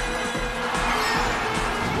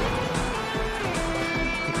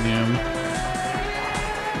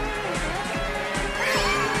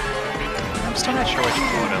 I'm still not sure which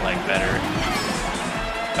mode I like better.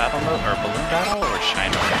 Battle mode or balloon battle or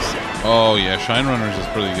shine runners? Oh, yeah, Shine Runners is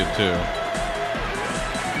pretty good, too.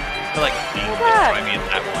 I feel like Bean would enjoy me in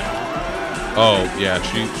that one. Oh, yeah,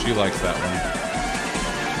 she likes that one.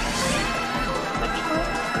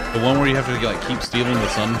 The one where you have to like keep stealing the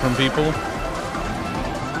sun from people?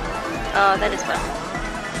 Oh, that is fun.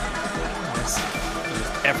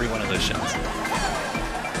 Every one of those shows.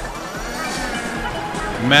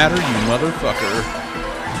 Matter, you motherfucker.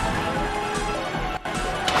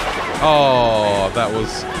 Oh, that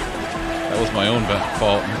was my own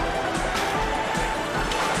fault.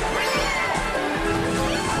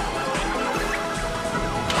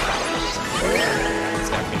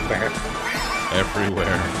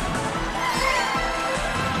 Everywhere.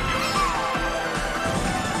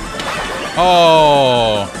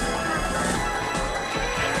 Oh!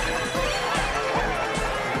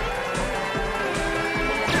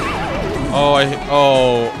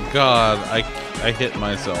 Oh God, I hit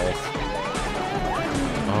myself.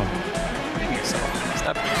 Oh.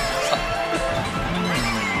 Stop.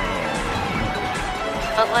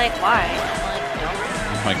 But like, why? Like, no.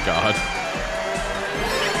 Oh my God.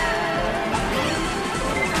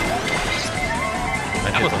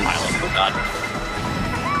 That was a pilot. Oh God.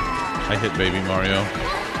 I hit Baby Mario.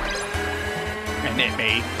 And it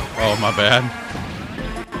me. Oh, my bad.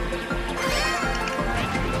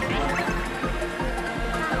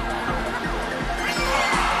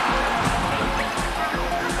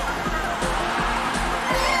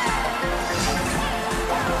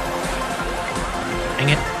 Dang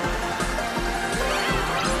it.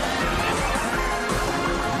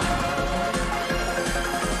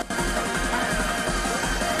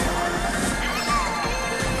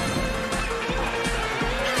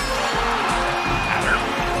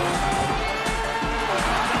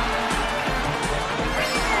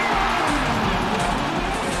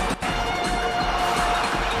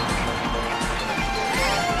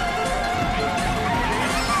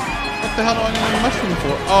 What the hell do I need a mushroom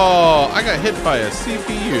for? Oh, I got hit by a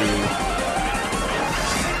CPU.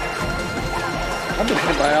 I've been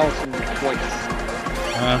hit by Allison twice.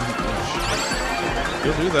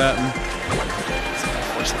 You'll do that.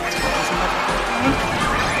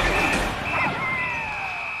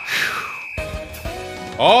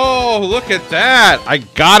 Oh, look at that! I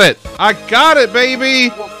got it! I got it,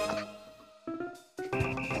 baby!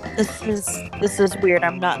 This is weird.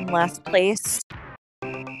 I'm not in last place.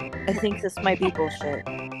 I think this might be bullshit.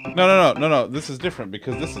 No. This is different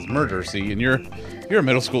because this is murder, see, and you're a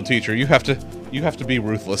middle school teacher. You have to be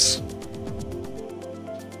ruthless.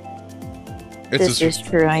 This is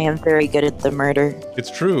true. I am very good at the murder. It's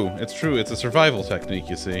true. It's true. It's a survival technique,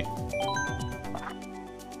 you see.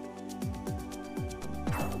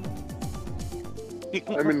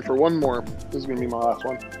 I'm in for one more. This is gonna be my last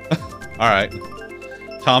one. All right.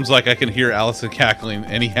 Tom's like, I can hear Allison cackling,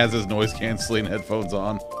 and he has his noise canceling headphones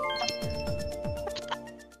on.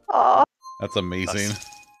 Aw. That's amazing.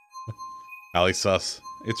 Allie sus.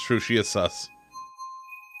 It's true. She is sus.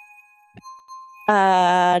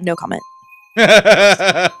 No comment.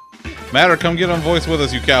 Matter, come get on voice with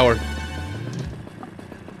us, you coward.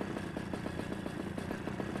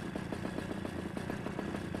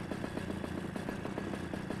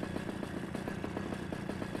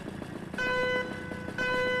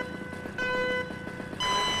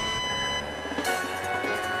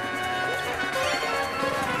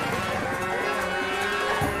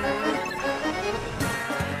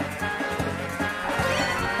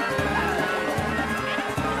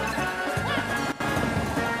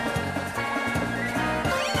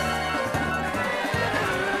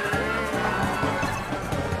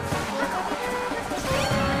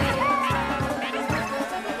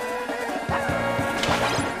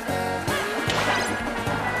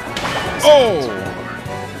 Oh!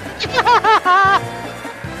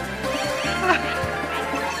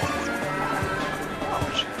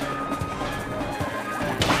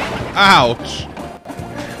 Ouch!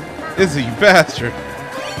 Izzy, you bastard!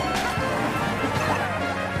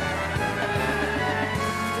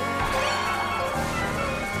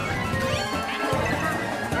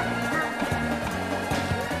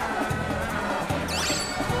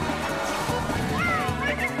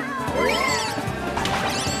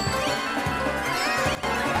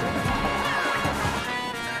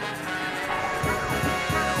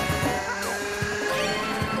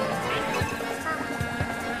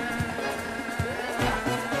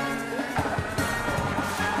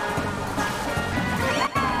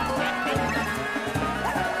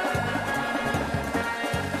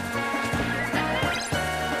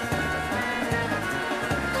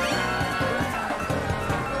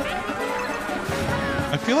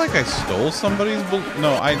 I feel like I stole somebody's balloon.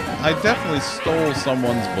 No, I definitely stole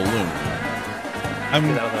someone's balloon. I'm.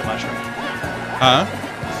 Do that with a mushroom. Huh?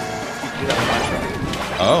 Do that with a mushroom.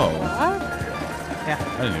 Oh. Yeah.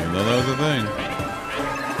 I didn't even know that was a thing.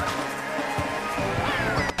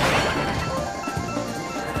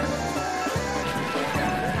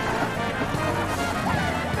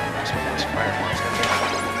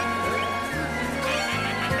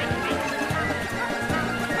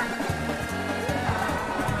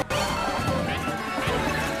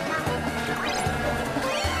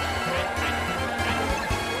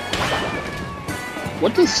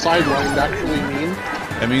 What does sidewind actually mean?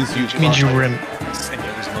 That means you. It means you rim. And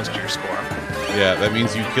you lose most of your score. Yeah, that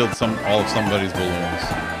means you killed all of somebody's balloons,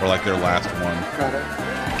 or like their last one. Got it.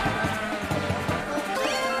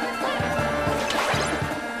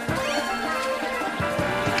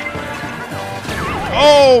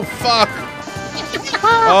 Oh fuck!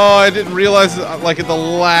 Oh, I didn't realize it, like at the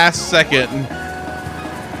last second.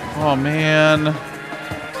 Oh man.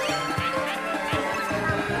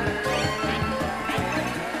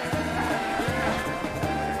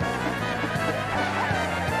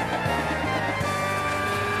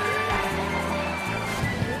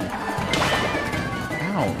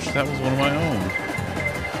 Ouch, that was one of my own.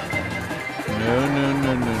 No, no,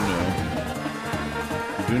 no, no, no.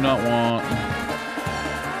 Do not want...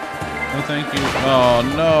 No, thank you. Oh,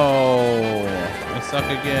 no. I suck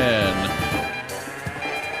again.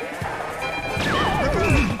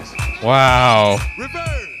 Wow.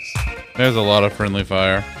 There's a lot of friendly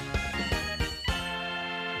fire.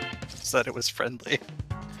 Said it was friendly.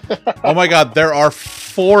 Oh my god, there are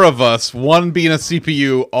 4 of us, one being a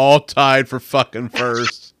CPU, all tied for fucking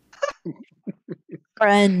first.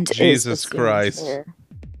 Friend Jesus is Christ. there.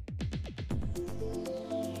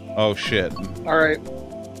 Oh shit. All right.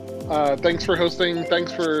 Thanks for hosting.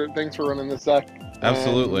 Thanks for running this, Zach.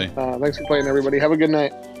 Absolutely. And, thanks for playing, everybody. Have a good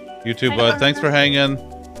night. You too, bud. Thanks for hanging.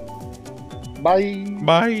 Bye.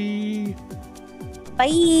 Bye.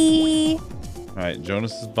 Bye. Alright,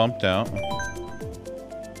 Jonas is bumped out.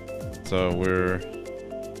 So we're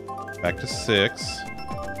back to 6.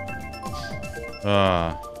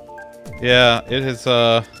 Yeah, it has,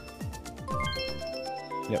 yeah,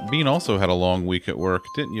 Bean also had a long week at work,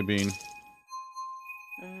 didn't you, Bean?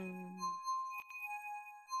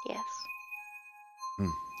 Yes.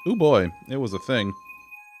 Ooh boy, it was a thing.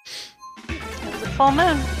 It was a full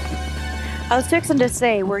moon. I was fixing to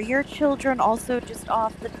say, were your children also just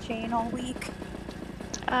off the chain all week?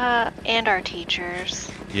 And our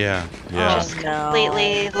teachers. Yeah, yeah. Just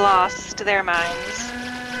completely lost their minds.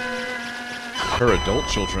 her adult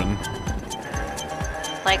children.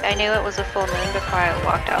 Like, I knew it was a full moon before I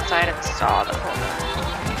walked outside and saw the full moon.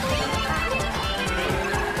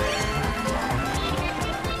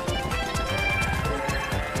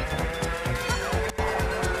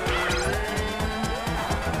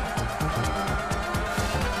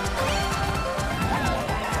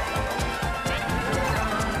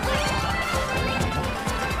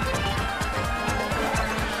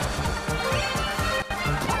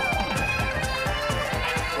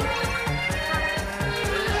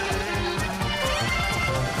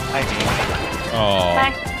 Oh.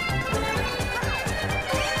 Bye.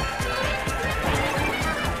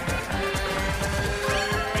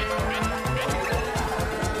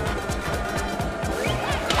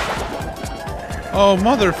 Oh,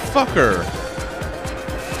 motherfucker.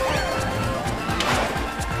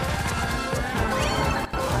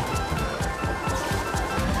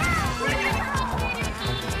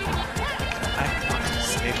 I want to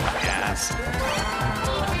save my ass.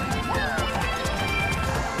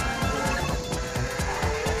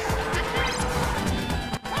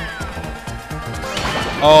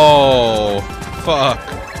 Oh, fuck.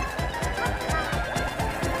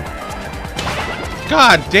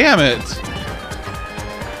 God damn it.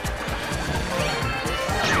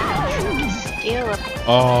 Steal it.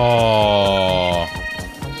 Oh.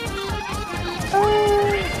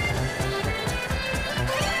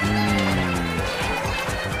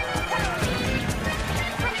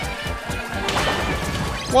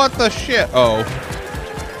 What the shit? Oh.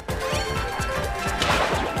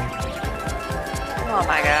 Oh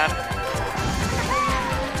my god.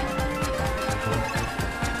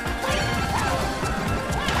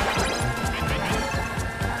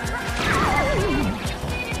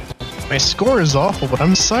 My score is awful, but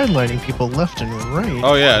I'm sidelining people left and right.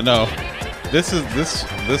 Oh yeah, no. This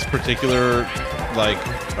particular like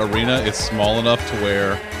arena is small enough to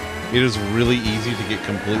where it is really easy to get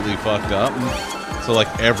completely fucked up. So like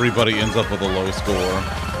everybody ends up with a low score.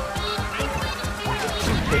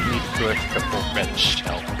 Put me through a triple red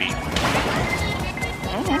shell beat.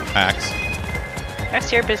 Axe.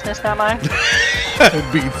 That's your business, not mine.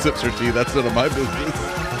 Beat sips her tea, that's none of my business.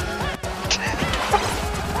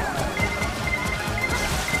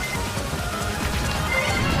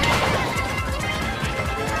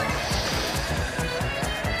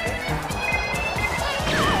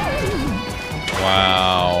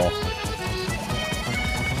 Wow.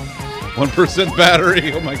 1%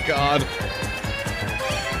 battery, oh my god.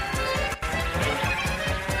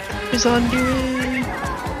 Is on doing.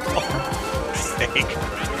 Oh, sake.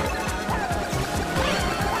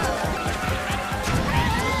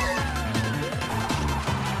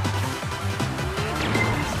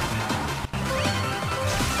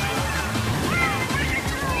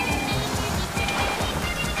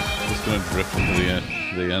 Just gonna drift into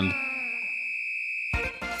the end.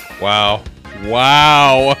 Wow.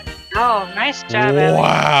 Wow. Oh, nice job, Ellie.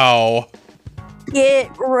 Wow. Get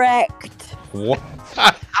wrecked. What?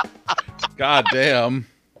 God damn.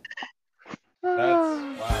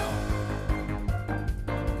 That's wow.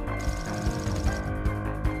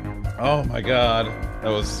 Oh my god. That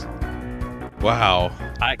was wow.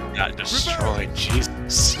 I got destroyed,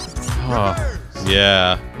 Jesus. Oh,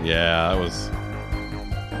 yeah, that was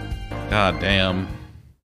god damn.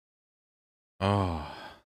 Oh.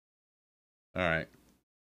 Alright.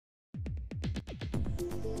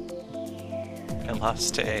 I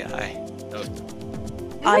lost to AI.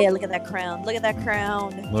 Oh yeah, look at that crown. Look at that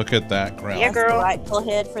crown. Look at that crown. Yeah, girl. Rightful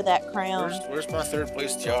head for that crown. Where's my third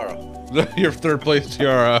place tiara? Your third place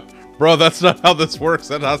tiara. Bro, that's not how this works.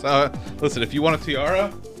 That's how listen, if you want a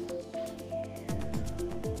tiara,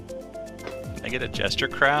 I get a gesture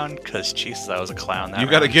crown? Cause Jesus, I was a clown that you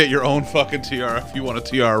gotta round. get your own fucking tiara if you want a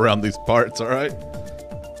tiara around these parts, alright?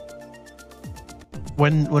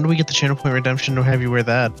 When do we get the channel point redemption to have you wear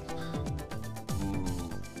that?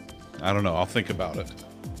 I don't know, I'll think about it.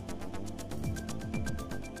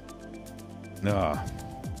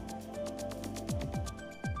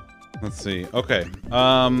 Let's see. Okay.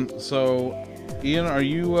 So Ian, are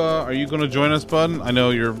you gonna join us, bud? I know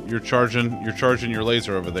you're charging your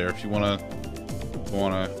laser over there. If you wanna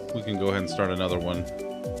we can go ahead and start another one.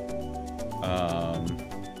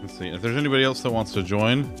 Let's see. If there's anybody else that wants to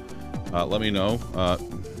join, let me know.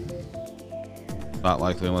 Not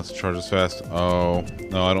likely unless it charges fast. Oh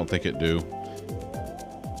no, I don't think it do.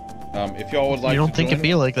 If y'all would like, You don't to think join, it'd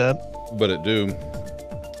be like that? but it do.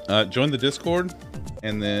 Join the Discord,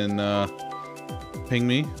 and then ping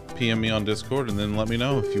me, PM me on Discord, and then let me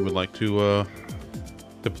know if you would like to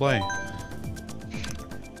play.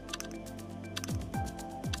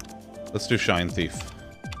 Let's do Shine Thief.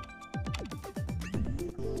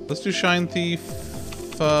 Let's do Shine Thief.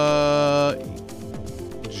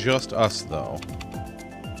 Just us, though.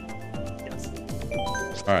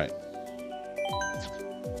 All right.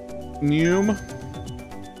 Noom.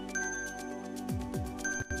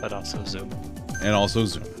 But also Zoom. And also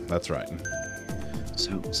Zoom. That's right.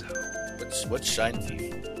 Zoom. What's Shine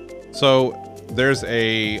Thief? So there's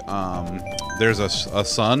a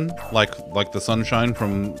sun like the sunshine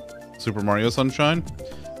from Super Mario Sunshine,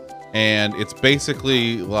 and it's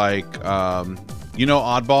basically like you know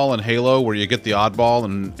Oddball in Halo, where you get the oddball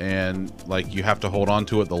and like you have to hold on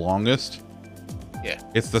to it the longest. Yeah.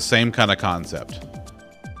 It's the same kind of concept.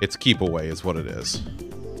 It's keep away is what it is.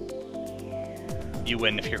 You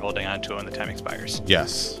win if you're holding on to it when the time expires.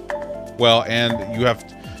 Yes. Well, and you have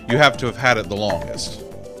to have had it the longest,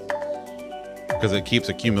 because it keeps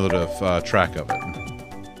a cumulative track of it.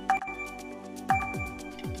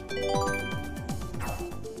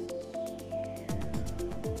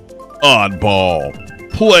 Oddball.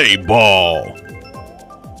 Play ball.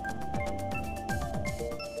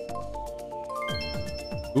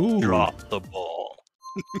 Ooh. Drop the ball.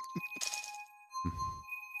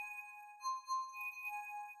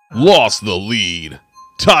 Lost the lead.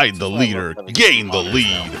 Tied the leader. Gained the lead.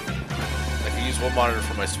 I can use one monitor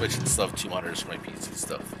for my Switch and still have 2 monitors for my PC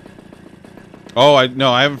stuff. Oh, I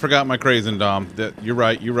haven't forgotten my Crazen Dom. You're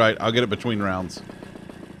right. I'll get it between rounds.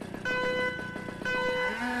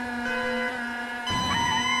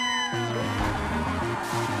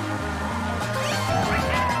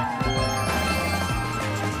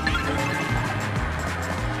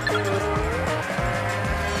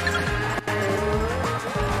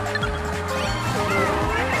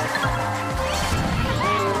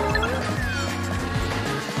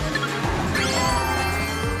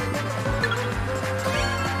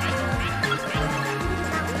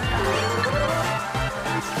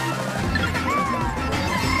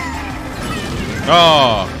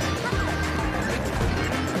 Oh.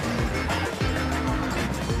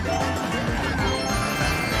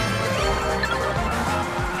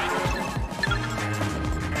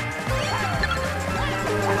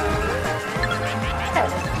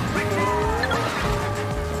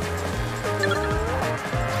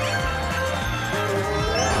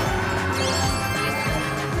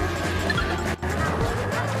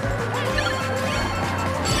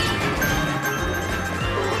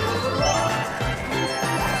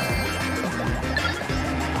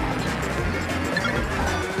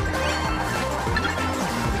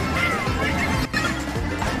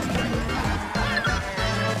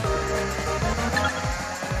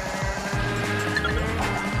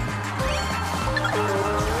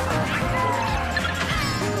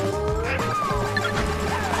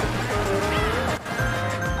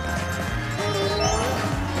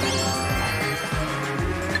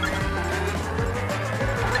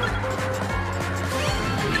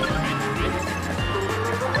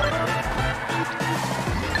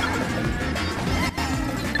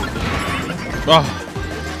 Oh.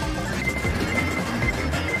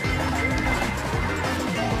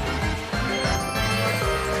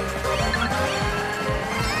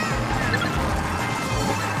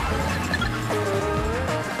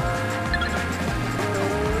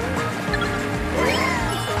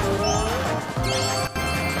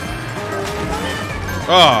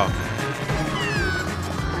 Oh.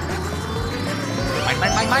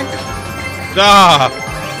 Mine.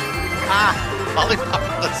 Ah. Lollipop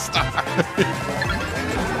of the star.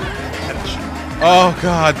 Oh,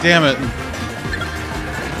 God damn it.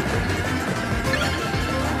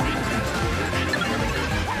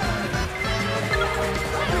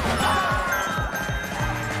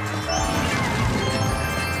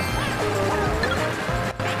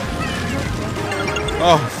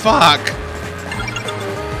 Oh, fuck.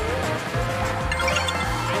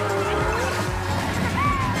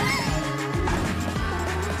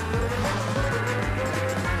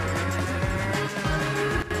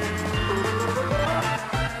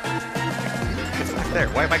 There,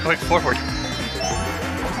 why am I going forward?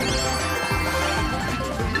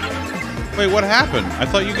 Wait, what happened? I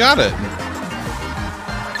thought you got it.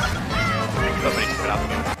 Somebody took it out.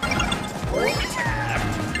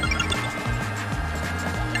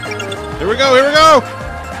 Here we go,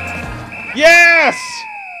 Yes!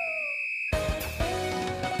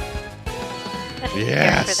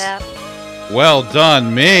 Yes! Well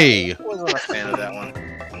done, me! I wasn't a fan of that one.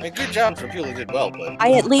 I mean, good job for people who did well, but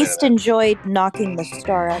I at least enjoyed knocking the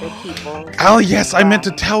star out of people. Oh, yes, I meant to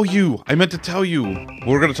tell you.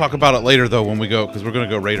 We're going to talk about it later, though, when we go, because we're going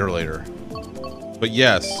to go Raider later. But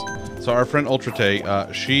yes, so our friend Ultrate,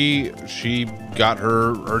 she got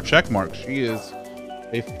her check mark. She is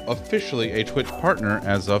officially a Twitch partner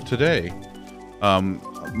as of today.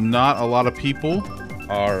 Not a lot of people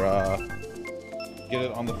are get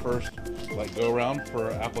it on the first go around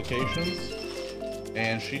for applications,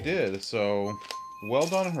 and she did. So well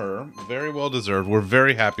done her. Very well deserved. We're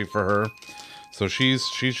very happy for her. So she's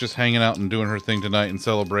just hanging out and doing her thing tonight and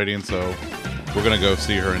celebrating. So we're gonna go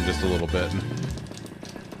see her in just a little bit.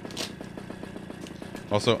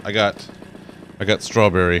 Also, I got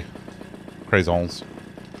strawberry craisons.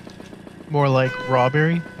 More like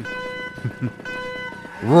rawberry.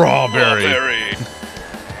 Rawberry. Rawberry.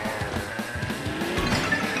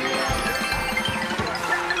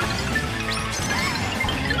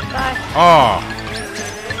 Bye. Ah.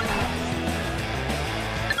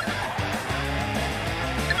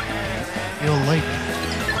 Feel light.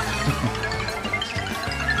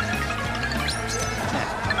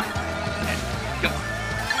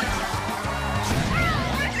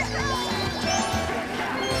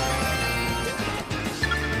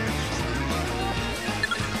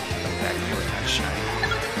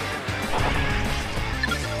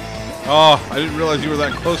 Oh, I didn't realize you were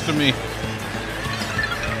that close to me.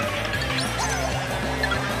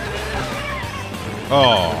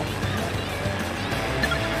 Oh.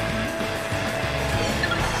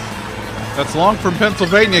 That's Long from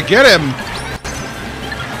Pennsylvania. Get him!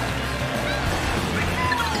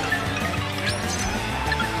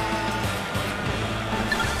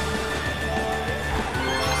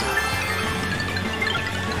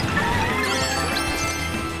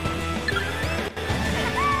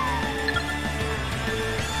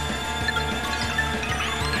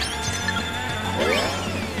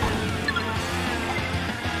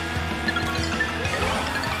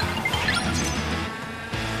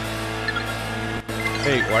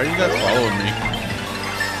 Hey, why are you guys following me?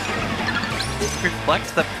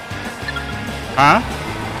 Reflect the... Huh?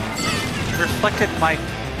 Reflected my...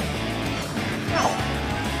 No.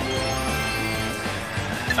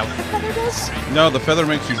 Is that what the feather does? No, the feather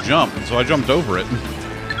makes you jump, and so I jumped over it.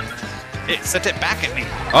 It sent it back at me.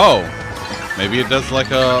 Oh, maybe it does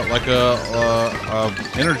like a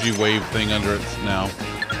energy wave thing under it now.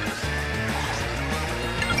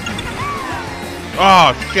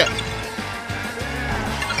 Oh shit!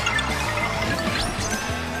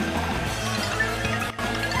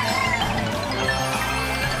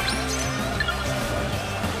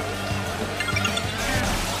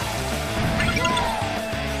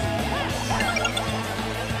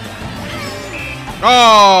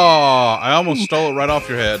 Oh! I almost stole it right off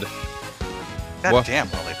your head. God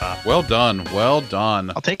damn, Lollipop. Well done. Well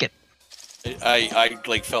done. I'll take it.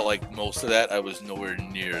 I felt like most of that I was nowhere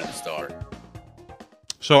near the star.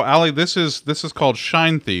 So, Allie, this is called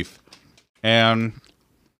Shine Thief, and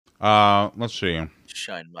let's see.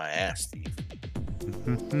 Shine my ass, thief.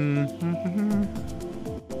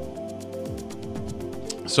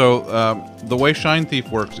 So, the way Shine Thief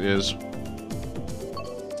works is,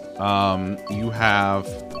 you have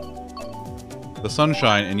the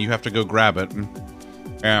sunshine, and you have to go grab it.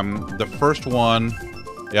 And the first one,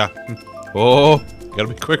 yeah. Oh, gotta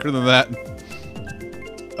be quicker than that.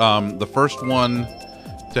 The first one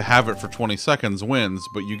to have it for 20 seconds wins,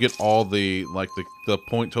 but you get all the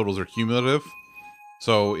point totals are cumulative.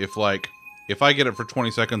 So if I get it for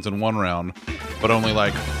 20 seconds in one round, but only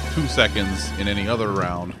 2 seconds in any other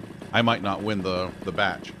round, I might not win the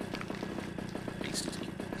batch.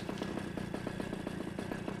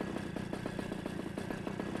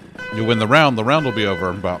 You win the round will be over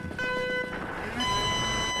in about...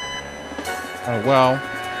 Oh, well.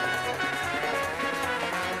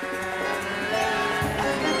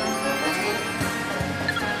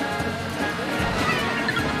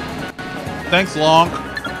 Thanks, Long.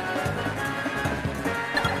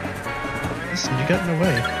 Listen, you got in the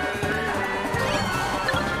way.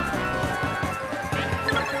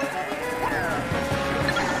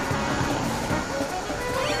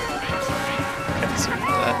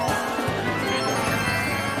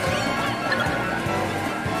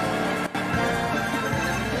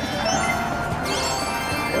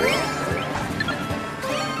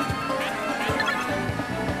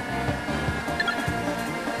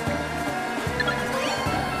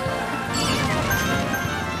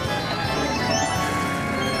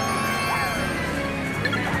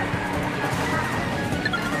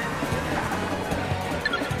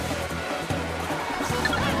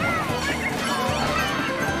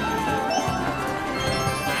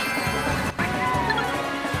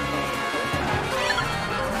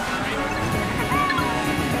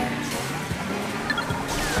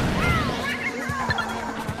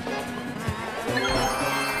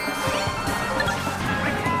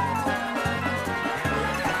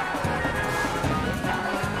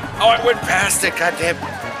 Oh, I went past it, goddamn.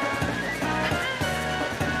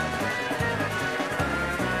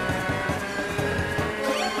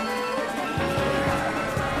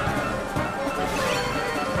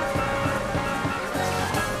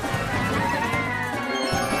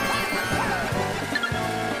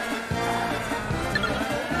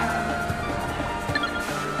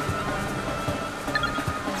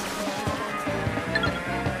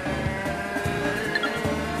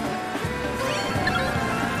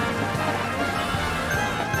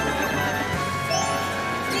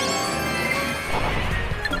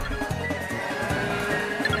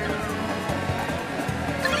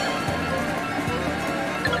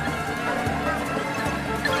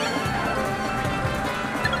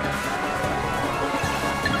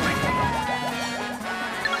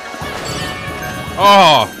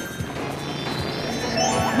 Oh!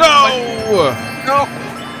 No! No!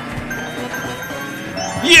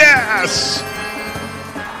 Yes!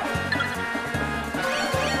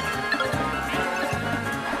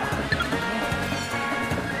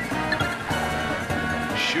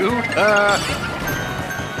 Shoot!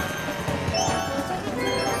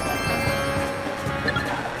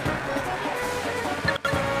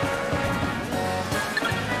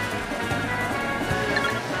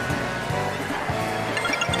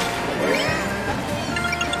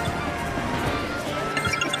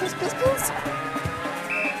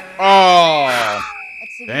 Oh!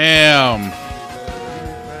 Damn!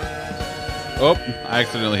 Oh, I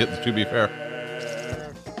accidentally hit the to be fair.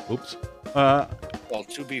 Oops. Well,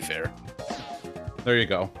 to be fair. There you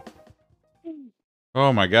go.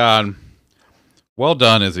 Oh my god. Well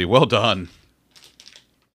done, Izzy. Well done.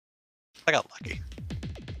 I got lucky.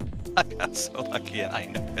 I got so lucky and I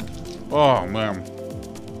know it. Oh man.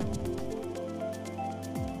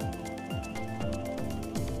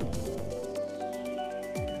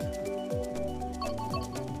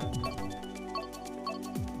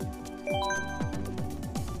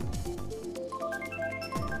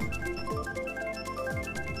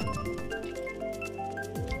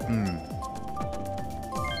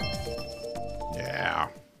 Yeah.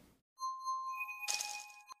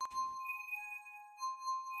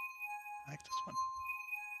 I like this one.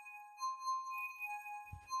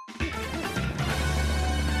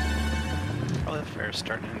 Probably the fairest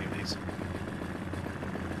start in any of these.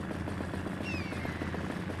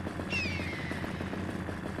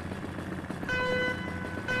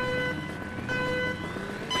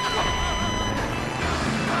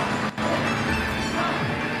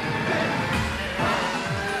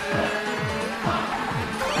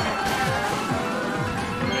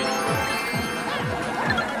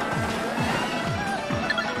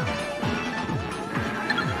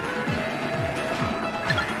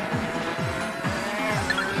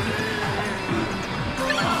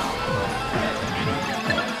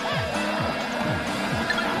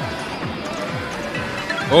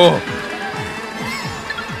 Oh.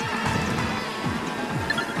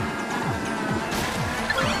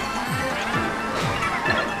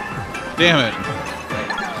 Damn it.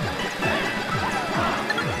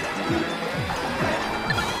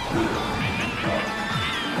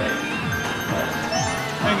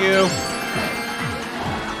 Thank you.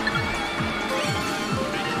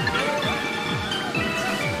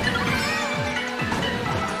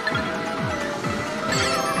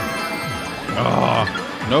 Oh,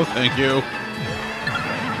 no thank you.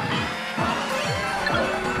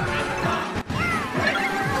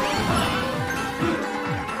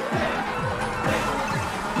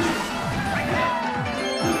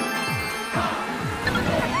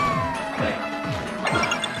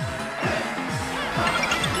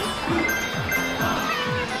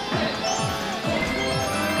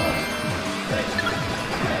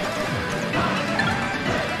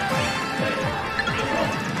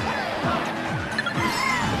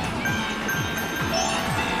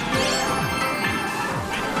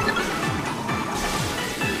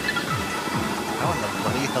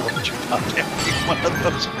 One of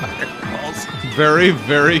those fireballs. Very,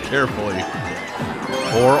 very carefully.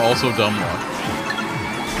 Or also dumb luck.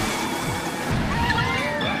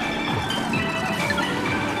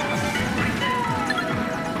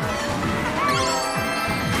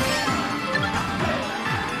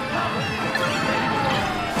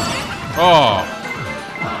 Oh.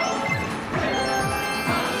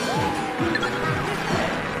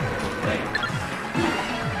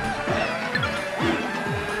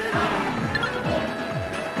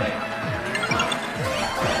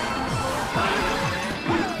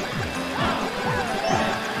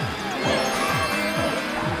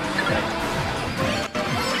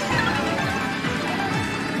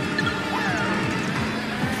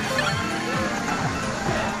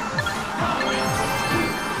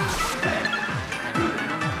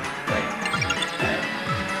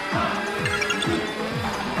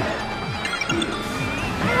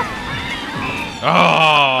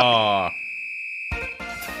 Ah!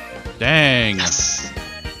 Dang. Yes.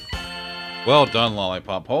 Well done,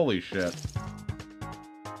 Lollipop. Holy shit.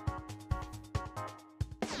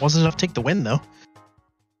 Wasn't enough to take the win, though.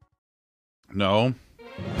 No.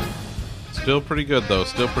 Still pretty good, though.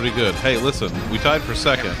 Still pretty good. Hey, listen. We tied for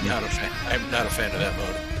second. I'm not a fan of that mode.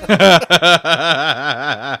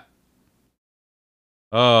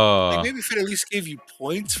 Like maybe if it at least gave you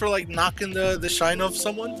points for like knocking the shine off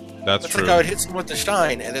someone. That's true. Like I would hit someone with the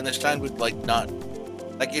shine, and then the shine would like not.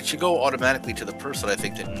 Like it should go automatically to the person I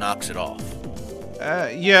think that knocks it off.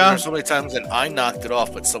 Yeah. There's so many times that I knocked it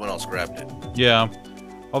off, but someone else grabbed it. Yeah.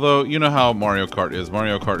 Although, you know how Mario Kart is.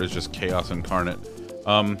 Mario Kart is just chaos incarnate.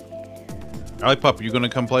 Lollipop, you gonna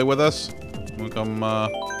come play with us? Wanna come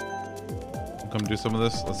do some of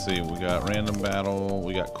this? Let's see. We got random battle.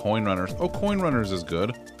 We got coin runners. Oh, coin runners is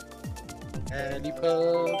good. Andy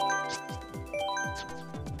Pub.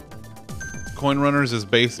 Coin runners is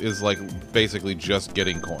basically just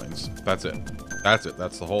getting coins. That's it. That's it.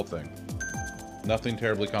 That's the whole thing. Nothing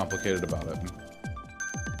terribly complicated about it.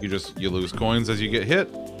 You lose coins as you get hit.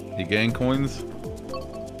 You gain coins.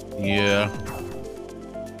 Yeah.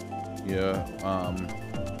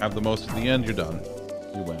 Have the most at the end, you're done.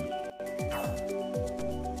 You win.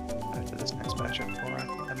 After this next match at 4, I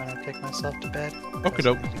think I'm gonna take myself to bed. Okay,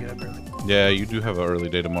 dope. I need to get up early. Yeah, you do have an early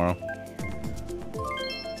day tomorrow.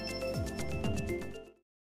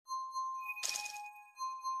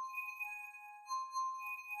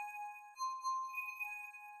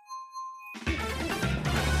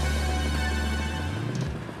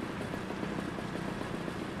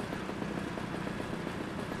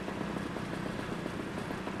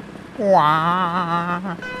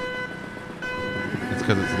 It's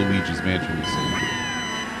because it's Luigi's Mansion, you see.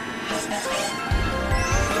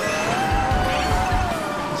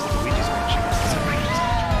 Luigi's Mansion.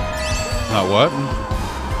 Not what?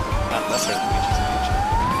 Not lesser than Luigi's Mansion.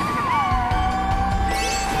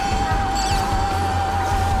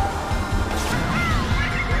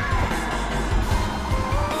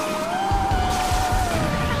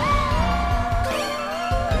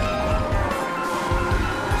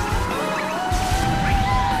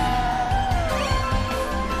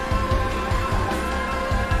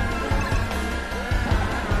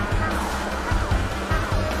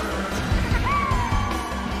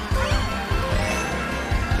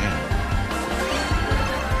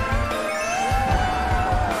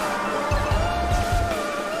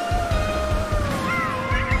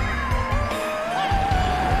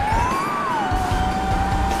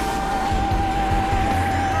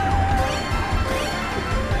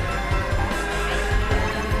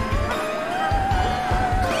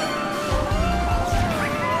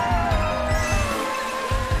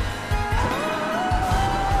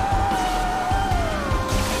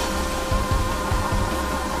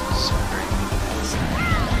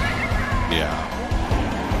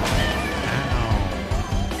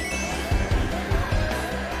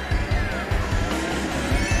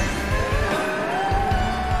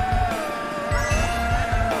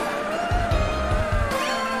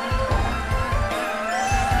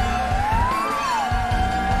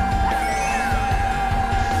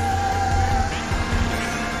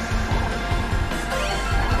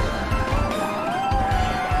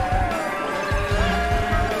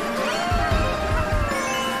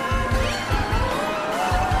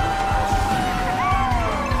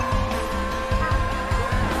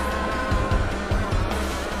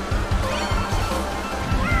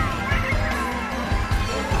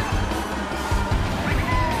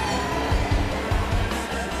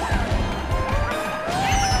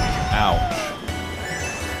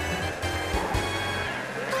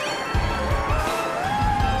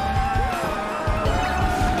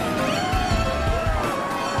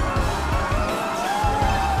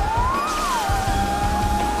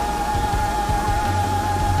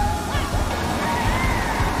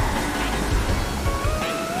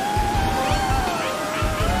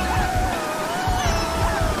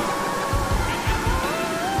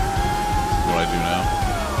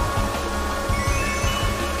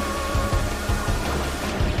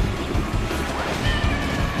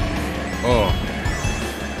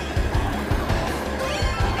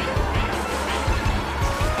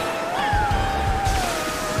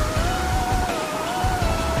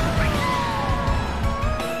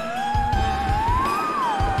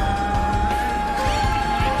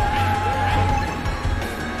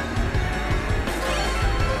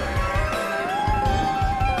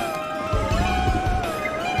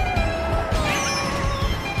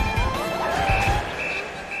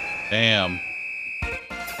 Damn.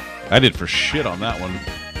 I did for shit on that one.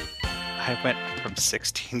 I went from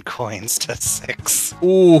 16 coins to 6.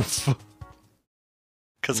 Oof.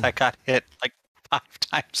 Because I got hit like 5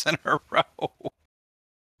 times in a row.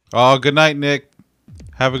 Oh, good night, Nick.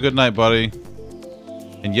 Have a good night, buddy.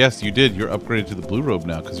 And yes, you did. You're upgraded to the blue robe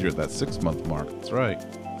now because you're at that 6-month mark. That's right.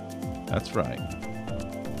 That's right.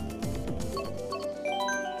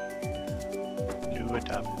 Do a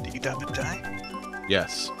dub die?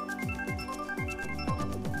 Yes.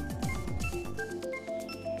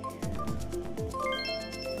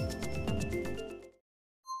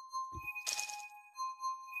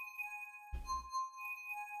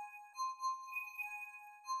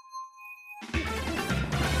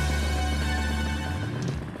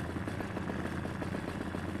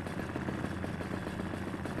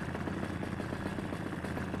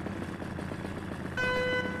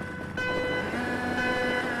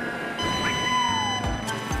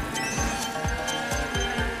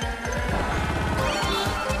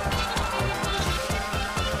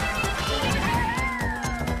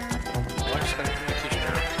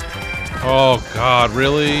 Oh, God,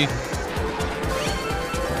 really?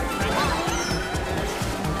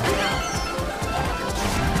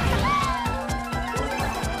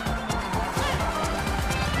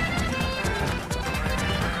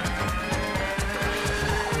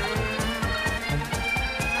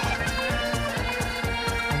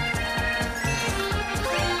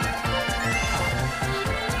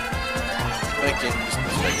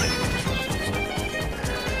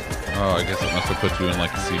 Oh, I guess it must have put you in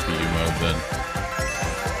like a CPU mode then.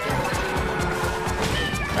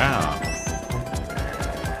 Wow.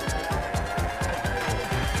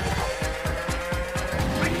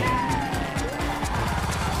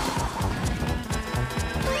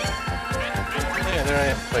 Yeah, there I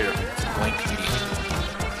am, player. Blank PD.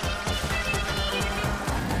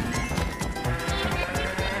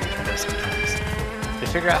 They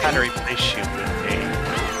figure out how to replace you with a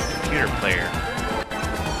computer player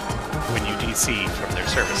when you DC from their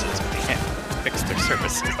services, but they can't fix their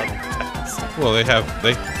services otherwise. Well, they have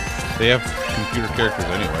computer characters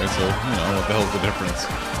anyway, so you know what the hell's the difference?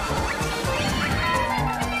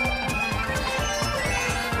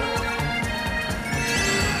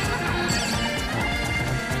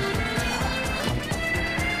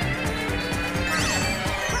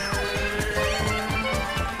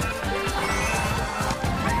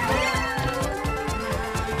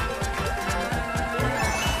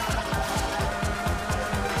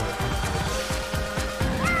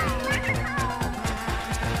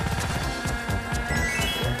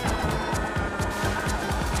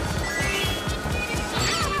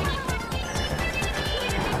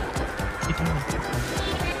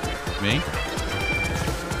 Me?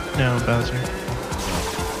 No, Bowser.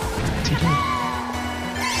 What's he doing?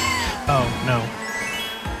 Oh, no.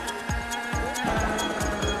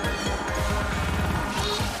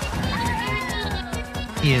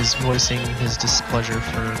 He is voicing his displeasure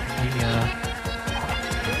for the,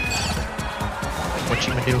 what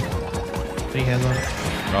you would do. What he has on.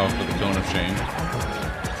 Oh, for the cone of shame.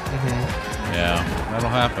 Mm-hmm. Yeah, that'll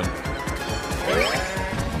happen.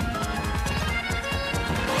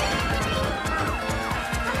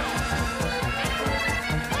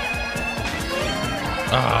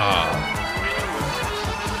 Ah,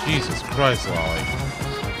 Jesus Christ, Lolly.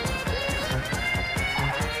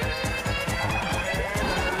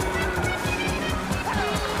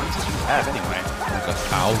 What did you have anyway? Like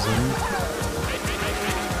 1,000.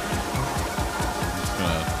 I'm just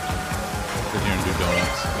gonna sit here and do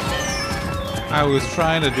donuts. I was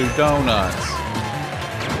trying to do donuts.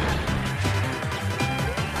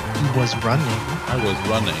 He was running. I was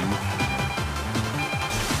running.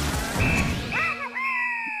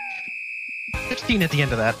 16 at the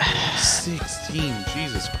end of that. 16,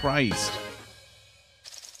 Jesus Christ.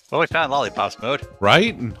 Well, we found Lollipops mode.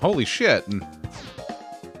 Right? And holy shit. And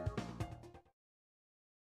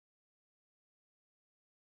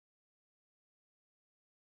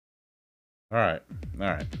Alright.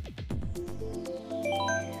 Alright.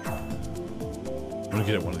 I'm gonna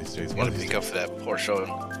get it one of these days. I'm One gonna of these pick up for that poor show.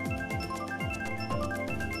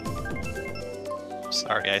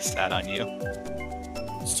 Sorry I sat on you.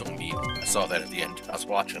 So mean. I saw that at the end. I was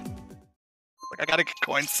watching. Like, I gotta get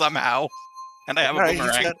coins somehow. And I have a Alright,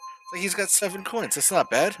 boomerang. he's got 7 coins. That's not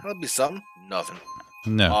bad. That'll be something. Nothing.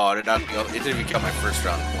 No. Oh, it didn't even count my first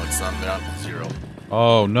round of points. So I'm down to 0.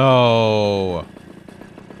 Oh no.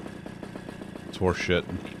 It's horse shit.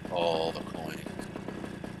 All the coins.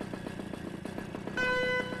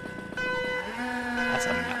 That's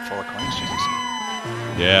a map full of coins, Jesus.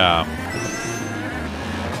 Yeah.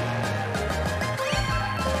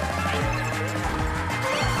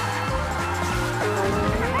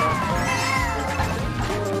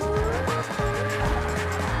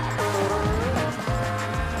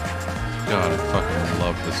 God, I fucking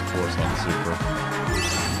love this course on Super.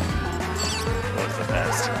 That was the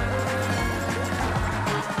best.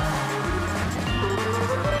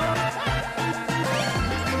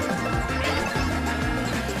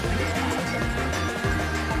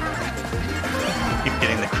 Keep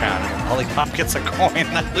getting the crown, and Lollipop gets a coin.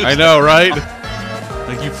 I know, right?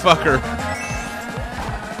 Like, you fucker.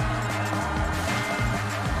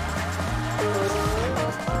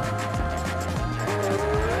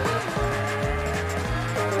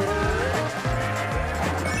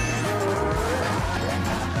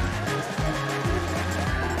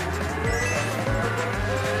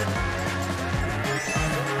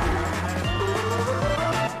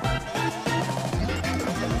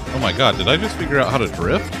 Oh my god, did I just figure out how to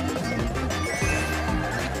drift?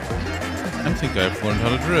 I think I've learned how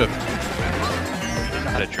to drift.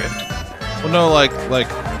 How to drift? Well, no, like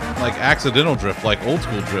accidental drift, like old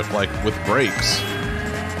school drift, like with brakes.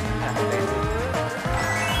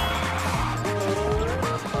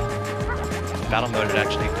 Battle mode, it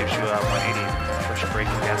actually gives you a 180 push brake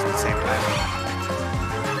and gas at the same time.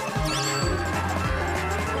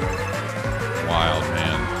 Wild,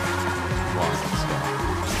 man. Wild stuff.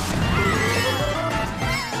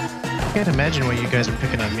 I can't imagine why you guys are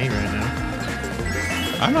picking on me right now.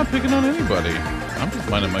 I'm not picking on anybody. I'm just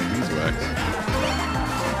minding my beeswax.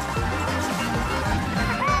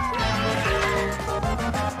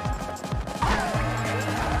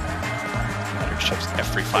 Matter shoves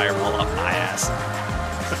every fireball up my ass.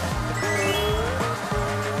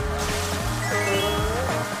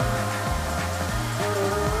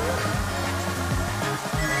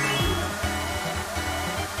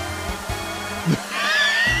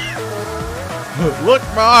 Look,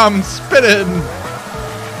 Mom, spinning!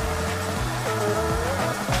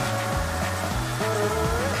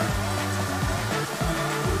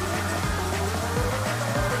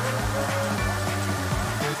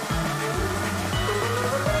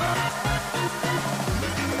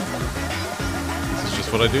 This is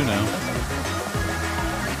just what I do now.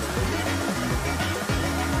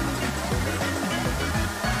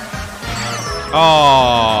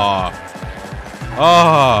 Ah!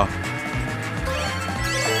 Ah!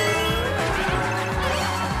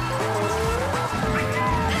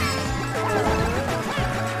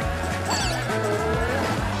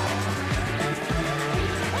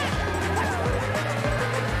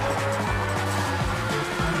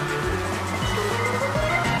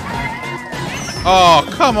 Oh,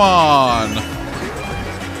 come on!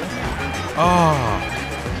 Oh.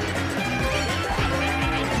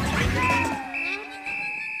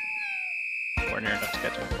 We're near enough to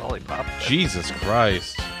get to a Lollipop. But Jesus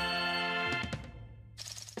Christ.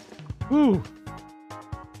 Whew.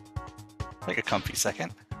 like a comfy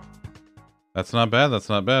second. That's not bad, that's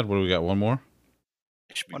not bad. What do we got? One more?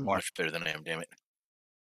 It should be One more. much better than I am, damn it.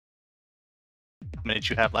 How many did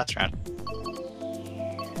you have last round?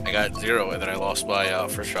 I got 0, and then I lost my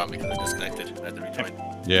first round because I disconnected. I had to rejoin.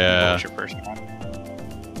 What Yeah. was your first round?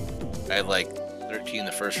 I had like 13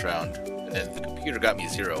 the first round, and then the computer got me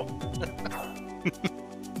 0.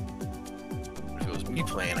 If it was me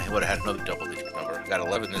playing, I would have had another double-digit number. I got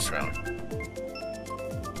 11 this round.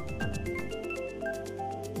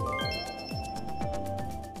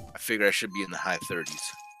 I figure I should be in the high 30s.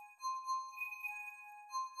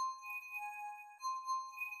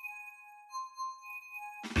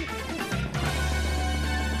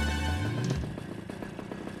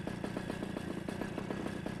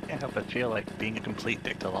 Can't help but feel like being a complete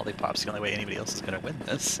dick to Lollipop's the only way anybody else is gonna win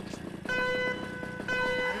this.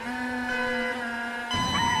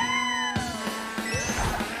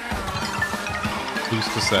 Who's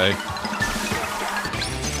to say?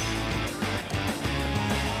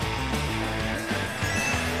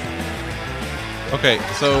 Okay,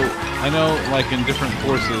 so I know, like, in different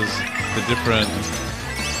courses, the different,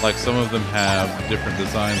 like, some of them have different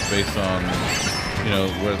designs based on, you know,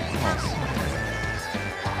 where. Oh,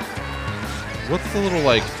 what's the little,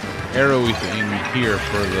 like, arrowy thing here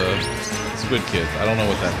for the squid kids? I don't know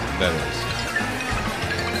what that is.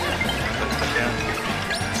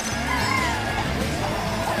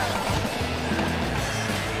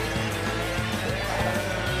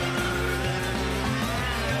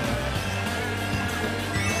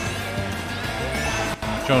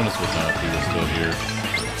 Jonas would know if he was still here.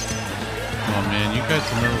 Oh man, you guys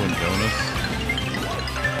remember when Jonas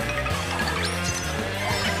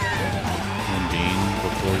and Dean,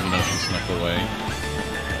 before, you know, she snuck away?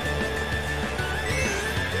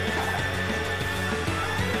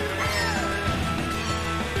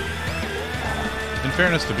 In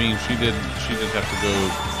fairness to Bean, she did have to go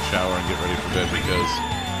shower and get ready for bed because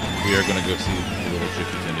we are going to go see the little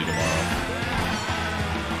Chicky Tindy tomorrow.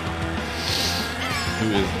 who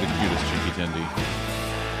is the cutest Cheeky Tendy.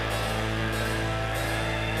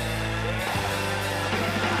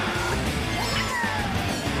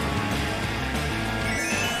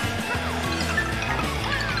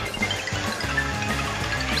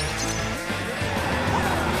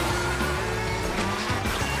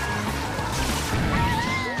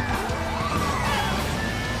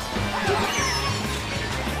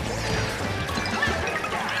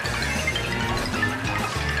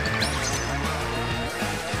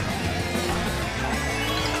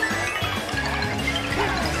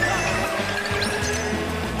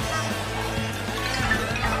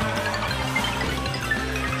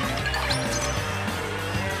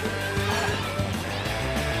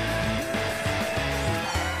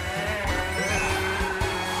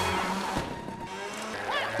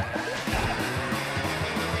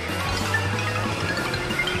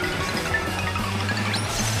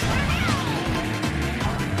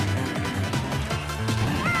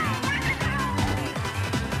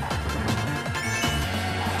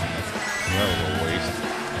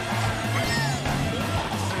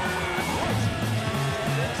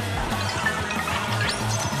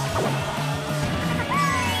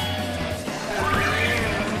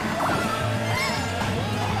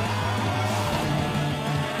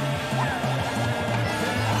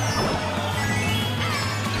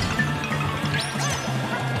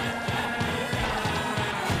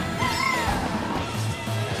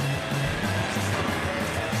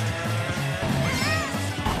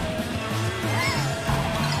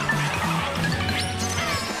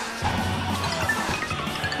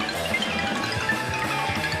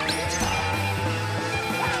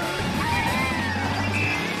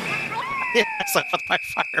 Yes, with my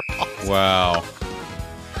fireballs. Wow.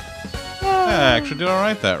 I actually did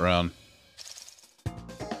alright that round.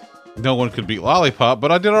 No one could beat Lollipop, but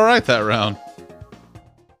I did alright that round.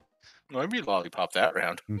 I beat Lollipop that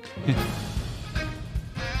round.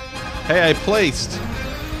 Hey, I placed.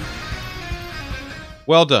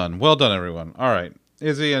 Well done. Well done, everyone. Alright.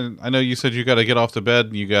 Izzy, and I know you said you got to get off to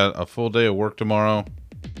bed. You got a full day of work tomorrow.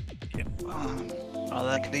 Yep. All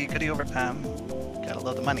that goody overtime. Gotta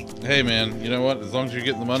love the money. Hey, man. You know what? As long as you're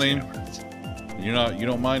getting the money, you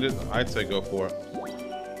don't mind it, I'd say go for it.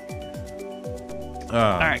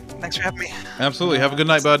 Alright, thanks for having me. Absolutely. Have a good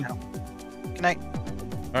night, bud. Good night.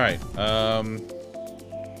 Alright, alright,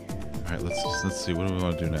 let's see, what do we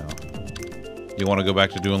want to do now? You want to go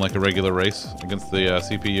back to doing like a regular race against the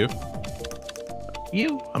CPU?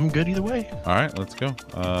 I'm good either way. Alright, let's go.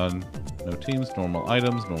 No teams, normal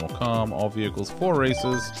items, normal comm, all vehicles, 4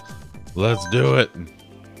 races. Let's do it!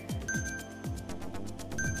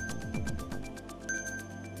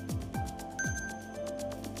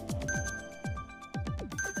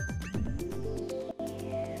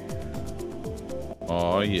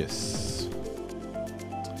 Oh, yes.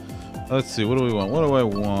 Let's see, what do we want? What do I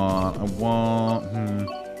want? I want...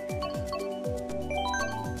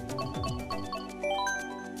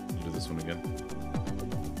 Do this one again.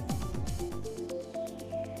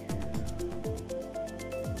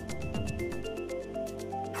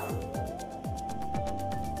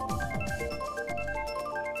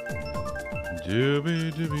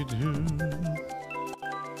 Dooby-dooby-doo.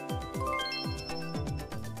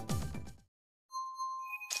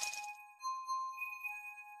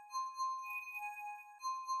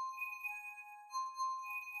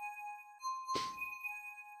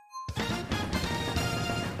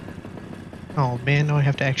 Oh man, now I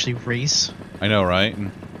have to actually race. I know, right?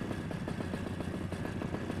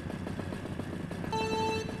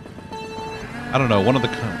 I don't know. One of the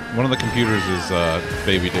computers is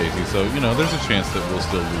Baby Daisy, so you know there's a chance that we'll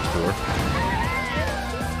still lose to her.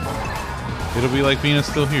 It'll be like Venus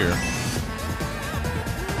still here.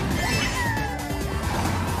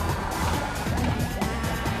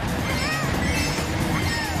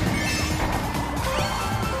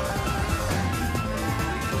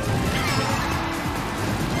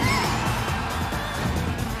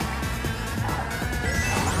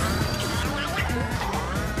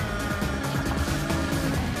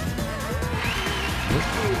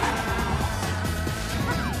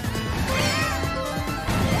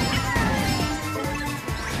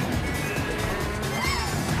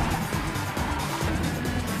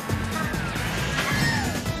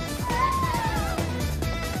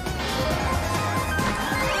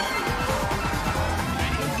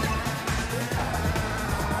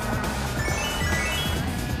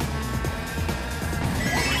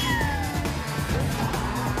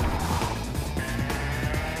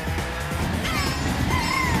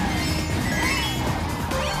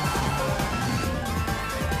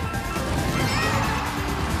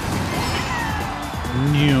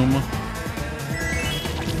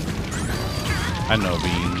 I know,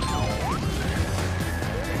 Bean.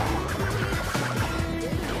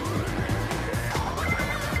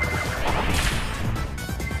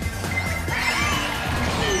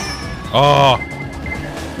 Oh,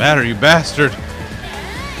 Matter, you bastard!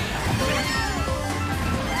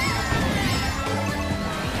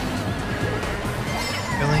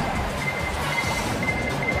 Really?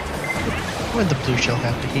 When the blue shell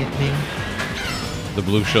have to hit me? The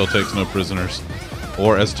blue shell takes no prisoners.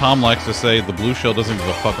 Or, as Tom likes to say, the blue shell doesn't give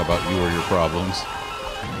a fuck about you or your problems.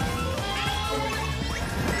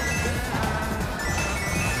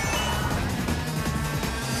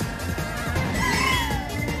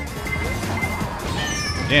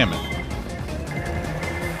 Damn it.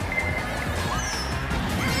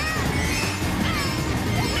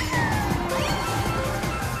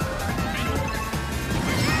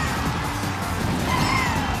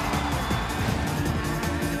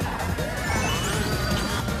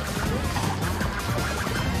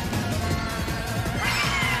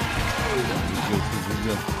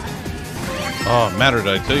 Oh, Matter, did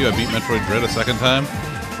I tell you I beat Metroid Dread a second time?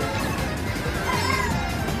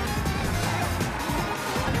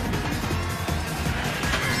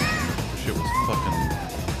 Shit was fucking...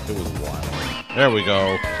 It was wild. There we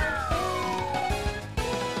go.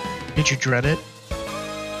 Did you dread it?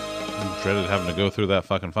 I dreaded having to go through that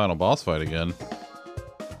fucking final boss fight again.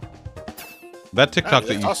 That TikTok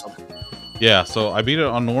that you... Awesome. Yeah, so I beat it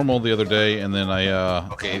on normal the other day, and then I,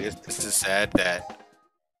 Okay, this is sad that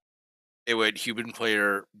it went human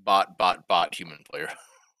player, bot, human player.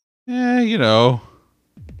 you know.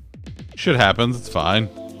 Shit happens, it's fine.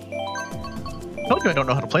 Told you I don't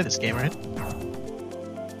know how to play this game, right?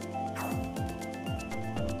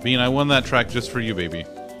 Bean, I won that track just for you, baby.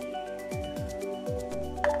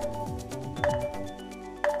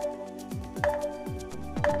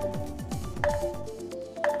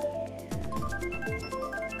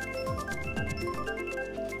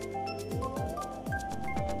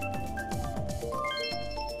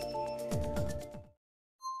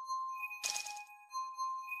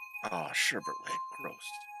 Oh, sherbet leg, gross.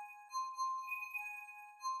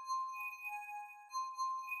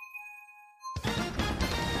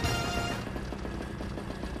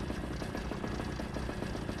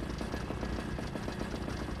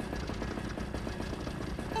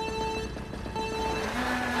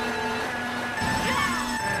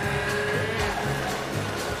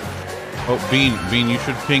 Oh, Bean, you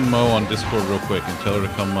should ping Mo on Discord real quick and tell her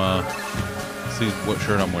to come see what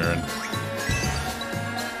shirt I'm wearing.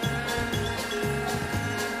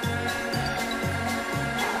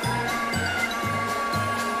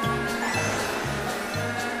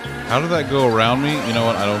 How did that go around me? You know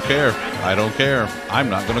what? I don't care. I don't care. I'm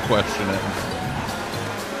not going to question it.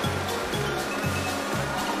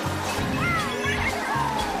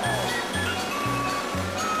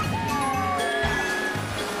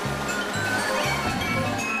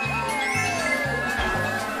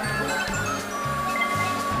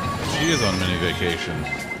 She is on mini vacation.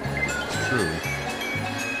 It's true.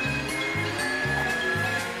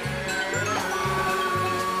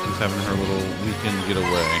 She's having her little weekend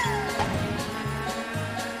getaway.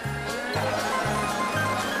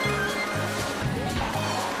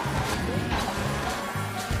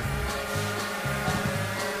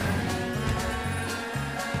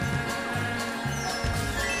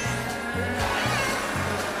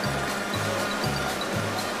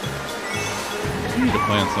 I need to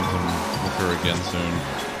plan something with her again soon.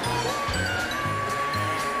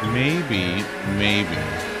 Maybe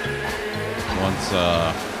once,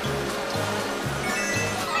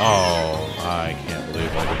 oh, I can't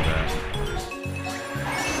believe I did that.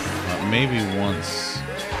 Maybe once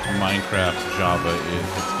Minecraft Java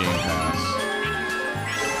hits Game Pass,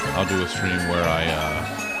 I'll do a stream where I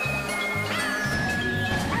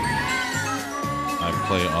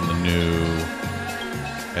play on the new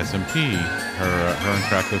SMP, her and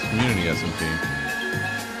Krako's community SMP.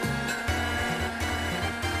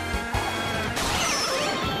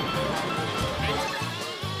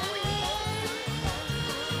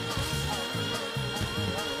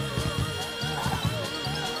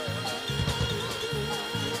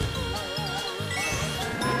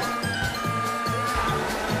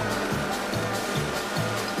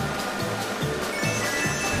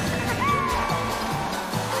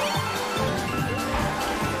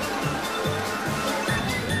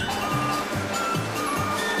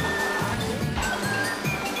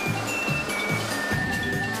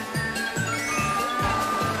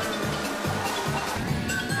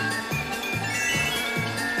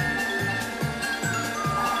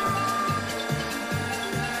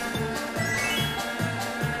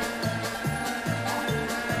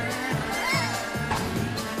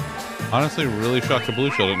 Honestly, really shocked the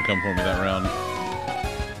blue shell didn't come for me that round.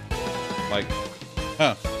 Like,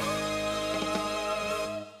 huh.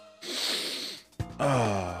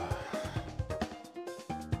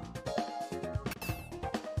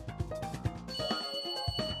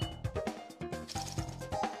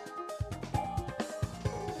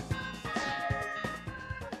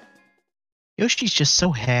 Yoshi's just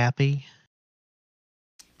so happy.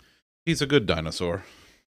 He's a good dinosaur.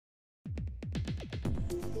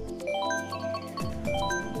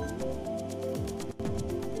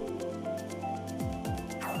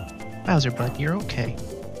 Bowser, bud, you're okay.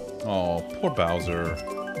 Oh, poor Bowser.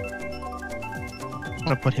 I'm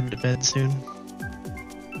gonna put him to bed soon.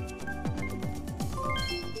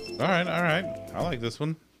 Alright, alright. I like this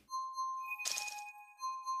one.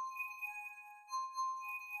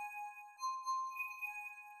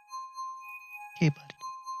 Hey, buddy.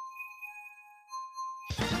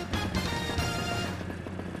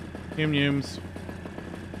 Yum yums.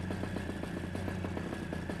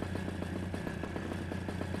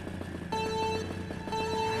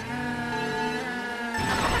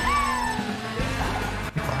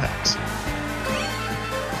 Relax.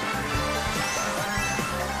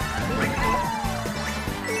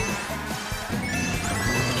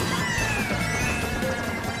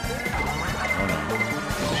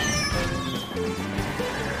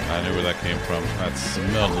 I knew where that came from. That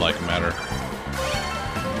smelled like matter.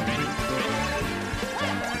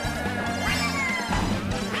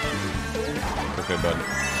 Okay, bud.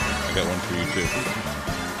 I got one for you, too.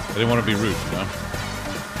 I didn't want to be rude, you know?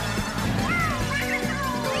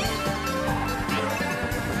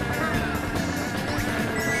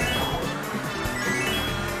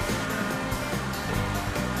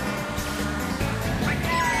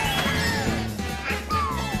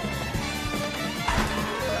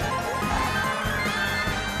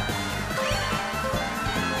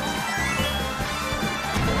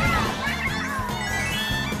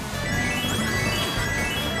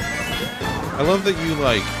 I love that you,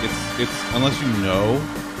 like, it's unless you know,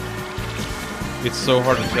 it's so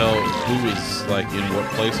hard to tell who is, like, in what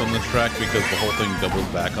place on this track because the whole thing doubles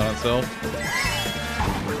back on itself.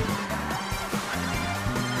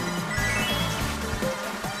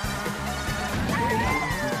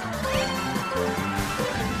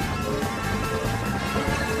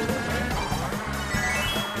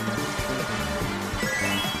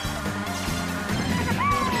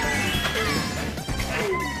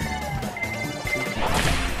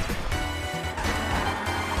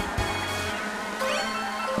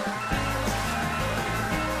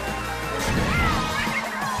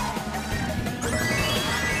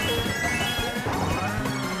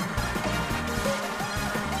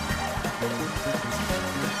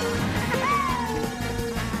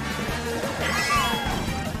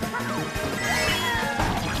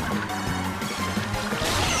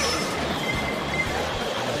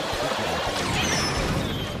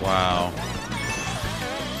 Wow.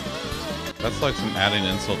 That's like some adding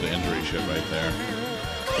insult to injury shit right there.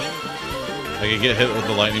 I could get hit with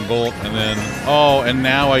the lightning bolt, and then... Oh, and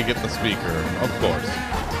now I get the speaker. Of course.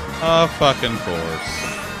 Of fucking course.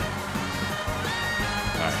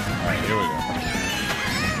 Alright, here we go.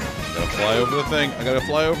 Gotta fly over the thing. I gotta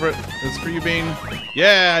fly over it. This is for you, Bean.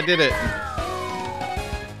 Yeah, I did it.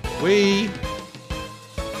 Whee!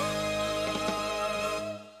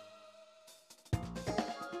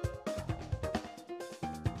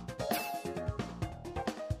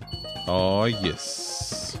 Oh,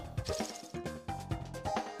 yes.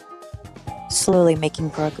 Slowly making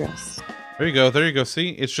progress. There you go. There you go. See?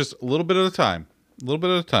 It's just a little bit at a time. A little bit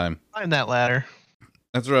at a time. Climb that ladder.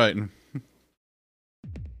 That's right.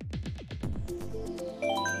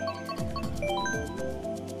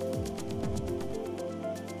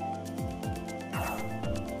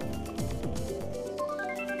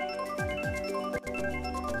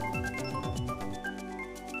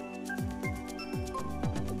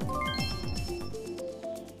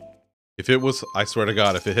 If it was, I swear to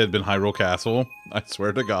God, if it had been Hyrule Castle, I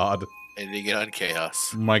swear to God. And you get on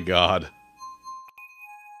Chaos. My God.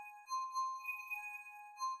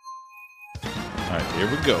 Alright, here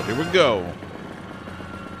we go, here we go.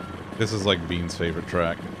 This is like Bean's favorite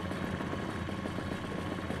track.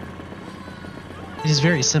 It is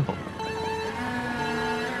very simple.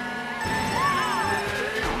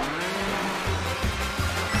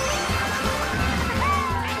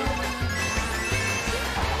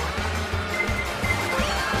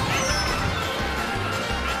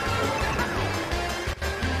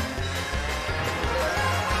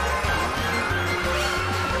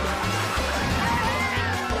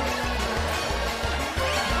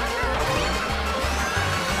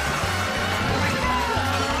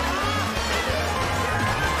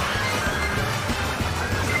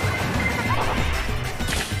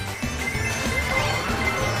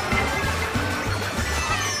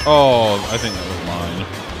 Oh, I think that was mine.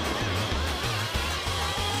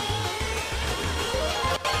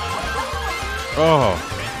 Oh.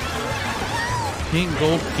 Pink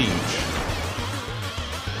gold peach.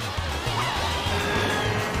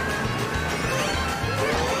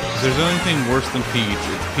 If there's anything worse than Peach,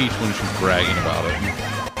 it's Peach when she's bragging about it.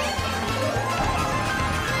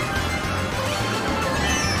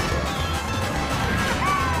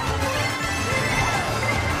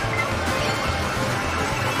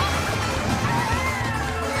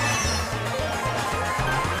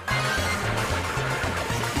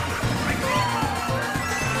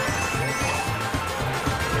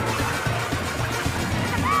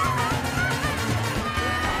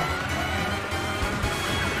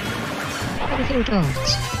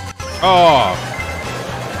 Oh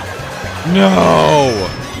no!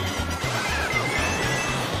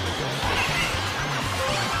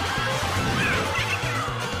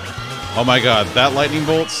 Oh my god, that lightning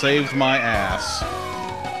bolt saved my ass.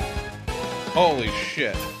 Holy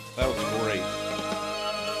shit, that was great.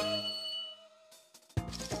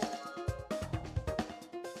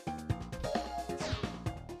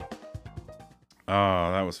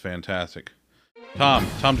 Oh, that was fantastic.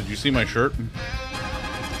 Tom, did you see my shirt?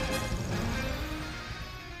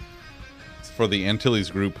 It's for the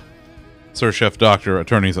Antilles group. Sir Chef Doctor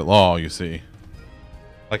Attorneys at Law, you see.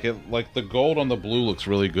 Like the gold on the blue looks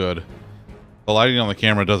really good. The lighting on the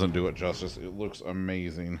camera doesn't do it justice. It looks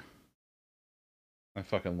amazing. I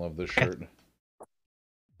fucking love this shirt.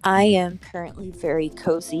 I am currently very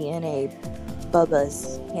cozy in a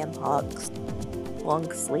Bubba's Ham Hocks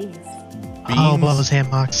long sleeve. Oh, Bubba's Ham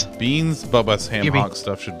Hocks. Beans, Bubba's Ham Hocks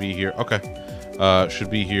stuff should be here. Okay. Should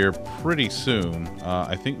be here pretty soon.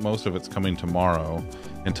 I think most of it's coming tomorrow.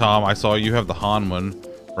 And Tom, I saw you have the Han one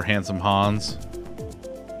for Handsome Hans.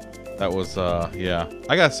 That was, yeah.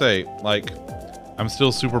 I gotta say, like, I'm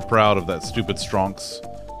still super proud of that stupid Stronks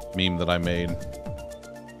meme that I made.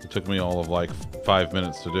 It took me all of, like, 5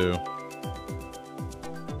 minutes to do.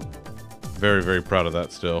 Very, very proud of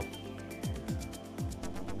that still.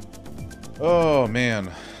 Oh,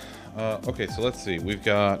 man. Okay, so let's see. We've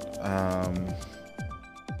got,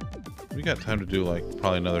 we got time to do, like,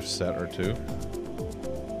 probably another set or two.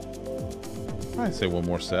 I'd say one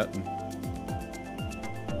more set.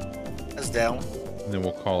 That's down. And then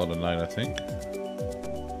we'll call it a night, I think.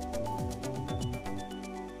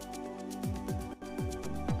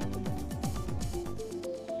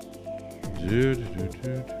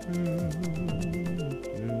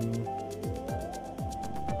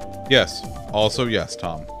 Yes. Also, yes,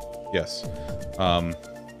 Tom. Yes.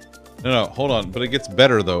 No, hold on. But it gets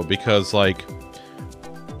better, though, because, like,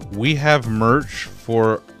 we have merch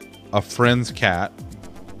for a friend's cat.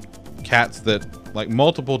 Cats that, like,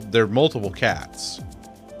 they're multiple cats.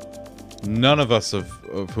 None of us of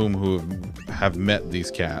whom who have met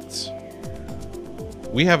these cats.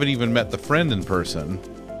 We haven't even met the friend in person.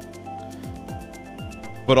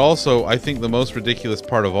 But also, I think the most ridiculous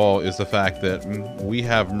part of all is the fact that we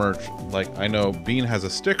have merch. Like, I know Bean has a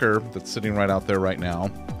sticker that's sitting right out there right now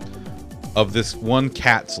of this one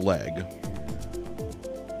cat's leg.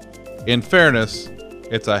 In fairness,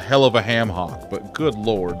 it's a hell of a ham hock, but good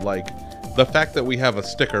lord, like, the fact that we have a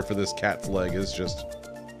sticker for this cat's leg is just,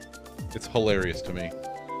 it's hilarious to me.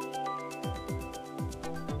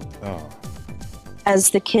 Oh.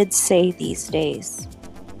 As the kids say these days,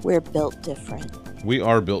 we're built different. We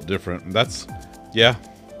are built different. That's, yeah.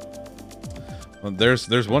 Well,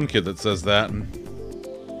 there's one kid that says that.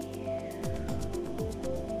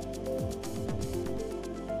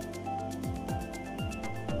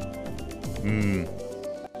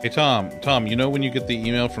 Hey Tom, you know when you get the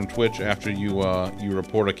email from Twitch after you you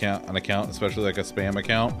report an account, especially like a spam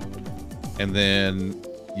account, and then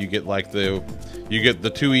you get like the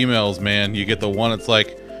two emails, man. You get the one that's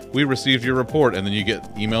like, we received your report, and then you get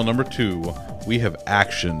email number 2. We have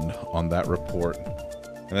actioned on that report.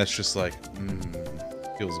 And that's just like,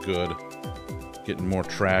 feels good. Getting more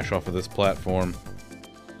trash off of this platform.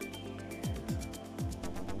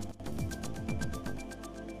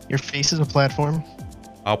 Your face is a platform?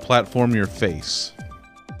 I'll platform your face.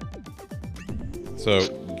 So,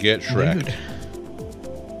 get Shrek. Rude.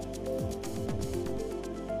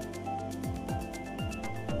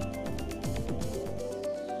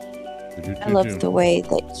 I love the way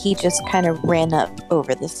that he just kind of ran up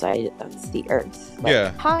over the side of the earth. Like,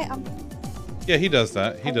 yeah. Hi, I'm... Yeah, he does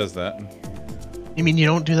that. He does that. You mean you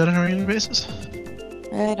don't do that on a regular basis?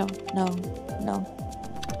 I don't know. No.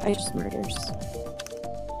 I just murders.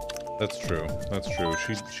 That's true. That's true.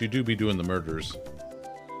 She do be doing the murders.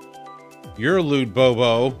 You're a lewd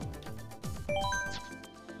Bobo.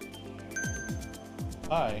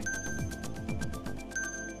 Hi.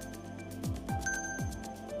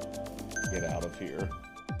 Get out of here.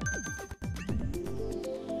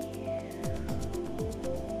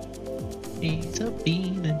 She's a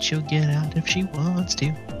bean and she'll get out if she wants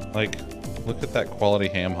to. Like, look at that quality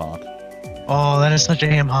ham hock. Oh, that is such a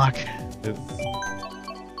ham hock.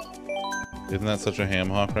 Isn't that such a ham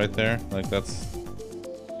hock right there? Like, that's...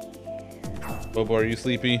 Bobo, are you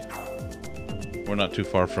sleepy? We're not too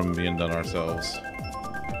far from being done ourselves.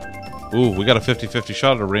 Ooh, we got a 50-50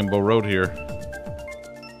 shot at a Rainbow Road here.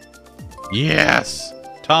 Yes!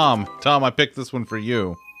 Tom, I picked this one for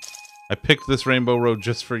you. I picked this Rainbow Road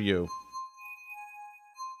just for you.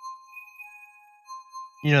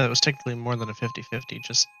 You know, that was technically more than a 50-50,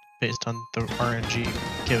 just based on the RNG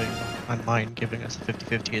giving us a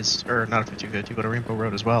 50-50 is, or not a 50-50, but a Rainbow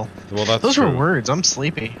Road as well. Well, that's Those true. were words. I'm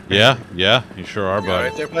sleepy. Yeah, you sure are, You bud. all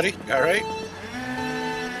right there, buddy? You all right?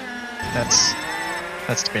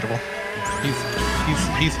 That's debatable.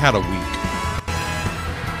 He's had a week.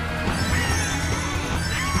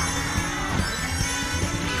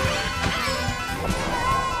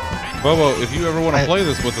 Bobo, if you ever want to play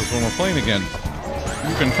this with us when we're playing again,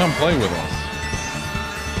 you can come play with us.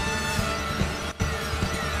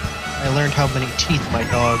 I learned how many teeth my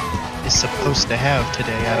dog is supposed to have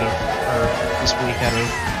today this week out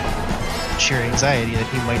of sheer anxiety that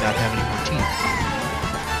he might not have any more teeth.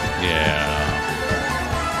 Yeah.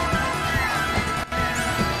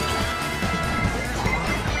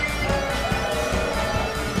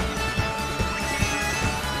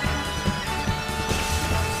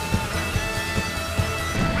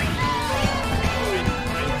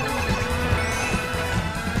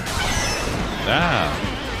 Ah.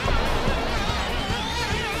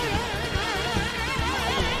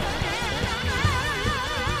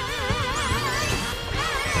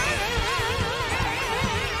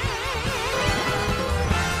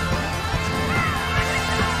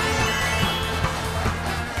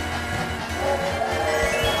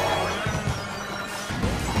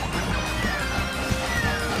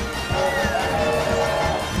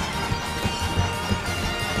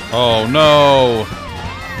 Oh no!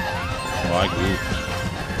 Oh, I goofed.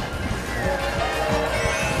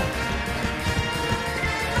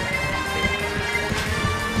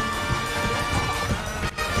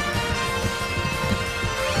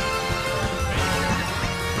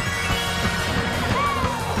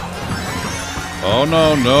 Oh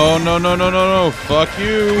no, no. Fuck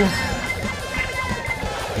you.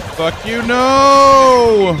 Fuck you,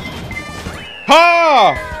 no!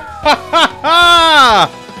 Ha! Ha ha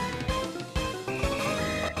ha!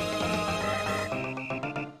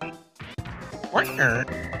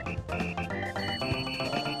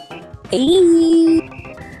 Hey.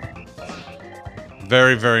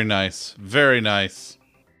 Very, very nice. Very nice.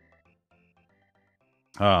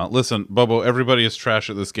 Listen, Bobo, everybody is trash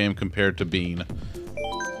at this game compared to Bean.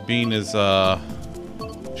 Bean is,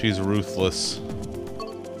 she's ruthless.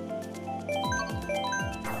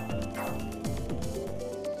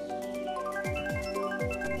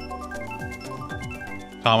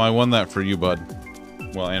 Tom, I won that for you, bud.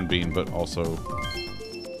 Well, and Bean, but also...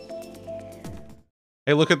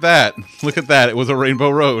 Hey, look at that! Look at that! It was a Rainbow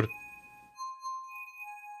Road.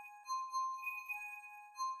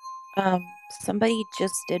 Somebody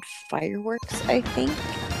just did fireworks, I think.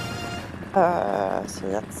 So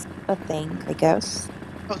that's a thing, I guess.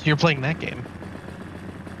 Oh, so you're playing that game.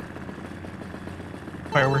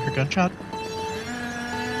 Firework or gunshot?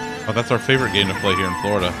 Oh, that's our favorite game to play here in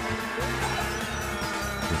Florida.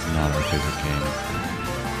 It's not our favorite game.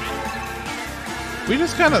 We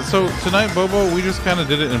just kind of, so tonight, Bobo, we just kind of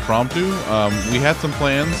did it impromptu. We had some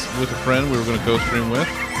plans with a friend we were going to co-stream with,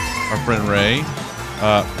 our friend Ray.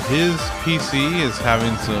 His PC is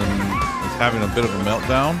having a bit of a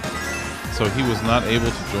meltdown, so he was not able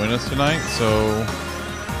to join us tonight. So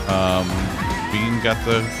Bean got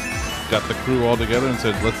the crew all together and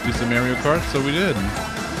said, let's do some Mario Kart, so we did.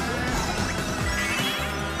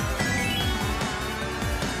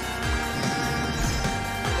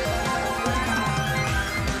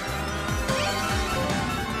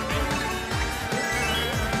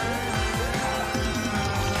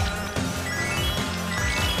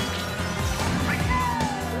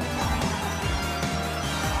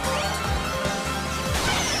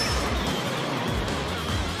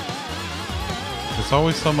 There's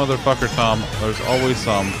always some motherfucker, Tom. There's always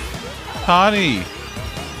some. Tani!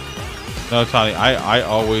 No, Tani, I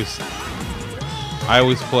always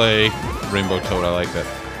play Rainbow Toad. I like that.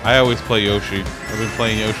 I always play Yoshi. I've been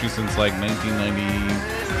playing Yoshi since like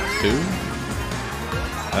 1992.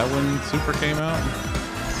 That when Super came out?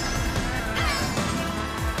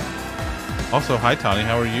 Also, hi Tani,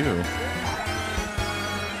 how are you?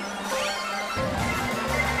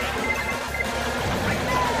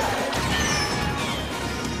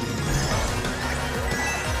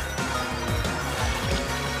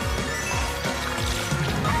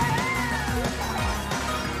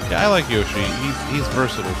 Yeah, I like Yoshi. He's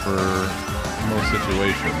versatile for most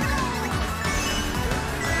situations.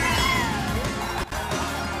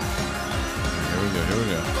 Here we go, here we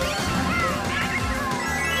go.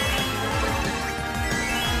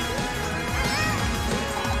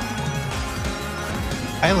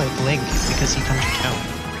 I like Link because he comes to town.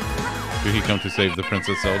 Did he come to save the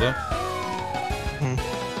Princess Zelda? Hmm.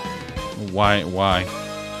 Why?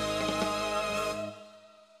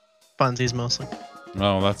 Funsies mostly.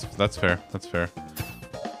 Oh, that's fair. That's fair.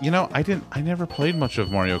 You know, I never played much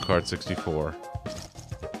of Mario Kart 64.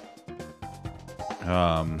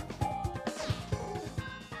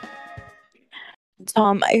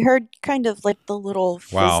 Tom, I heard kind of like the little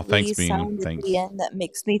Wow, fizzly thanks, Bean. sound at Thanks. the end that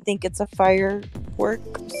makes me think it's a firework,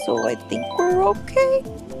 so I think we're okay.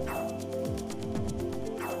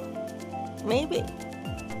 Maybe.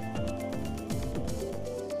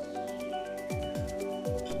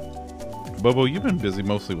 Bobo, you've been busy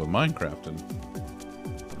mostly with Minecrafting.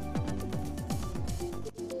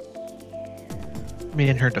 I mean,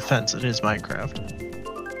 in her defense, it is Minecraft.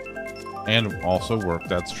 And also work,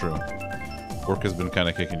 that's true. Work has been kind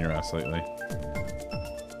of kicking your ass lately.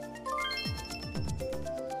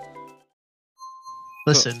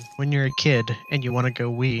 Listen, when you're a kid and you want to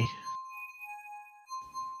go Wii.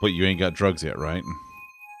 But you ain't got drugs yet, right?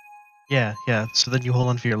 Yeah. So then you hold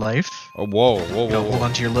on for your life. Oh, whoa. Hold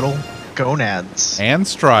on to your little gonads. And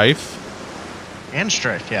Strife. And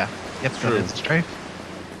Strife, yeah. Yep, True. Gonads and Strife.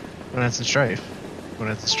 Gonads and Strife.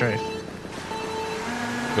 Gonads and Strife.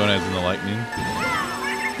 Gonads in the lightning.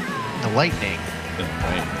 The lightning. The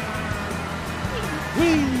lightning.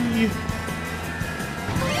 Whee!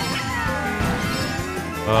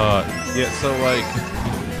 Yeah, so like,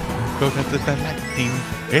 gonads in the lightning,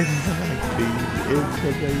 in the lightning, in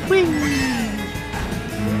the whee!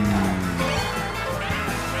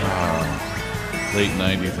 Late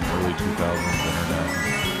 90s and early 2000s internet.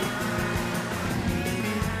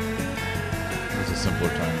 It was a simpler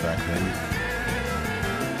time back then.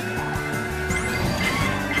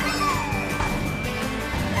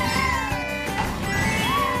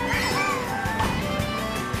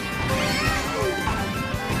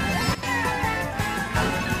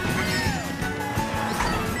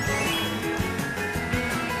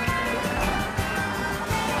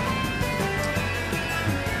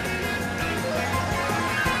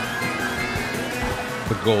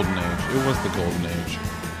 The golden age. It was the golden age.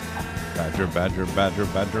 Badger, badger, badger,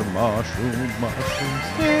 badger, mushroom, mushroom,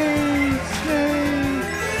 snake, snake.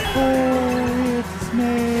 Oh, it's a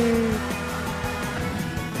snake.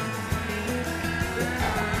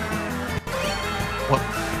 What?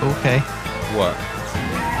 Okay. What?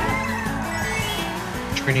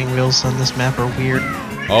 Training wheels on this map are weird.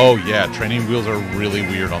 Oh yeah, training wheels are really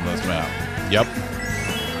weird on this map. Yep.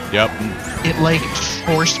 It like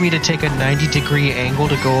forced me to take a 90-degree angle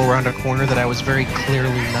to go around a corner that I was very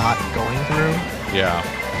clearly not going through. Yeah.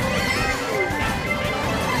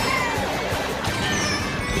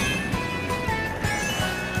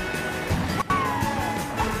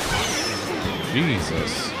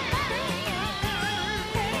 Jesus.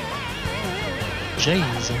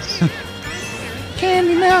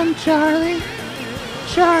 Candy Mountain, Charlie.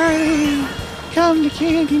 Charlie, come to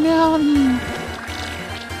Candy Mountain.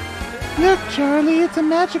 Look, Charlie, it's a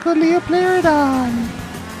magical Leopleurodon.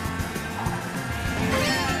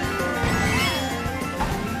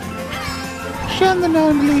 Shun the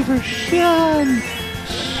non-believers. Shun.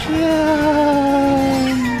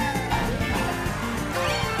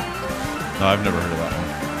 No, I've never heard of that one.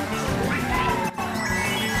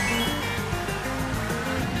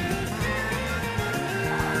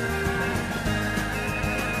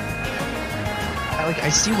 I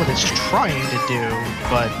see what it's trying to do,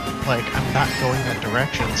 but like I'm not going that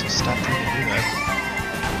direction, so stop trying to do that.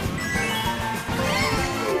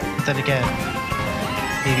 But then again,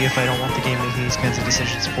 maybe if I don't want the game making these kinds of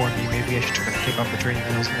decisions for me, maybe I should try to take off the training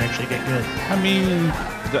wheels and actually get good. I mean,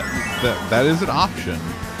 that is an option.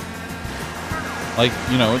 Like,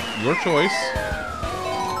 you know, it's your choice.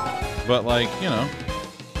 But like, you know.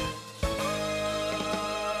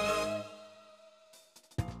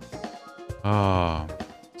 Ah,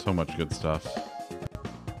 so much good stuff.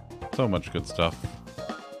 So much good stuff.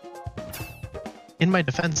 In my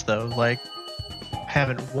defense, though, like,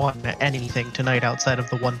 haven't won anything tonight outside of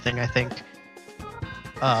the one thing I think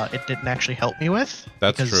it didn't actually help me with.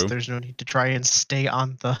 That's because true. There's no need to try and stay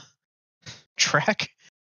on the track.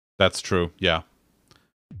 That's true. Yeah.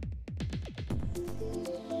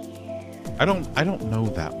 I don't know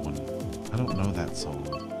that one. I don't know that song.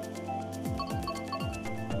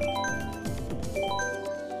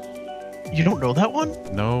 You don't know that one?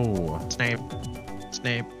 No. Snape.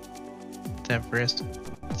 Severus.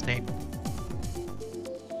 Snape.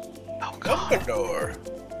 Oh god. Dumbledore.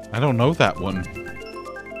 I don't know that one.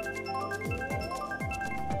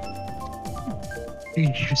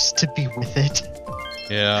 You used to be with it.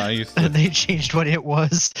 Yeah, I used to. And they changed what it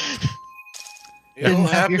was. It'll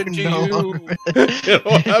happen to you.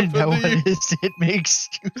 It'll happen Now to what you. it is, it makes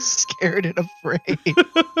you scared and afraid.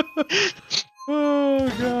 Oh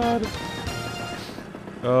god.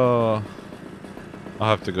 Oh. I'll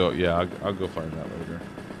have to go. Yeah, I'll go find that later.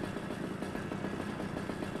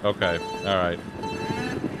 Okay. All right.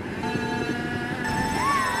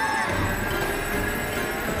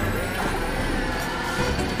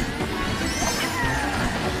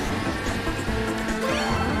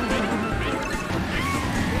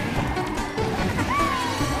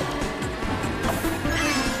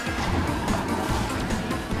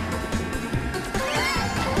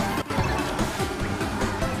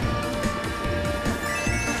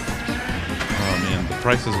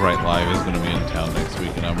 Price is Right Live is going to be in town next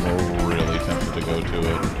week, and I'm really tempted to go to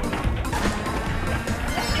it.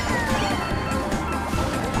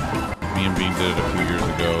 Me and Bean did it a few years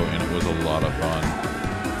ago, and it was a lot of fun.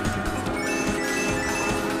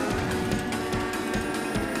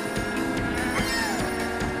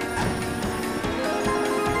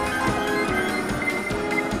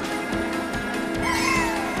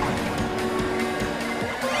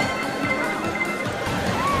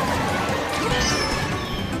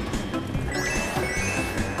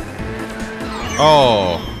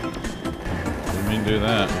 Oh, didn't mean to do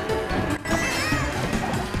that.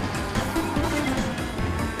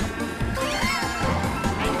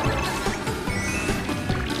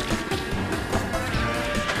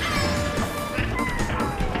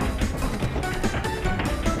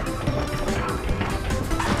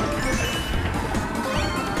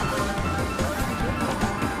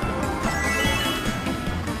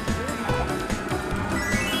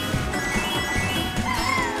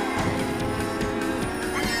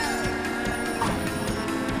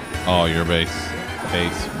 Oh, your base.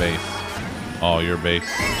 Base. Oh, your base.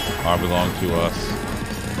 All belong to us.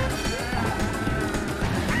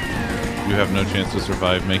 You have no chance to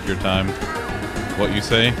survive. Make your time. What you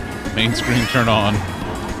say? Main screen turn on.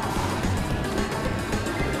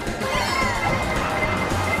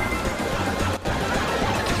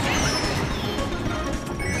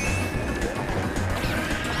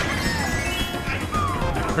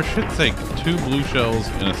 For shit's sake, 2 blue shells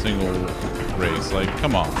in a single race. Like,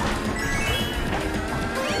 come on.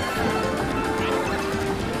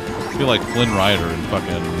 I feel like Flynn Rider and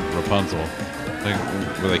fucking Rapunzel. Like,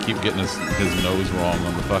 where they keep getting his nose wrong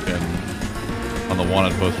on the fucking... on the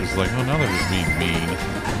wanted posters. It's like, oh, now they're just being mean.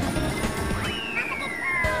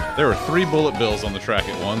 There were 3 bullet bills on the track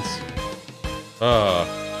at once.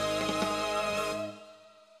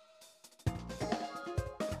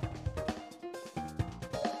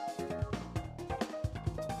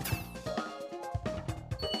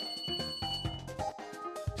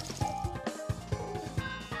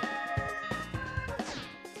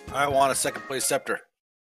 I want a second place scepter.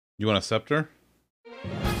 You want a scepter?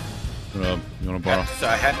 You want to borrow? So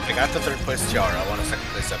I got the third place tiara. I want a second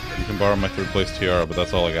place scepter. You can borrow my third place tiara, but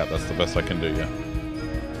that's all I got. That's the best I can do, yeah.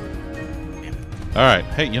 All right.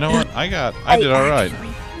 Hey, you know what? I did all right.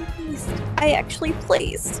 I actually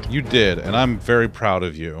placed. You did, and I'm very proud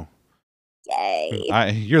of you.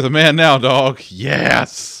 Yay. You're the man now, dog.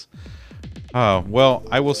 Yes. Well,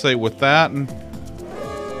 I will say with that,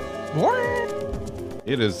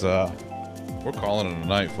 it is, we're calling it a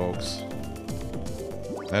night, folks.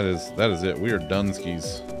 That is it. We are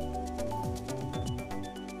Dunskies.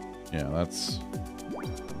 Yeah,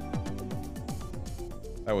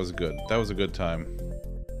 that was good. That was a good time.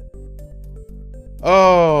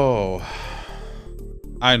 Oh,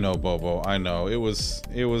 I know, Bobo. I know. It was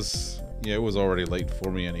already late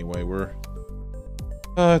for me anyway.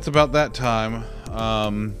 It's about that time.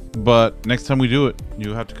 But next time we do it,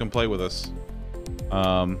 you have to come play with us.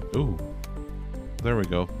 Ooh. There we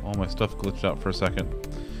go. All my stuff glitched out for a second.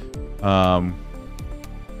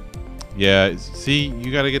 Yeah, see,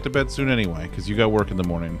 you gotta get to bed soon anyway, because you got work in the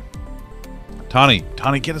morning. Tawny,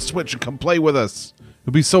 get a Switch and come play with us.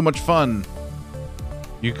 It'll be so much fun.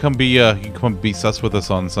 You can come be sus with us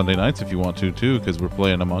on Sunday nights if you want to too, because we're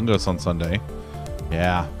playing Among Us on Sunday.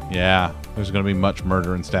 Yeah. There's gonna be much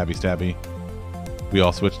murder and stabby. We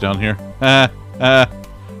all switch down here.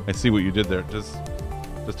 I see what you did there. Does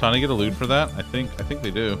Tani get a loot for that? I think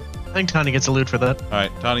they do. I think Tani gets a loot for that. All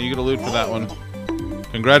right, Tani, you get a loot for that one.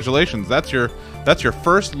 Congratulations. That's your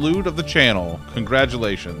first loot of the channel.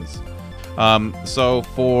 Congratulations. So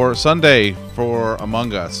for Sunday for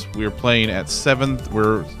Among Us, we're playing at 7.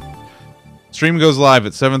 Stream goes live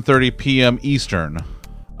at 7:30 p.m. Eastern.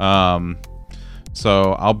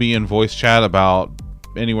 So I'll be in voice chat about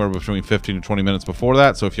anywhere between 15 to 20 minutes before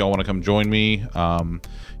that. So if y'all want to come join me,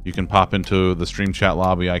 you can pop into the stream chat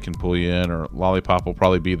lobby. I can pull you in, or Lollipop will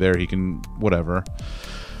probably be there. He can whatever.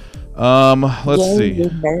 Let's see.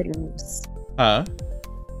 Murders. Huh?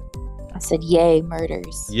 I said, "Yay,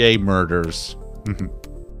 murders." Yay, murders.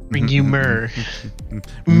 Bring you Murder.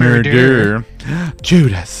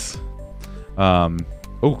 Judas.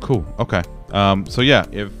 Oh, cool. Okay. So yeah,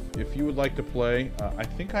 if you would like to play, I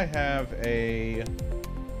think I have a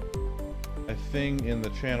thing in the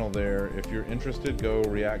channel there. If you're interested, go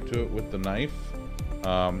react to it with the knife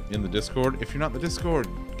in the Discord. If you're not in the Discord,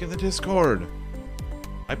 get in the Discord.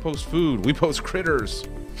 I post food. We post critters.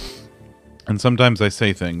 And sometimes I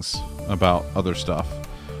say things about other stuff.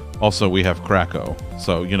 Also, we have Krakow.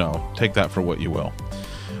 So, you know, take that for what you will.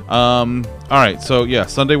 Alright, so yeah,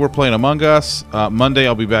 Sunday we're playing Among Us. Monday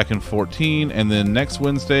I'll be back in 14. And then next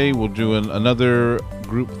Wednesday we'll do another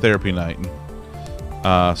group therapy night.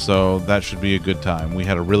 So that should be a good time. We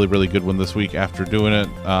had a really, really good one this week after doing it,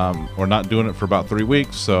 or not doing it for about 3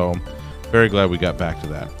 weeks. So very glad we got back to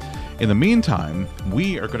that. In the meantime,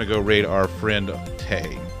 we are going to go raid our friend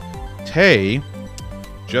Tay. Tay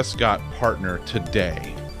just got partner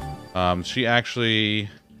today. She actually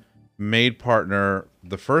made partner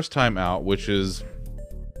the first time out, which is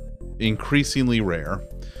increasingly rare.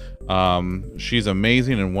 She's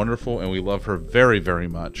amazing and wonderful, and we love her very, very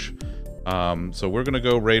much. So we're going to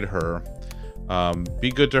go raid her. Be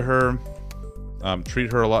good to her.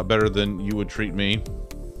 Treat her a lot better than you would treat me.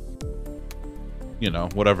 You know,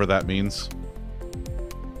 whatever that means.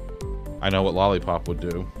 I know what Lollipop would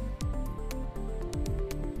do.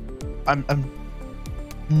 I'm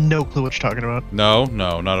no clue what you're talking about. No,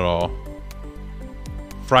 not at all.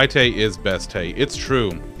 Frite is best Tay. It's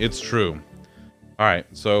true. It's true. Alright,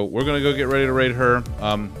 so we're gonna go get ready to raid her.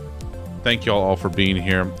 Thank y'all all for being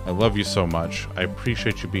here. I love you so much. I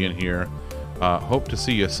appreciate you being here. Hope to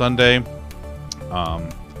see you Sunday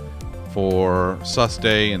for Sus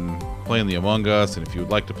Day and playing the Among Us. And if you would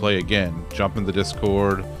like to play again, jump in the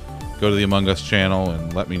Discord, go to the Among Us channel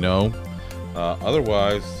and let me know.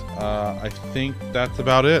 Otherwise, I think that's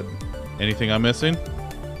about it. Anything I'm missing?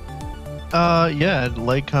 Yeah,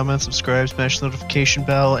 like, comment, subscribe, smash the notification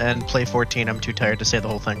bell, and play 14. I'm too tired to say the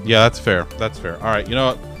whole thing. Yeah, that's fair. That's fair. All right, you know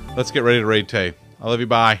what? Let's get ready to raid Tay. I love you.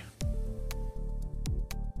 Bye.